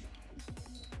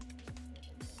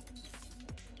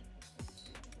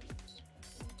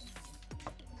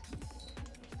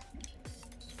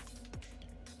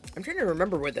 I'm trying to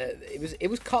remember what it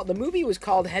was called. The movie was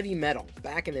called Heavy Metal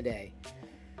back in the day.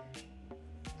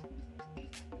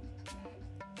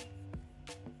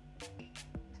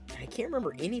 I can't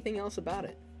remember anything else about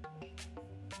it.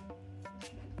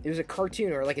 It was a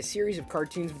cartoon, or like a series of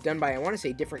cartoons done by, I want to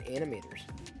say, different animators.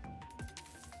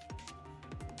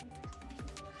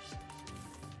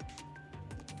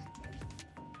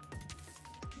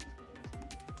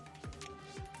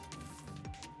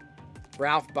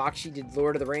 Ralph Bakshi did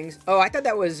Lord of the Rings. Oh, I thought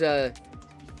that was,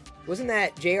 wasn't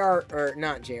that J.R., or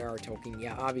not J.R. Tolkien?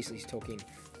 Yeah, obviously it's Tolkien.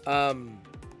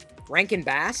 Rankin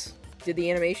Bass did the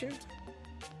animation.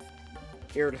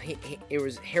 It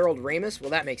was Harold Ramis. Well,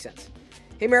 that makes sense.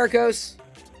 Hey, Maricos.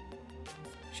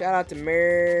 Shout out to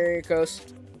Maricos.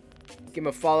 Give him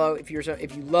a follow if you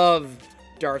love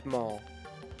Darth Maul.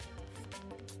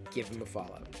 Give him a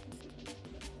follow.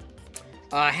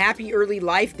 Happy early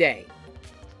Life Day.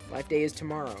 Life Day is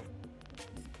tomorrow.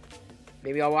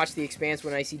 Maybe I'll watch The Expanse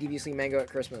when I see Deviously Mango at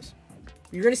Christmas.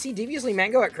 You're gonna see Deviously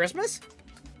Mango at Christmas?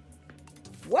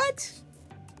 What?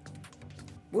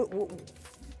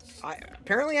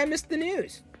 Apparently I missed the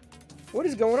news. What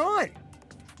is going on?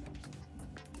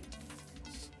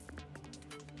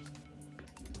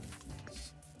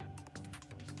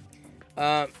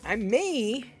 I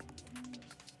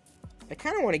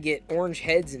kind of want to get orange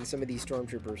heads in some of these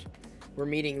stormtroopers. We're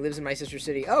meeting, lives in my sister's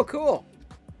city. Oh, cool.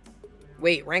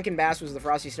 Wait, Rankin Bass was the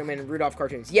Frosty Snowman and Rudolph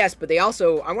cartoons. Yes, but they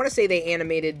also, I want to say they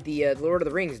animated the Lord of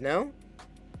the Rings, no?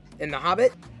 And The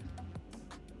Hobbit?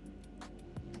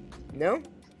 No?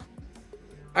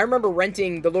 I remember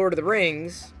renting the Lord of the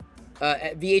Rings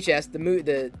at VHS,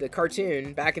 the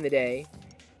cartoon, back in the day,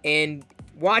 and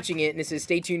watching it, and it says,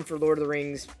 stay tuned for Lord of the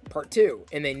Rings Part 2.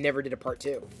 And they never did a Part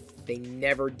 2. They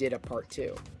never did a Part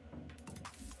 2.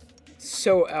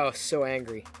 So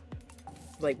angry.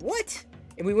 Like, what?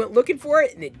 And we went looking for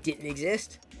it, and it didn't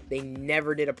exist. They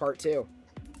never did a Part 2.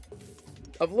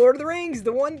 Of Lord of the Rings,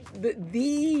 the one,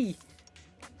 the...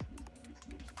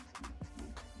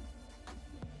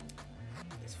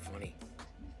 It's funny.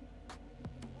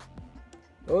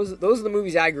 Those are the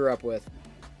movies I grew up with.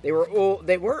 They were old.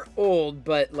 They weren't old,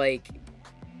 but, like,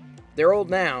 they're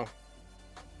old now.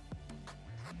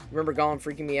 Remember Gollum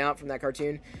freaking me out from that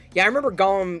cartoon? Yeah, I remember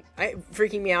Gollum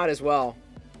freaking me out as well.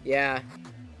 Yeah.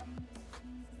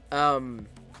 I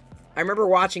remember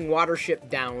watching Watership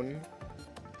Down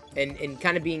and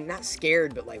kind of being not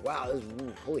scared, but like, wow,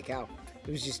 holy cow.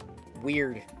 It was just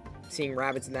weird seeing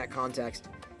rabbits in that context.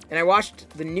 And I watched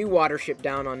the new Watership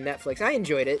Down on Netflix. I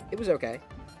enjoyed it. It was okay.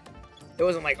 It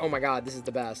wasn't like, oh my god, this is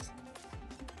the best.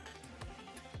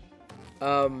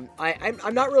 I'm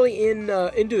not really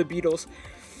into the Beatles.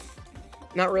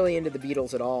 Not really into the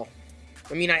Beatles at all.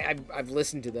 I mean, I've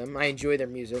listened to them. I enjoy their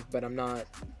music, but I'm not...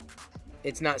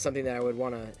 It's not something that I would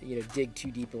want to, you know, dig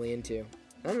too deeply into.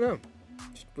 I don't know.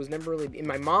 Just was never really... And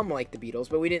my mom liked the Beatles,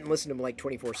 but we didn't listen to them like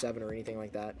 24/7 or anything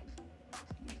like that.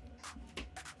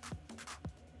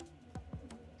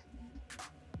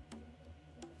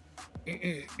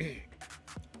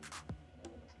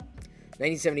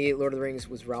 ...1978 Lord of the Rings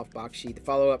was Ralph Bakshi. The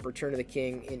follow-up, Return of the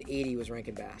King, in 80 was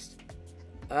Rankin Bass.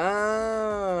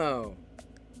 Oh.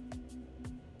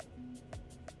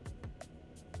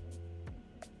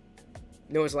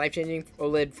 No, it's life-changing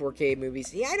OLED 4K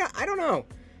movies. Yeah, I don't know.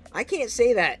 I can't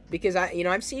say that because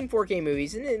I've seen 4K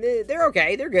movies and they're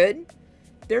okay. They're good.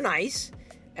 They're nice.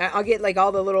 I'll get like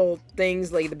all the little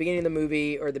things like the beginning of the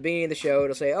movie or the beginning of the show.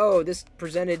 It'll say, oh, this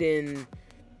presented in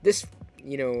this,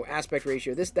 you know, aspect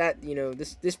ratio, this, that, you know,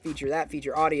 this feature, that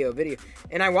feature, audio, video.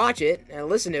 And I watch it and I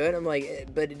listen to it. I'm like,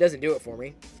 but it doesn't do it for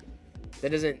me.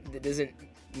 That doesn't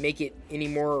make it any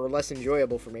more or less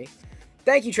enjoyable for me.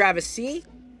 Thank you, Travis C.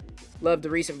 Love the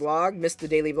recent vlog. Missed the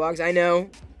daily vlogs. I know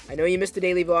you missed the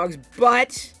daily vlogs,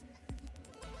 but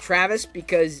Travis,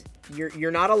 because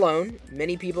you're not alone.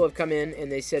 Many people have come in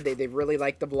and they said they really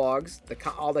like the vlogs.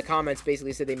 All the comments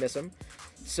basically said they miss them.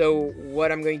 So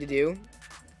what I'm going to do,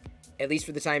 at least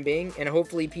for the time being, and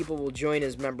hopefully people will join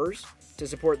as members to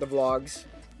support the vlogs,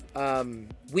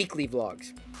 weekly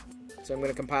vlogs. So I'm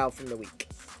going to compile from the week.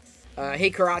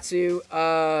 Hey, Karatsu.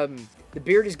 The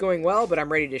beard is going well, but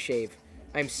I'm ready to shave.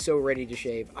 I'm so ready to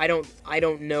shave. I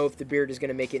don't know if the beard is going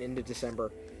to make it into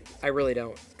December. I really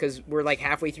don't. Because we're like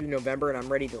halfway through November, and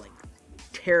I'm ready to like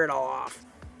tear it all off.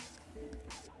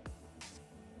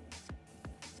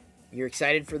 You're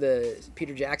excited for the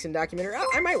Peter Jackson documentary?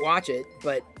 I might watch it,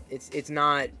 but it's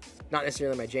not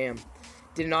necessarily my jam.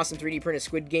 Did an awesome 3D print a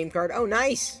Squid Game card. Oh,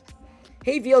 nice.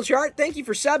 Hey, VealChart, thank you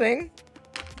for subbing.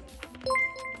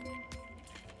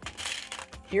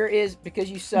 Here is, because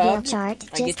you subbed, VealChart,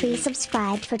 just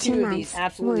resubscribed for 2 months. These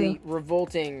absolutely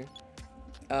revolting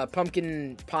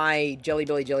pumpkin pie Jelly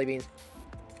Belly jelly beans.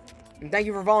 And thank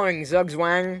you for following,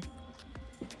 Zugzwang.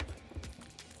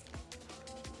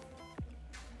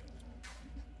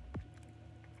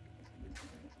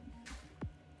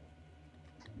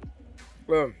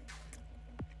 Boom.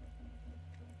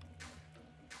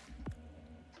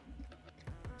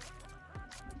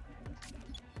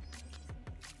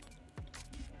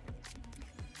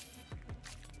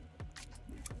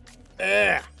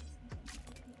 Ugh.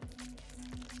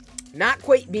 Not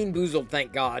quite Bean Boozled,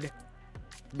 thank God.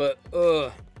 But,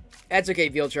 ugh. That's okay,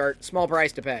 VealChart. Small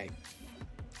price to pay.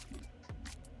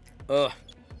 Ugh.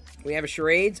 We have a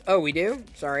charades? Oh, we do?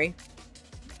 Sorry.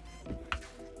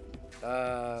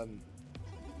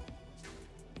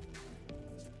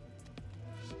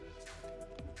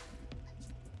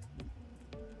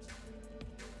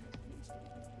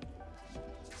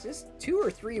 Is this 2 or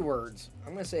 3 words?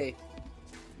 I'm gonna say...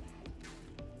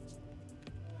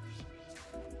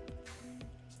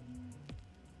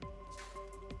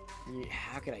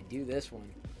 How could I do this one?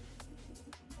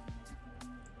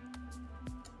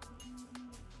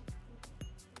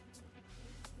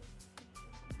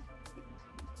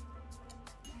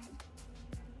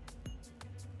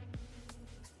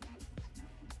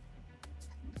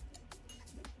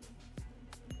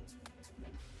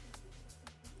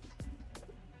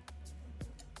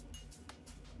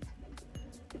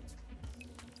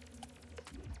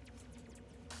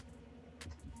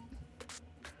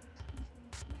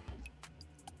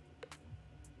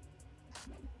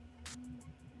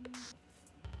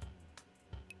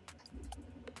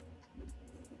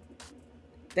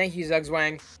 Thank you,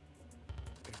 Zugzwang.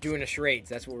 Doing a charades.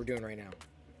 That's what we're doing right now.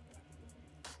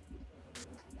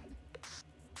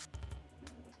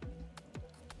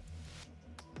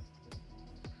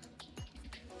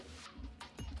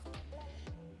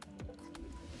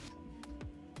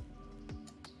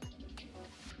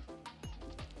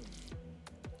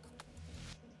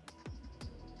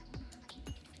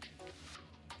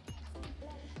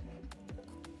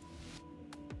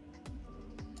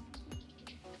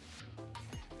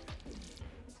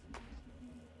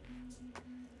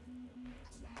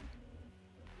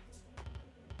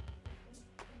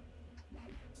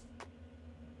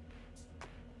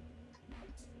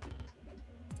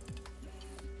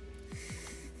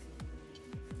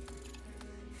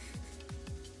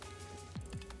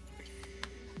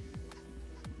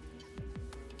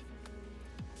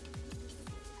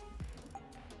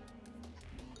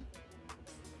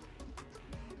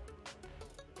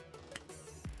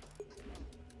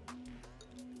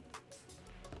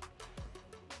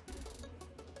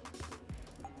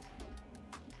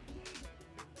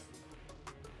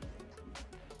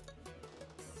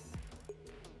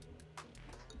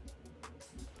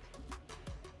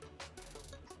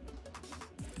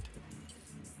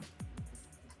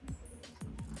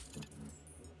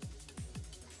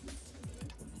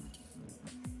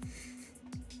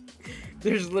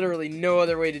 There's literally no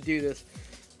other way to do this.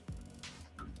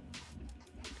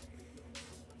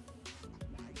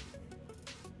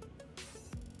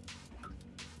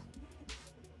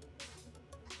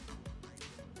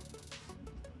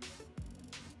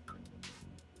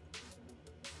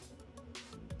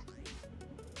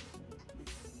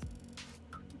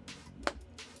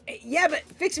 Yeah, but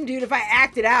fix him, dude. If I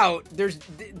act it out,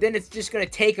 then it's just gonna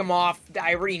take him off.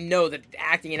 I already know that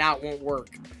acting it out won't work.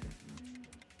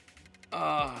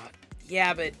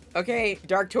 Yeah, but okay,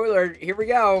 Dark Toiler, here we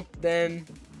go. Then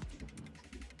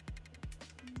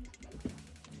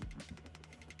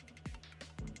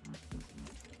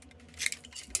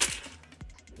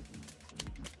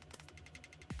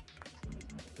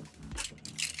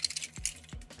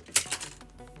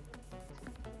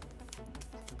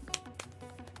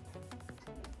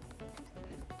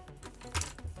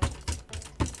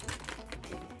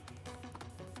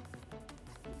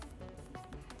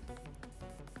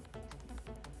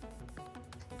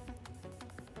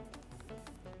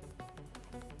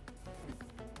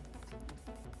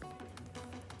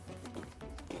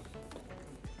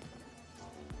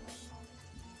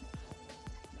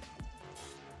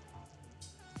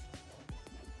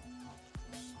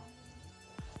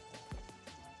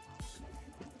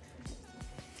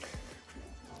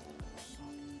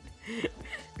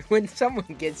when someone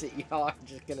gets it, y'all are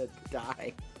just gonna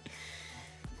die.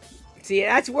 See,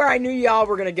 that's where I knew y'all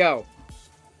were gonna go.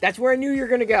 That's where I knew you were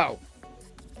gonna go.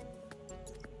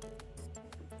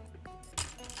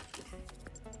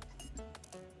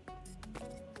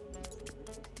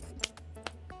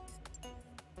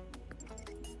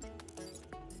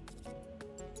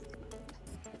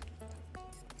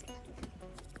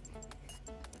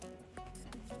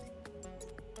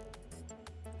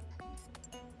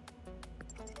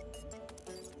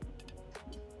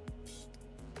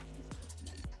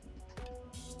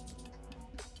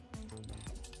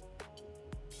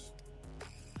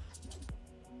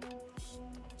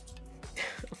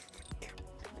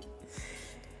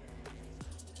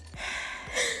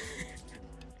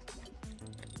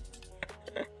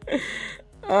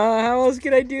 How else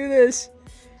can I do this?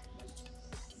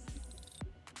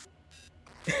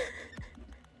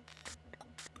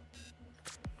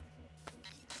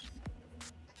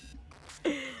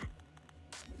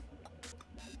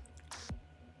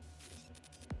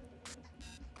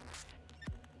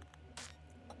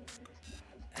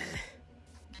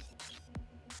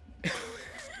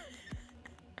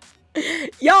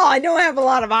 Y'all, I don't have a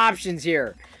lot of options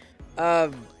here.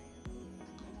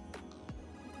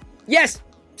 Yes!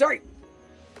 Sorry.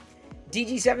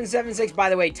 DG776, by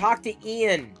the way, talk to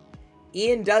Ian.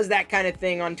 Ian does that kind of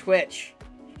thing on Twitch.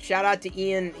 Shout out to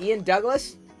Ian. Ian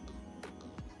Douglas?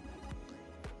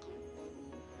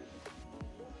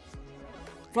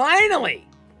 Finally!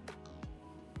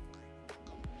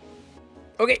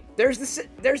 Okay, there's the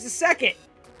second.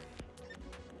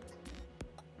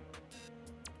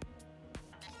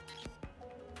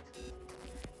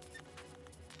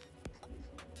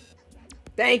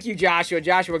 Thank you, Joshua.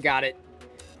 Joshua got it.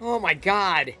 Oh my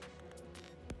god.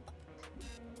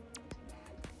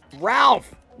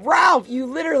 Ralph! Ralph, you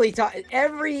literally taught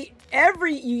you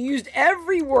used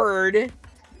every word.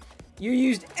 You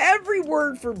used every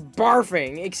word for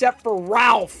barfing except for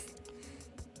Ralph.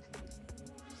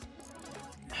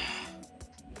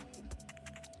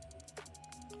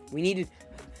 We needed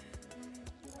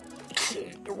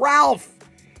Ralph.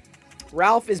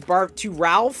 Ralph is barf to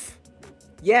Ralph?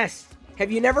 Yes.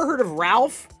 Have you never heard of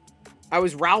Ralph? I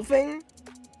was Ralphing?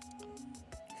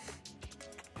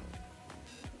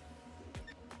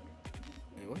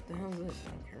 Wait, what the hell is this? I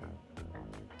don't care.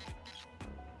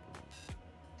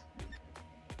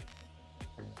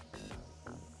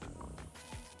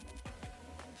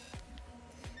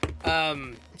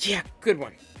 Yeah, good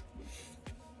one.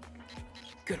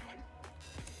 Good one.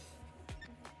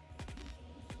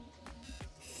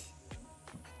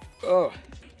 Oh.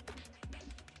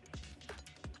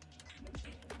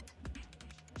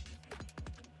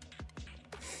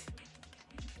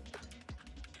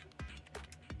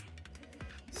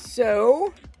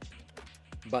 So,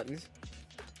 buttons.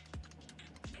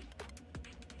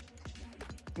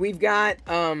 We've got,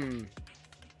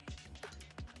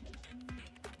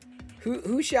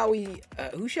 who shall we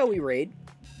raid?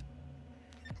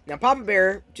 Now, Papa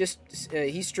Bear,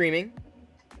 he's streaming.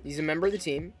 He's a member of the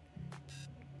team.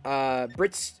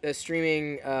 Brit's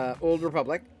streaming, Old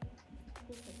Republic.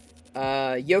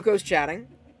 Yoko's chatting.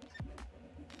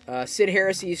 Sid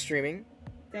Heresy is streaming.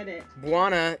 That it.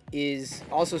 Buana is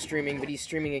also streaming, but he's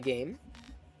streaming a game.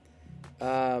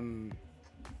 Let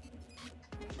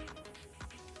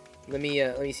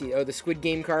me see. Oh, the Squid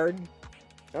Game card.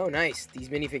 Oh, nice. These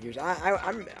minifigures.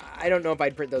 I don't know if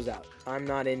I'd print those out. I'm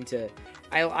not into.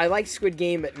 I like Squid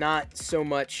Game, but not so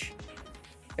much.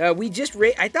 I thought we just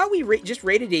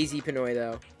rated AZ Pinoy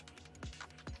though.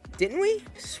 Didn't we?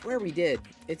 I swear we did.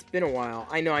 It's been a while.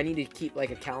 I know. I need to keep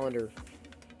like a calendar.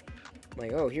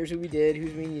 Like, oh, here's who we did,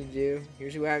 who's we need to do,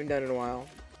 here's who I haven't done in a while.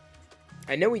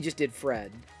 I know we just did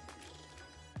Fred.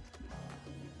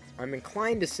 I'm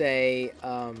inclined to say,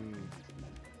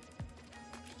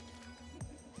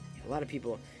 A lot of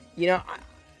people, you know,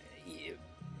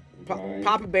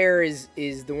 Papa Bear is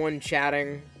the one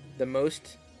chatting the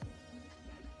most,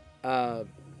 or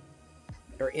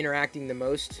interacting the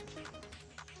most.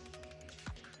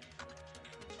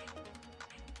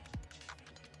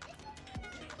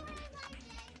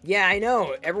 Yeah, I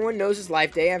know. Everyone knows it's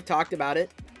Life Day. I've talked about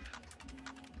it.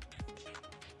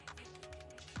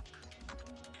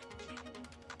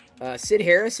 Sid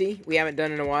Heresy, we haven't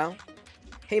done in a while.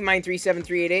 Hey,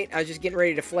 Mine37388, I was just getting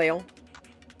ready to flail.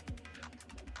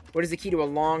 What is the key to a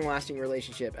long-lasting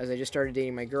relationship? As I just started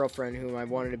dating my girlfriend, whom I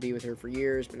wanted to be with her for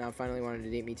years, but now finally wanted to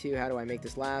date me too. How do I make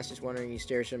this last? Just wondering, you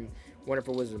share some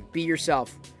wonderful wisdom. Be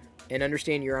yourself, and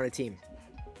understand you're on a team.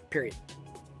 Period.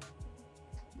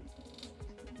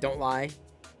 Don't lie.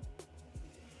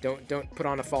 Don't put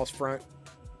on a false front.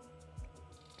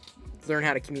 Learn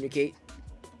how to communicate.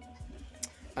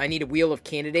 I need a wheel of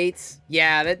candidates.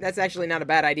 Yeah, that's actually not a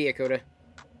bad idea, Coda.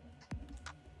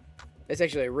 That's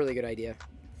actually a really good idea.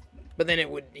 But then it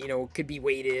would, you know, could be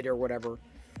weighted or whatever.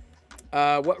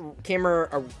 What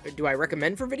camera do I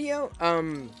recommend for video?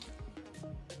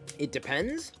 It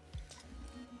depends.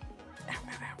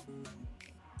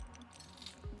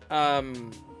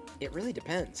 It really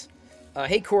depends.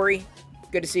 Hey, Corey.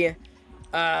 Good to see you.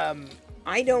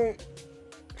 I don't...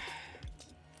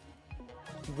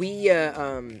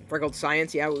 Freckled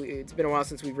Science, yeah, it's been a while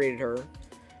since we've rated her.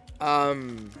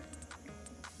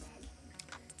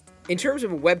 In terms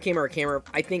of a webcam or a camera,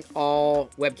 I think all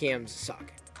webcams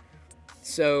suck.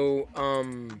 So,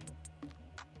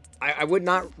 I would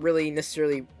not really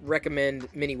necessarily recommend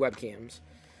mini webcams.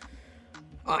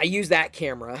 I use that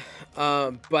camera,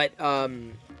 but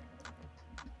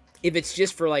if it's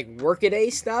just for, like, workaday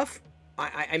stuff,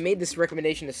 I made this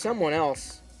recommendation to someone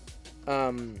else,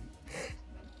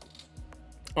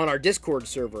 on our Discord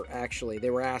server, actually. They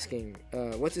were asking,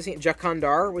 what's his name?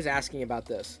 Jakandar was asking about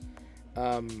this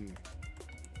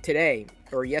today,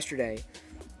 or yesterday.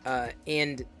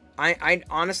 And I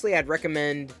honestly, I'd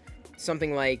recommend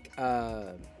something like,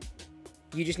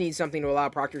 you just need something to allow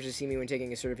proctors to see me when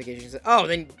taking a certification. Oh,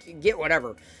 then get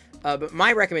whatever. But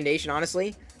my recommendation,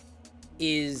 honestly,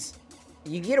 is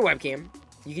you can get a webcam.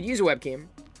 You could use a webcam.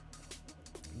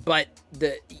 But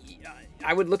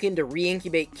I would look into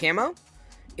Reincubate Camo.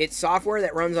 It's software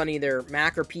that runs on either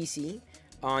Mac or PC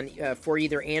for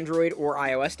either Android or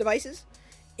iOS devices.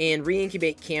 And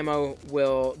Reincubate Camo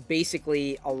will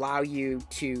basically allow you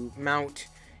to mount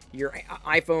your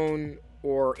iPhone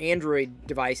or Android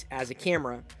device as a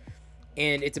camera,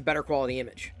 and it's a better quality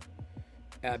image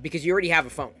because you already have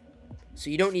a phone. So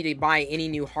you don't need to buy any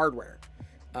new hardware.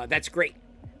 That's great.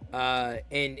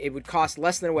 And it would cost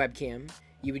less than a webcam.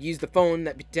 You would use the phone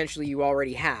that potentially you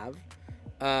already have.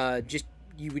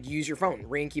 You would use your phone.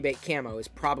 Reincubate Camo is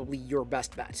probably your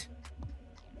best bet.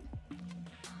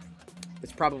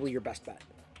 It's probably your best bet.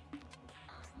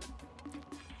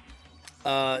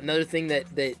 Another thing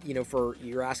that you know, for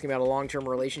you're asking about a long-term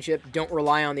relationship, don't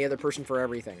rely on the other person for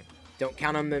everything. Don't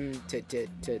count on them to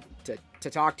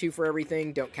talk to for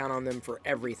everything. Don't count on them for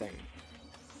everything.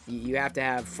 You have to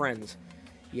have friends.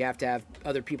 You have to have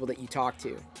other people that you talk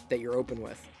to, that you're open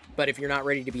with. But if you're not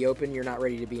ready to be open, you're not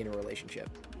ready to be in a relationship.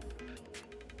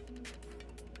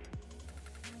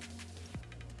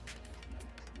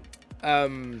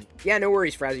 Yeah, no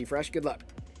worries, Frazzy Fresh. Good luck.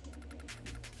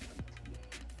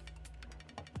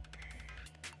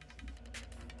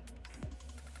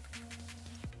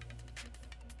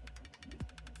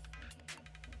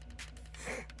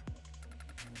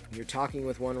 You're talking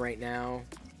with one right now,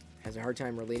 has a hard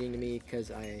time relating to me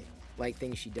because I like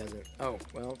things she doesn't. Oh,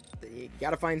 well, you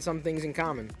gotta find some things in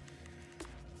common.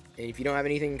 And if you don't have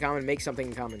anything in common, make something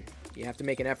in common. You have to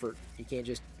make an effort. You can't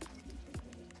just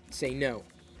say no,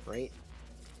 right?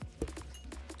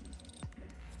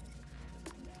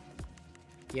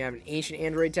 You have an ancient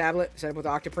Android tablet set up with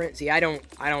Octoprint. See, I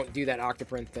don't do that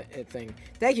Octoprint thing.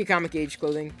 Thank you, Comic Age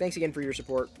Clothing. Thanks again for your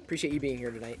support. Appreciate you being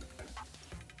here tonight.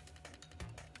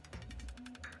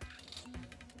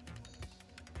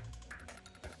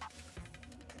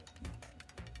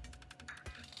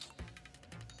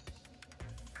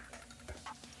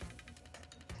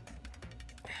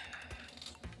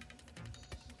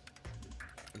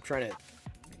 I'm trying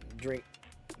to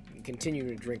continue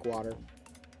to drink water.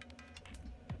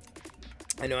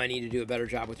 I know I need to do a better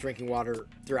job with drinking water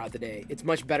throughout the day. It's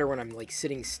much better when I'm like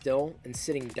sitting still and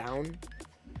sitting down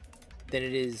than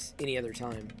it is any other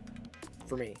time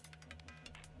for me.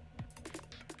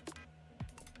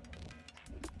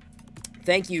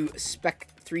 Thank you,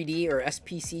 Spec3D or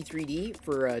SPC3D,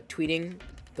 for tweeting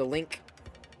the link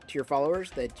to your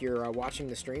followers that you're watching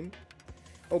the stream.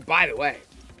 Oh, by the way,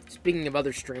 speaking of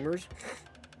other streamers,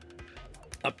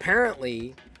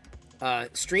 apparently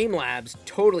Streamlabs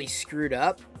totally screwed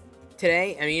up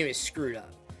today. I mean, it was screwed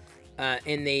up.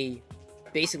 And they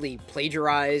basically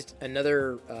plagiarized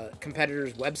another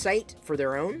competitor's website for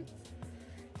their own.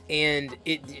 And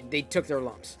they took their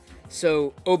lumps.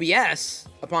 So OBS,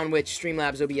 upon which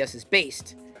Streamlabs OBS is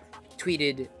based,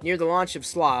 tweeted, near the launch of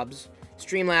Slobs,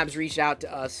 Streamlabs reached out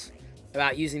to us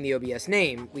about using the OBS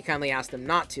name. We kindly asked them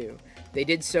not to. They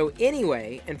did so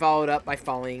anyway and followed up by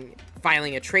filing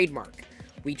a trademark.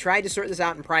 We tried to sort this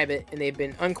out in private, and they've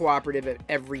been uncooperative at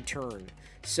every turn.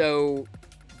 So,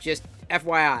 just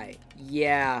FYI,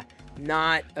 yeah,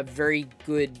 not a very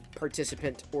good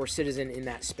participant or citizen in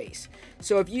that space.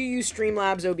 So if you use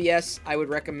Streamlabs OBS, I would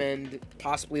recommend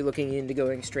possibly looking into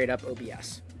going straight up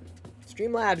OBS.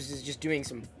 Streamlabs is just doing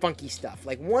some funky stuff.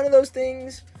 Like, one of those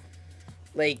things,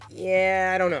 like,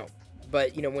 yeah, I don't know.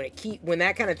 But, you know, when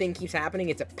that kind of thing keeps happening,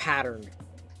 it's a pattern.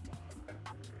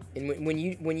 And when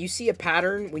you see a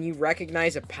pattern, when you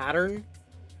recognize a pattern,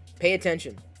 pay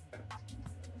attention.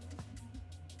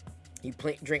 You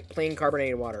drink plain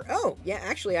carbonated water. Oh, yeah,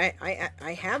 actually,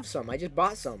 I have some. I just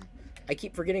bought some. I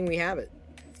keep forgetting we have it.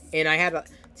 And I had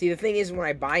see, the thing is, when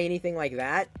I buy anything like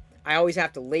that, I always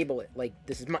have to label it. Like,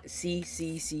 this is my C,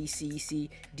 C, C, C, C,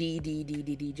 D, D, D,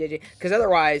 D, D, J, J. Because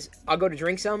otherwise, I'll go to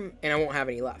drink some, and I won't have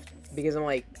any left. Because I'm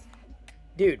like,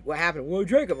 dude, what happened? Well, I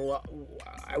drank them. Well,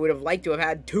 I would have liked to have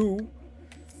had 2.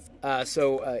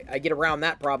 So I get around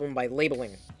that problem by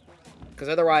labeling. Because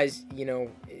otherwise, you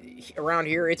know, around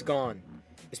here, it's gone.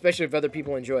 Especially if other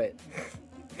people enjoy it.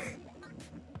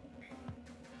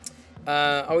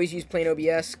 Always use plain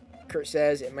OBS. Kurt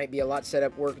says it might be a lot set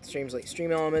up work with streams like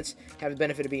Stream Elements. Have the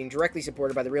benefit of being directly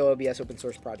supported by the real OBS open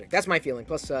source project. That's my feeling.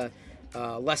 Plus,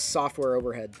 less software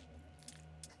overhead.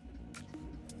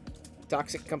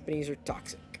 Toxic companies are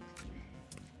toxic.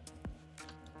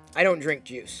 I don't drink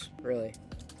juice, really.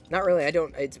 Not really. I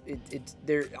don't.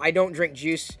 I don't drink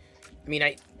juice. I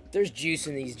mean, there's juice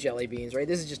in these jelly beans, right?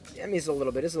 This is just. I mean, it's a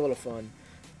little bit. It's a little fun.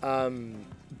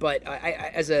 But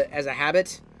I as a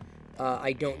habit,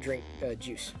 I don't drink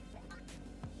juice.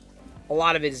 A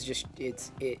lot of it is just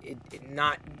it's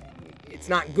not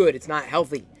good. It's not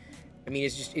healthy. I mean,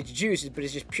 it's juice, but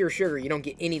it's just pure sugar. You don't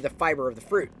get any of the fiber of the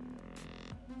fruit.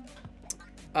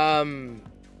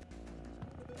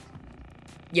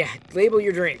 Yeah, label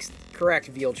your drinks. Correct,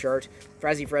 Veal Chart.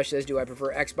 Frazzy Fresh says, do I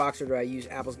prefer Xbox or do I use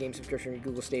Apple's game subscription,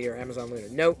 Google Stadia, or Amazon Luna?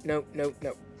 No.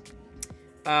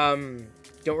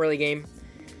 Don't really game.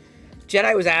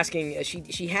 Jedi was asking,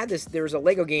 she had this, there was a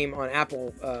Lego game on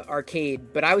Apple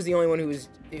Arcade, but I was the only one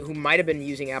who might have been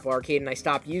using Apple Arcade, and I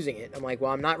stopped using it. I'm like,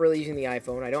 well, I'm not really using the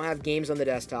iPhone. I don't have games on the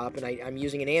desktop, and I'm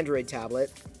using an Android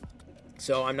tablet,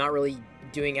 so I'm not really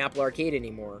doing Apple Arcade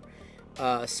anymore.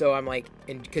 So I'm like,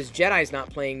 and because Jedi's not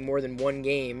playing more than one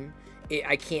game,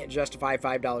 I can't justify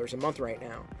 $5 a month right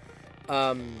now.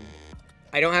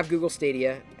 I don't have Google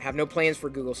Stadia, have no plans for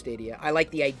Google Stadia. I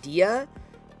like the idea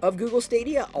of Google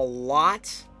Stadia a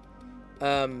lot.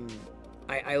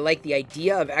 I like the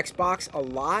idea of Xbox a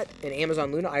lot, and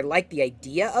Amazon Luna. I like the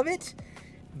idea of it,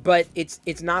 but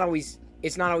it's not always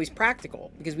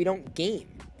practical because we don't game.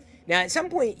 Now, at some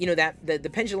point, you know, that the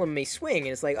pendulum may swing, and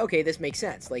it's like, okay, this makes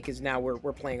sense, like, because now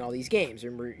we're playing all these games,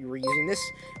 and we're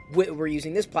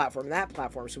using this platform, that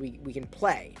platform, so we can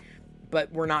play,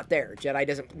 but we're not there. Jedi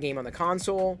doesn't game on the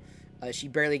console. She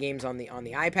barely games on the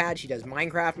iPad. She does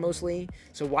Minecraft mostly.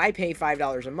 So why pay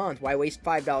 $5 a month? Why waste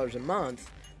 $5 a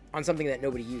month on something that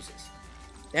nobody uses?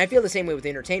 And I feel the same way with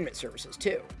entertainment services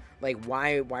too. Like,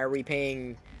 why are we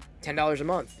paying $10 a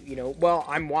month? You know, well,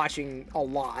 I'm watching a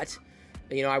lot.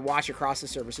 You know, I watch across the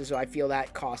services, so I feel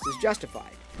that cost is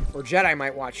justified. Or Jedi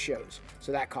might watch shows,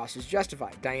 so that cost is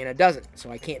justified. Diana doesn't, so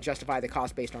I can't justify the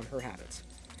cost based on her habits.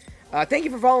 Thank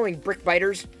you for following, Brick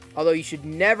Biters. Although you should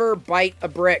never bite a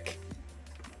brick.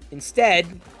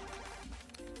 Instead,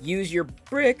 use your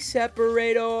brick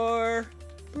separator.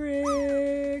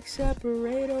 Brick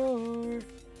separator.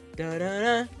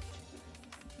 Da-da-da.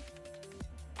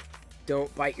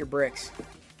 Don't bite your bricks.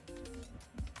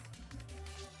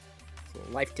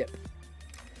 Life tip.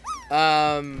 What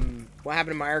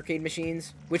happened to my arcade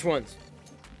machines? Which ones?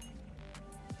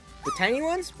 The tiny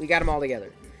ones? We got them all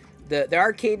together. The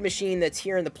arcade machine that's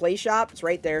here in the play shop, it's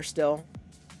right there still.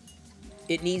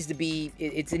 It needs to be,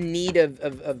 it's in need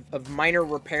of minor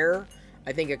repair.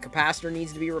 I think a capacitor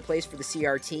needs to be replaced for the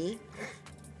CRT.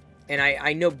 And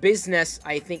I know Business,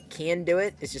 I think, can do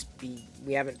it. It's just,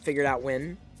 we haven't figured out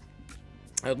when.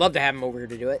 I would love to have him over here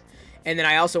to do it. And then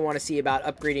I also want to see about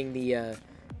upgrading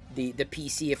the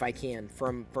PC if I can,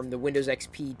 from the Windows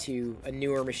XP to a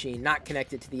newer machine, not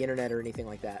connected to the internet or anything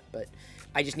like that. But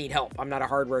I just need help. I'm not a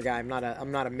hardware guy. I'm not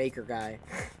a maker guy.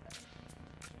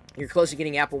 You're close to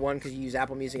getting Apple One because you use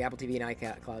Apple Music, Apple TV, and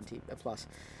iCloud Plus.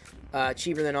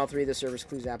 Cheaper than all three of the services,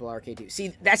 includes Apple Arcade too.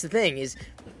 See, that's the thing is,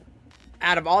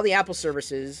 out of all the Apple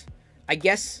services, I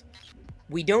guess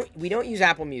we don't use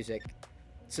Apple Music,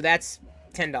 so that's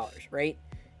 $10, right?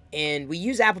 And we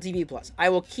use Apple TV Plus. I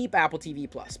will keep Apple TV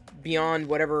Plus beyond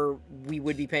whatever we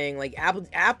would be paying. Like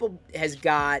Apple has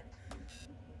got,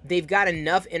 they've got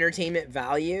enough entertainment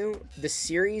value. The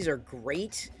series are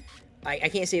great. I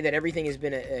can't say that everything has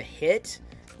been a hit,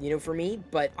 you know, for me,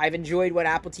 but I've enjoyed what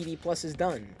Apple TV Plus has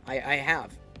done. I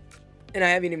have. And I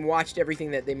haven't even watched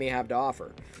everything that they may have to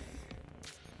offer.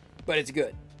 But it's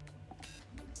good.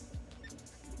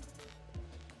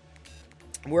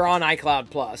 We're on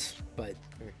iCloud Plus, but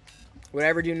would I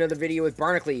ever do another video with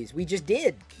Barnacles? We just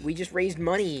did. We just raised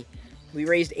money. We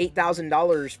raised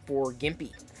 $8,000 for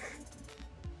Gimpy.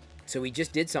 So we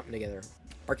just did something together.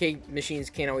 Arcade machines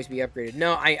can't always be upgraded.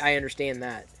 No, I understand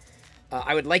that.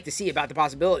 I would like to see about the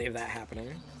possibility of that happening,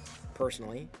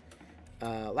 personally.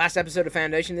 Last episode of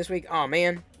Foundation this week. Oh,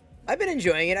 man. I've been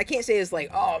enjoying it. I can't say it's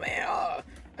like, oh, man. Oh.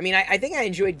 I mean, I think I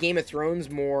enjoyed Game of Thrones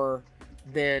more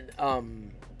than, I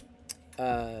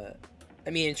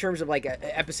mean, in terms of, like, an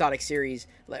episodic series.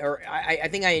 Or I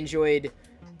think I enjoyed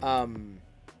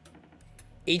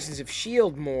Agents of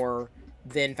S.H.I.E.L.D. more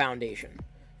than Foundation.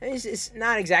 It's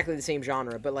not exactly the same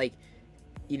genre, but, like,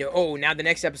 you know, oh, now the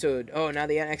next episode. Oh, now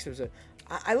the next episode.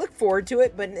 I look forward to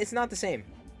it, but it's not the same.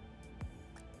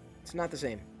 It's not the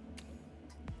same.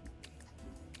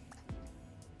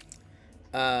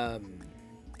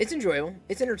 It's enjoyable.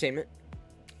 It's entertainment.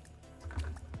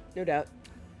 No doubt.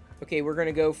 Okay, we're going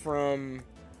to go from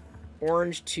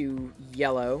orange to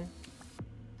yellow.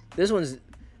 This one's...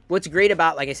 What's great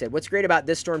about, like I said, what's great about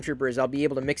this Stormtrooper is I'll be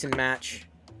able to mix and match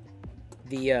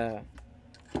the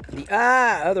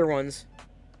other ones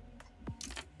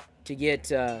to get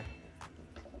the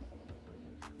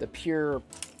pure.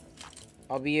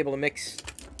 I'll be able to mix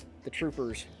the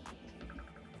troopers.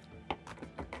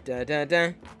 Da da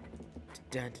da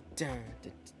da da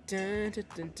da da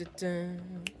da da.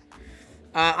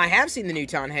 I have seen the new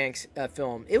Tom Hanks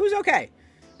film. It was okay.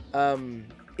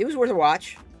 It was worth a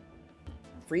watch.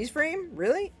 Freeze frame,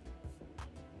 really?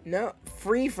 No,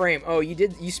 free frame. Oh,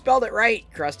 you spelled it right,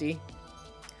 Krusty.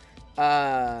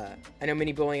 I know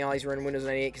many bowling alleys run Windows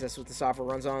 98 because that's what the software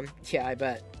runs on. Yeah, I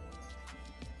bet.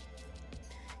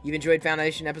 You've enjoyed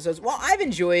Foundation episodes? Well, I've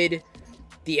enjoyed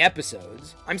the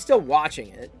episodes. I'm still watching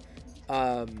it.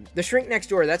 The Shrink Next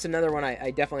Door, that's another one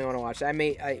I definitely want to watch.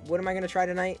 What am I going to try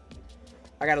tonight?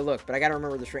 I got to look, but I got to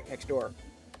remember The Shrink Next Door.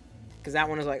 Because that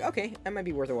one is like, okay, that might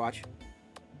be worth a watch.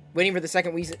 Waiting for the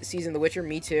second season of The Witcher?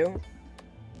 Me too.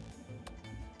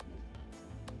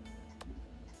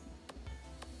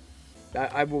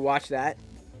 I will watch that.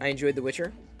 I enjoyed The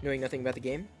Witcher, knowing nothing about the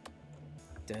game.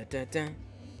 Dun, dun, dun.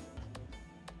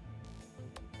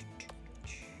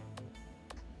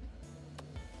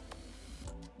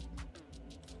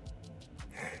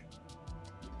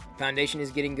 Foundation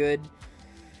is getting good.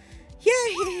 Yeah,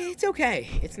 it's okay.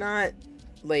 It's not,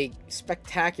 like,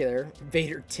 spectacular.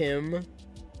 Vader Tim.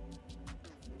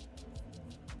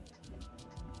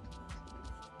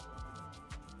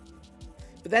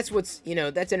 But that's what's, you know,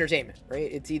 that's entertainment,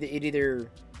 right? It either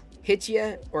hits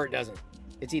you or it doesn't.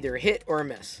 It's either a hit or a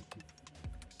miss.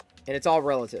 And it's all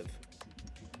relative.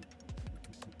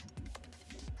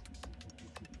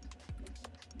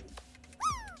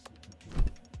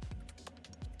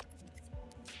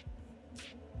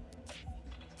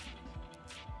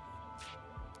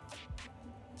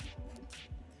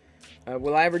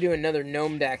 Will I ever do another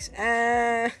Gnome Dex?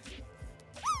 I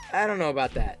don't know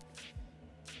about that.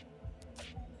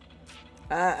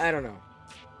 I don't know.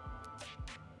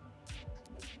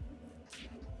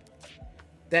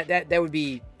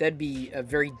 That'd be a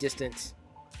very distant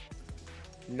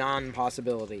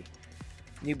non-possibility.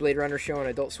 New Blade Runner show on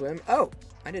Adult Swim. Oh,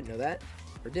 I didn't know that.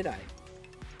 Or did I?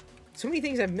 So many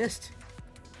things I've missed.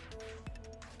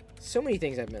 So many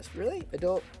things I've missed. Really?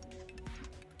 Adult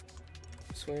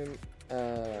Swim.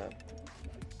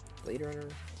 Blade Runner.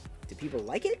 Do people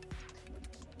like it?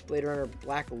 Blade Runner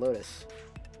Black Lotus.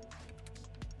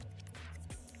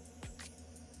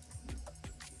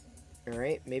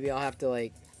 Alright, maybe I'll have to,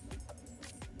 like...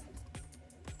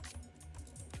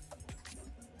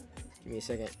 Give me a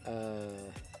second.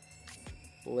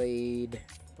 Blade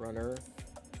Runner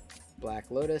Black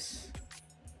Lotus.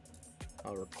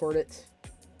 I'll record it.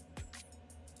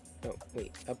 Oh,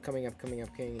 wait. Upcoming. No.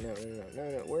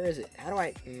 Where is it? How do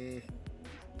I...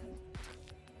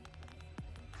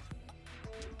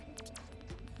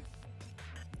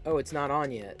 Oh, it's not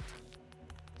on yet.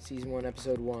 Season 1,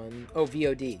 Episode 1. Oh,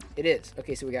 VOD. It is.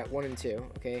 Okay, so we got 1 and 2.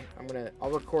 Okay,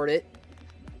 I'll record it.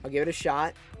 I'll give it a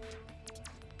shot.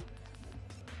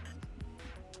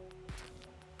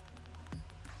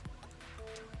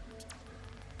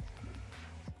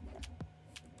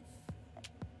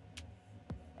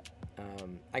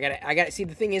 I gotta see,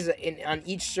 the thing is, on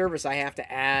each service I have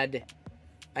to add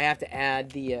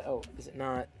the, oh, is it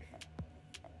not?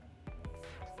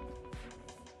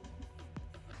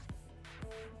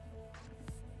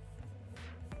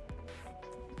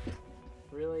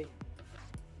 Really?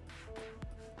 Okay.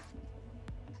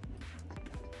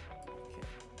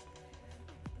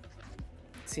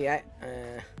 See, yeah.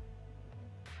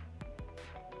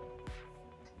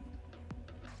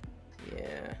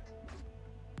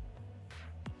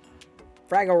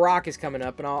 Fraggle Rock is coming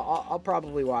up, and I'll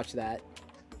probably watch that.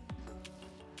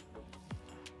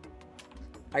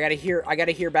 I gotta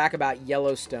hear back about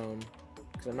Yellowstone,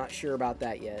 because I'm not sure about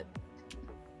that yet.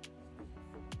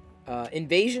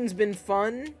 Invasion's been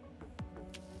fun.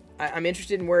 I'm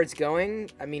interested in where it's going.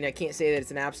 I mean, I can't say that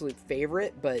it's an absolute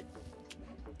favorite, but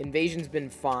Invasion's been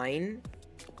fine.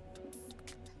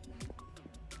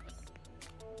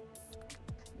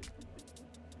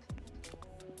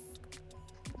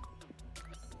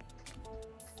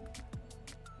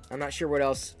 I'm not sure what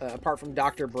else, apart from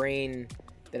Dr. Brain,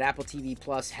 that Apple TV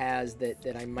Plus has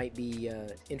that I might be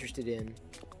interested in.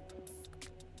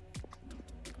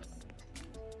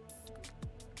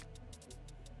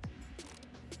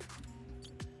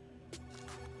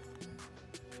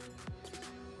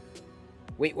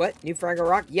 Wait, what? New Fraggle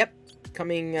Rock? Yep.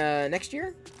 Coming next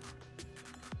year?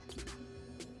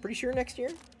 Pretty sure next year?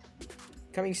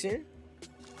 Coming soon?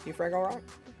 New Fraggle Rock?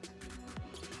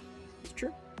 It's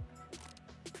true.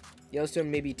 Yellowstone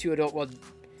may be too adult. Well,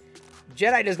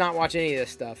 Jedi does not watch any of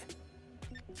this stuff.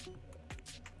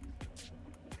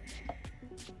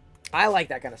 I like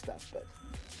that kind of stuff, but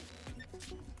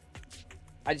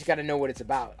I just got to know what it's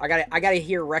about. I gotta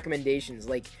hear recommendations.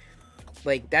 Like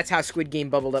that's how Squid Game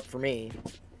bubbled up for me.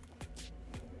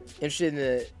 Interested in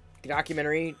the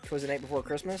documentary "'Twas the Night Before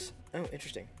Christmas"? Oh,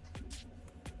 interesting.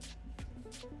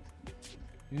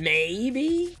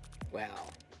 Maybe. Well.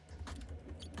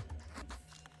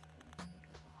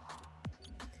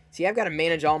 See, I've got to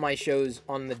manage all my shows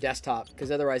on the desktop, because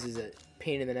otherwise it's a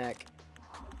pain in the neck.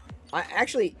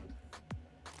 Actually,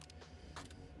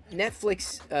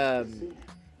 Netflix's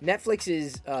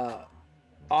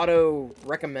auto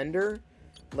recommender,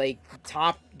 like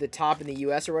the top in the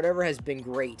US or whatever, has been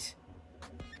great.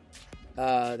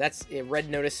 That's Red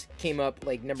Notice came up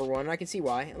like #1. I can see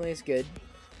why. I think it's good,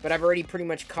 but I've already pretty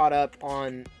much caught up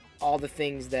on all the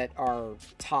things that are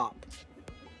top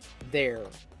there.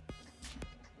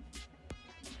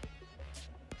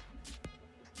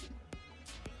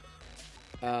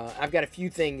 I've got a few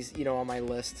things, on my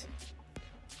list,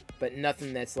 but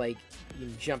nothing that's like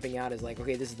jumping out as like,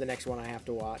 okay, this is the next one I have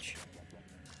to watch.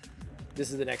 This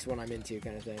is the next one I'm into,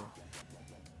 kind of thing.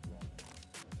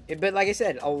 But like I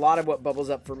said, a lot of what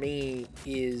bubbles up for me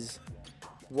is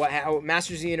how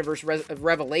Masters of the Universe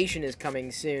Revelation is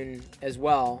coming soon as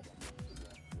well.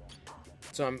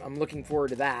 So I'm looking forward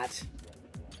to that.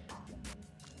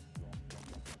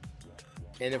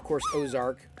 And of course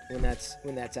Ozark when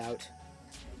that's out.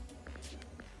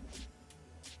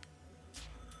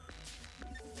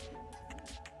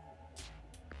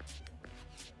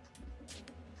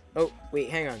 Oh, wait,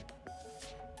 hang on.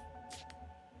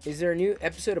 Is there a new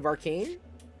episode of Arcane?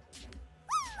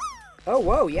 Oh,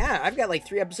 whoa, yeah. I've got like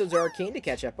 3 episodes of Arcane to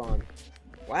catch up on.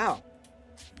 Wow.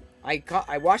 I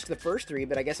watched the first 3,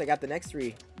 but I guess I got the next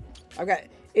 3.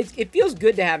 It feels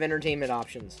good to have entertainment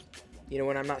options,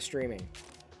 when I'm not streaming.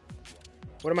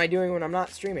 What am I doing when I'm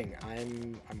not streaming?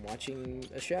 I'm watching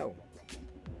a show.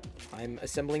 I'm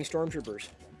assembling stormtroopers.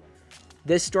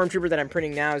 This stormtrooper that I'm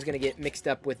printing now is going to get mixed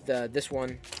up with this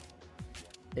one.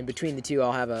 And between the two,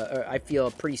 I'll have I feel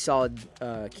a pretty solid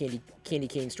candy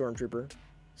cane stormtrooper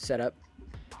setup.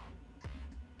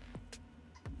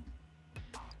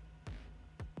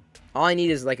 All I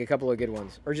need is like a couple of good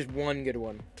ones, or just one good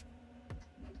one.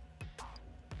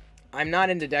 I'm not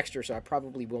into Dexter, so I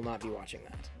probably will not be watching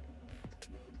that.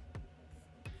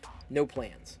 No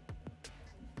plans.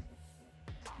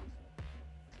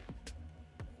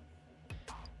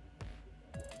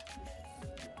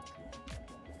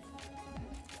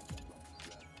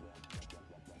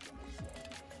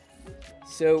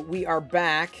 So we are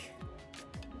back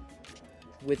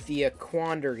with the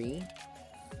quandary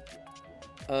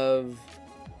of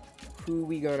who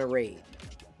we gonna raid.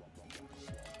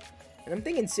 And I'm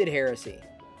thinking Sid Heresy.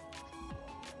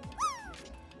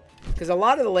 Because a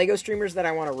lot of the LEGO streamers that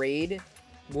I want to raid,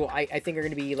 well, I think are going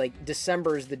to be like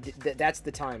December's that's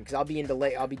the time, because I'll be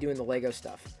I'll be doing the LEGO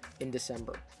stuff in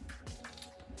December.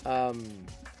 So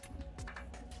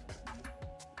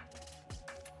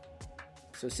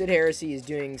Sid Heresy is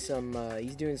doing some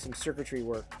he's doing some circuitry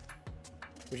work,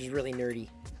 which is really nerdy.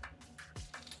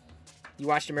 You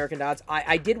watched American Gods?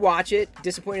 I did watch it.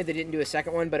 Disappointed they didn't do a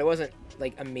second one, but it wasn't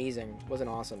like amazing. It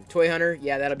wasn't awesome. Toy Hunter,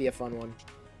 yeah, that'll be a fun one.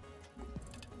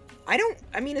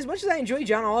 I mean, as much as I enjoy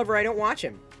John Oliver, I don't watch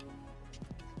him.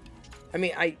 I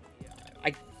mean, I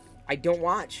don't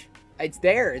watch. It's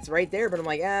there. It's right there, but I'm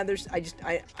like,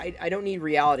 I don't need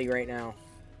reality right now.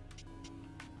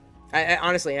 I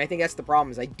honestly, and I think that's the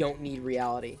problem, is I don't need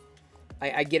reality.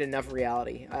 I get enough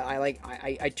reality.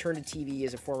 I turn to TV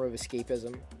as a form of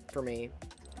escapism for me.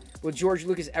 Will George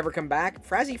Lucas ever come back?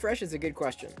 Frazzy Fresh is a good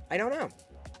question. I don't know.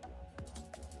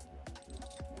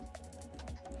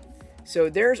 So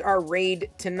there's our raid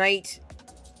tonight.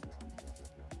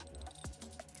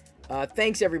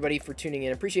 Thanks everybody for tuning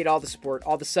in. Appreciate all the support,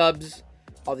 all the subs,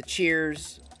 all the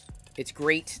cheers. It's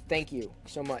great. Thank you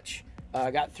so much.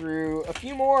 Got through a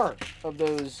few more of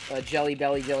those Jelly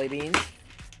Belly jelly beans.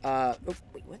 Oh,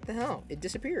 wait, what the hell? It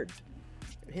disappeared.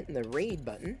 I'm hitting the raid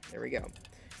button. There we go.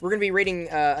 We're going to be raiding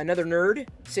another nerd,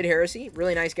 Sid Heresy.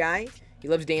 Really nice guy. He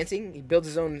loves dancing. He builds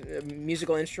his own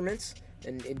musical instruments.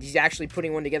 And he's actually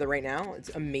putting one together right now. It's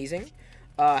amazing.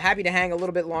 Happy to hang a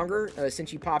little bit longer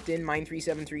since you popped in,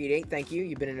 Mine37388. Thank you.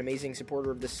 You've been an amazing supporter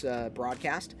of this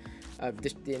broadcast.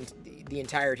 The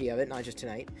entirety of it, not just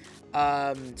tonight.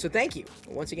 So thank you.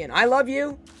 Once again, I love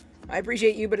you. I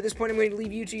appreciate you, but at this point I'm going to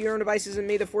leave you to your own devices, and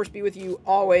may the force be with you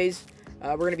always.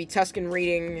 We're going to be Tuscan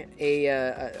raiding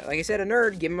like I said, a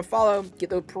nerd. Give him a follow. Get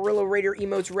the Perillo Raider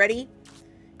emotes ready.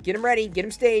 Get him ready. Get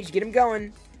him staged. Get him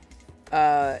going.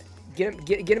 Get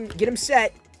him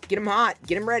set. Get him hot.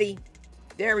 Get him ready.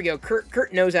 There we go.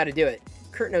 Kurt knows how to do it.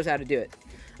 Kurt knows how to do it.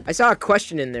 I saw a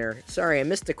question in there. Sorry, I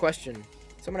missed a question.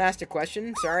 Someone asked a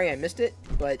question. Sorry, I missed it.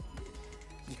 But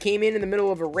you came in the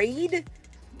middle of a raid,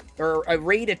 or a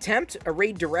raid attempt, a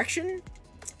raid direction,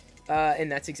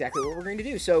 and that's exactly what we're going to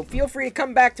do. So feel free to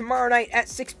come back tomorrow night at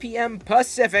 6 p.m.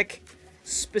 Pacific,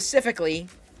 specifically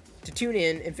to tune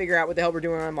in and figure out what the hell we're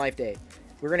doing on Life Day.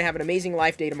 We're going to have an amazing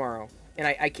Life Day tomorrow. And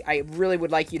I really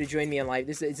would like you to join me on Life.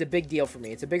 It's a big deal for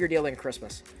me. It's a bigger deal than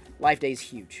Christmas. Life Day is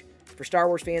huge. For Star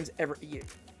Wars fans,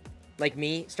 like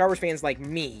me, Star Wars fans like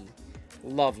me,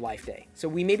 love Life Day. So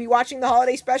we may be watching the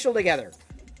holiday special together.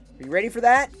 Are you ready for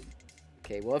that?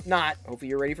 Okay, well, if not, hopefully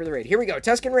you're ready for the raid. Here we go.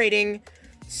 Tuscan raiding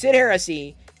Sid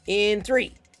Heresy in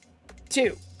 3,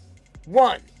 2,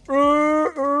 1.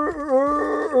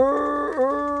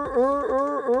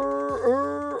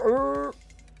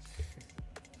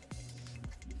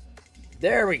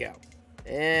 There we go.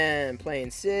 And playing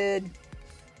Sid.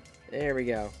 There we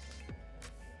go.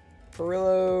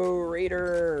 Perillo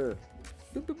Raider.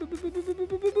 Boop, boop, boop, boop, boop, boop,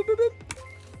 boop, boop, boop.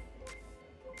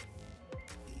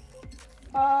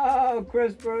 Oh,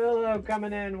 Chris Perillo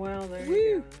coming in. Well, there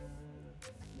you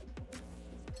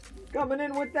go. Coming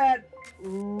in with that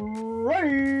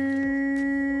raid.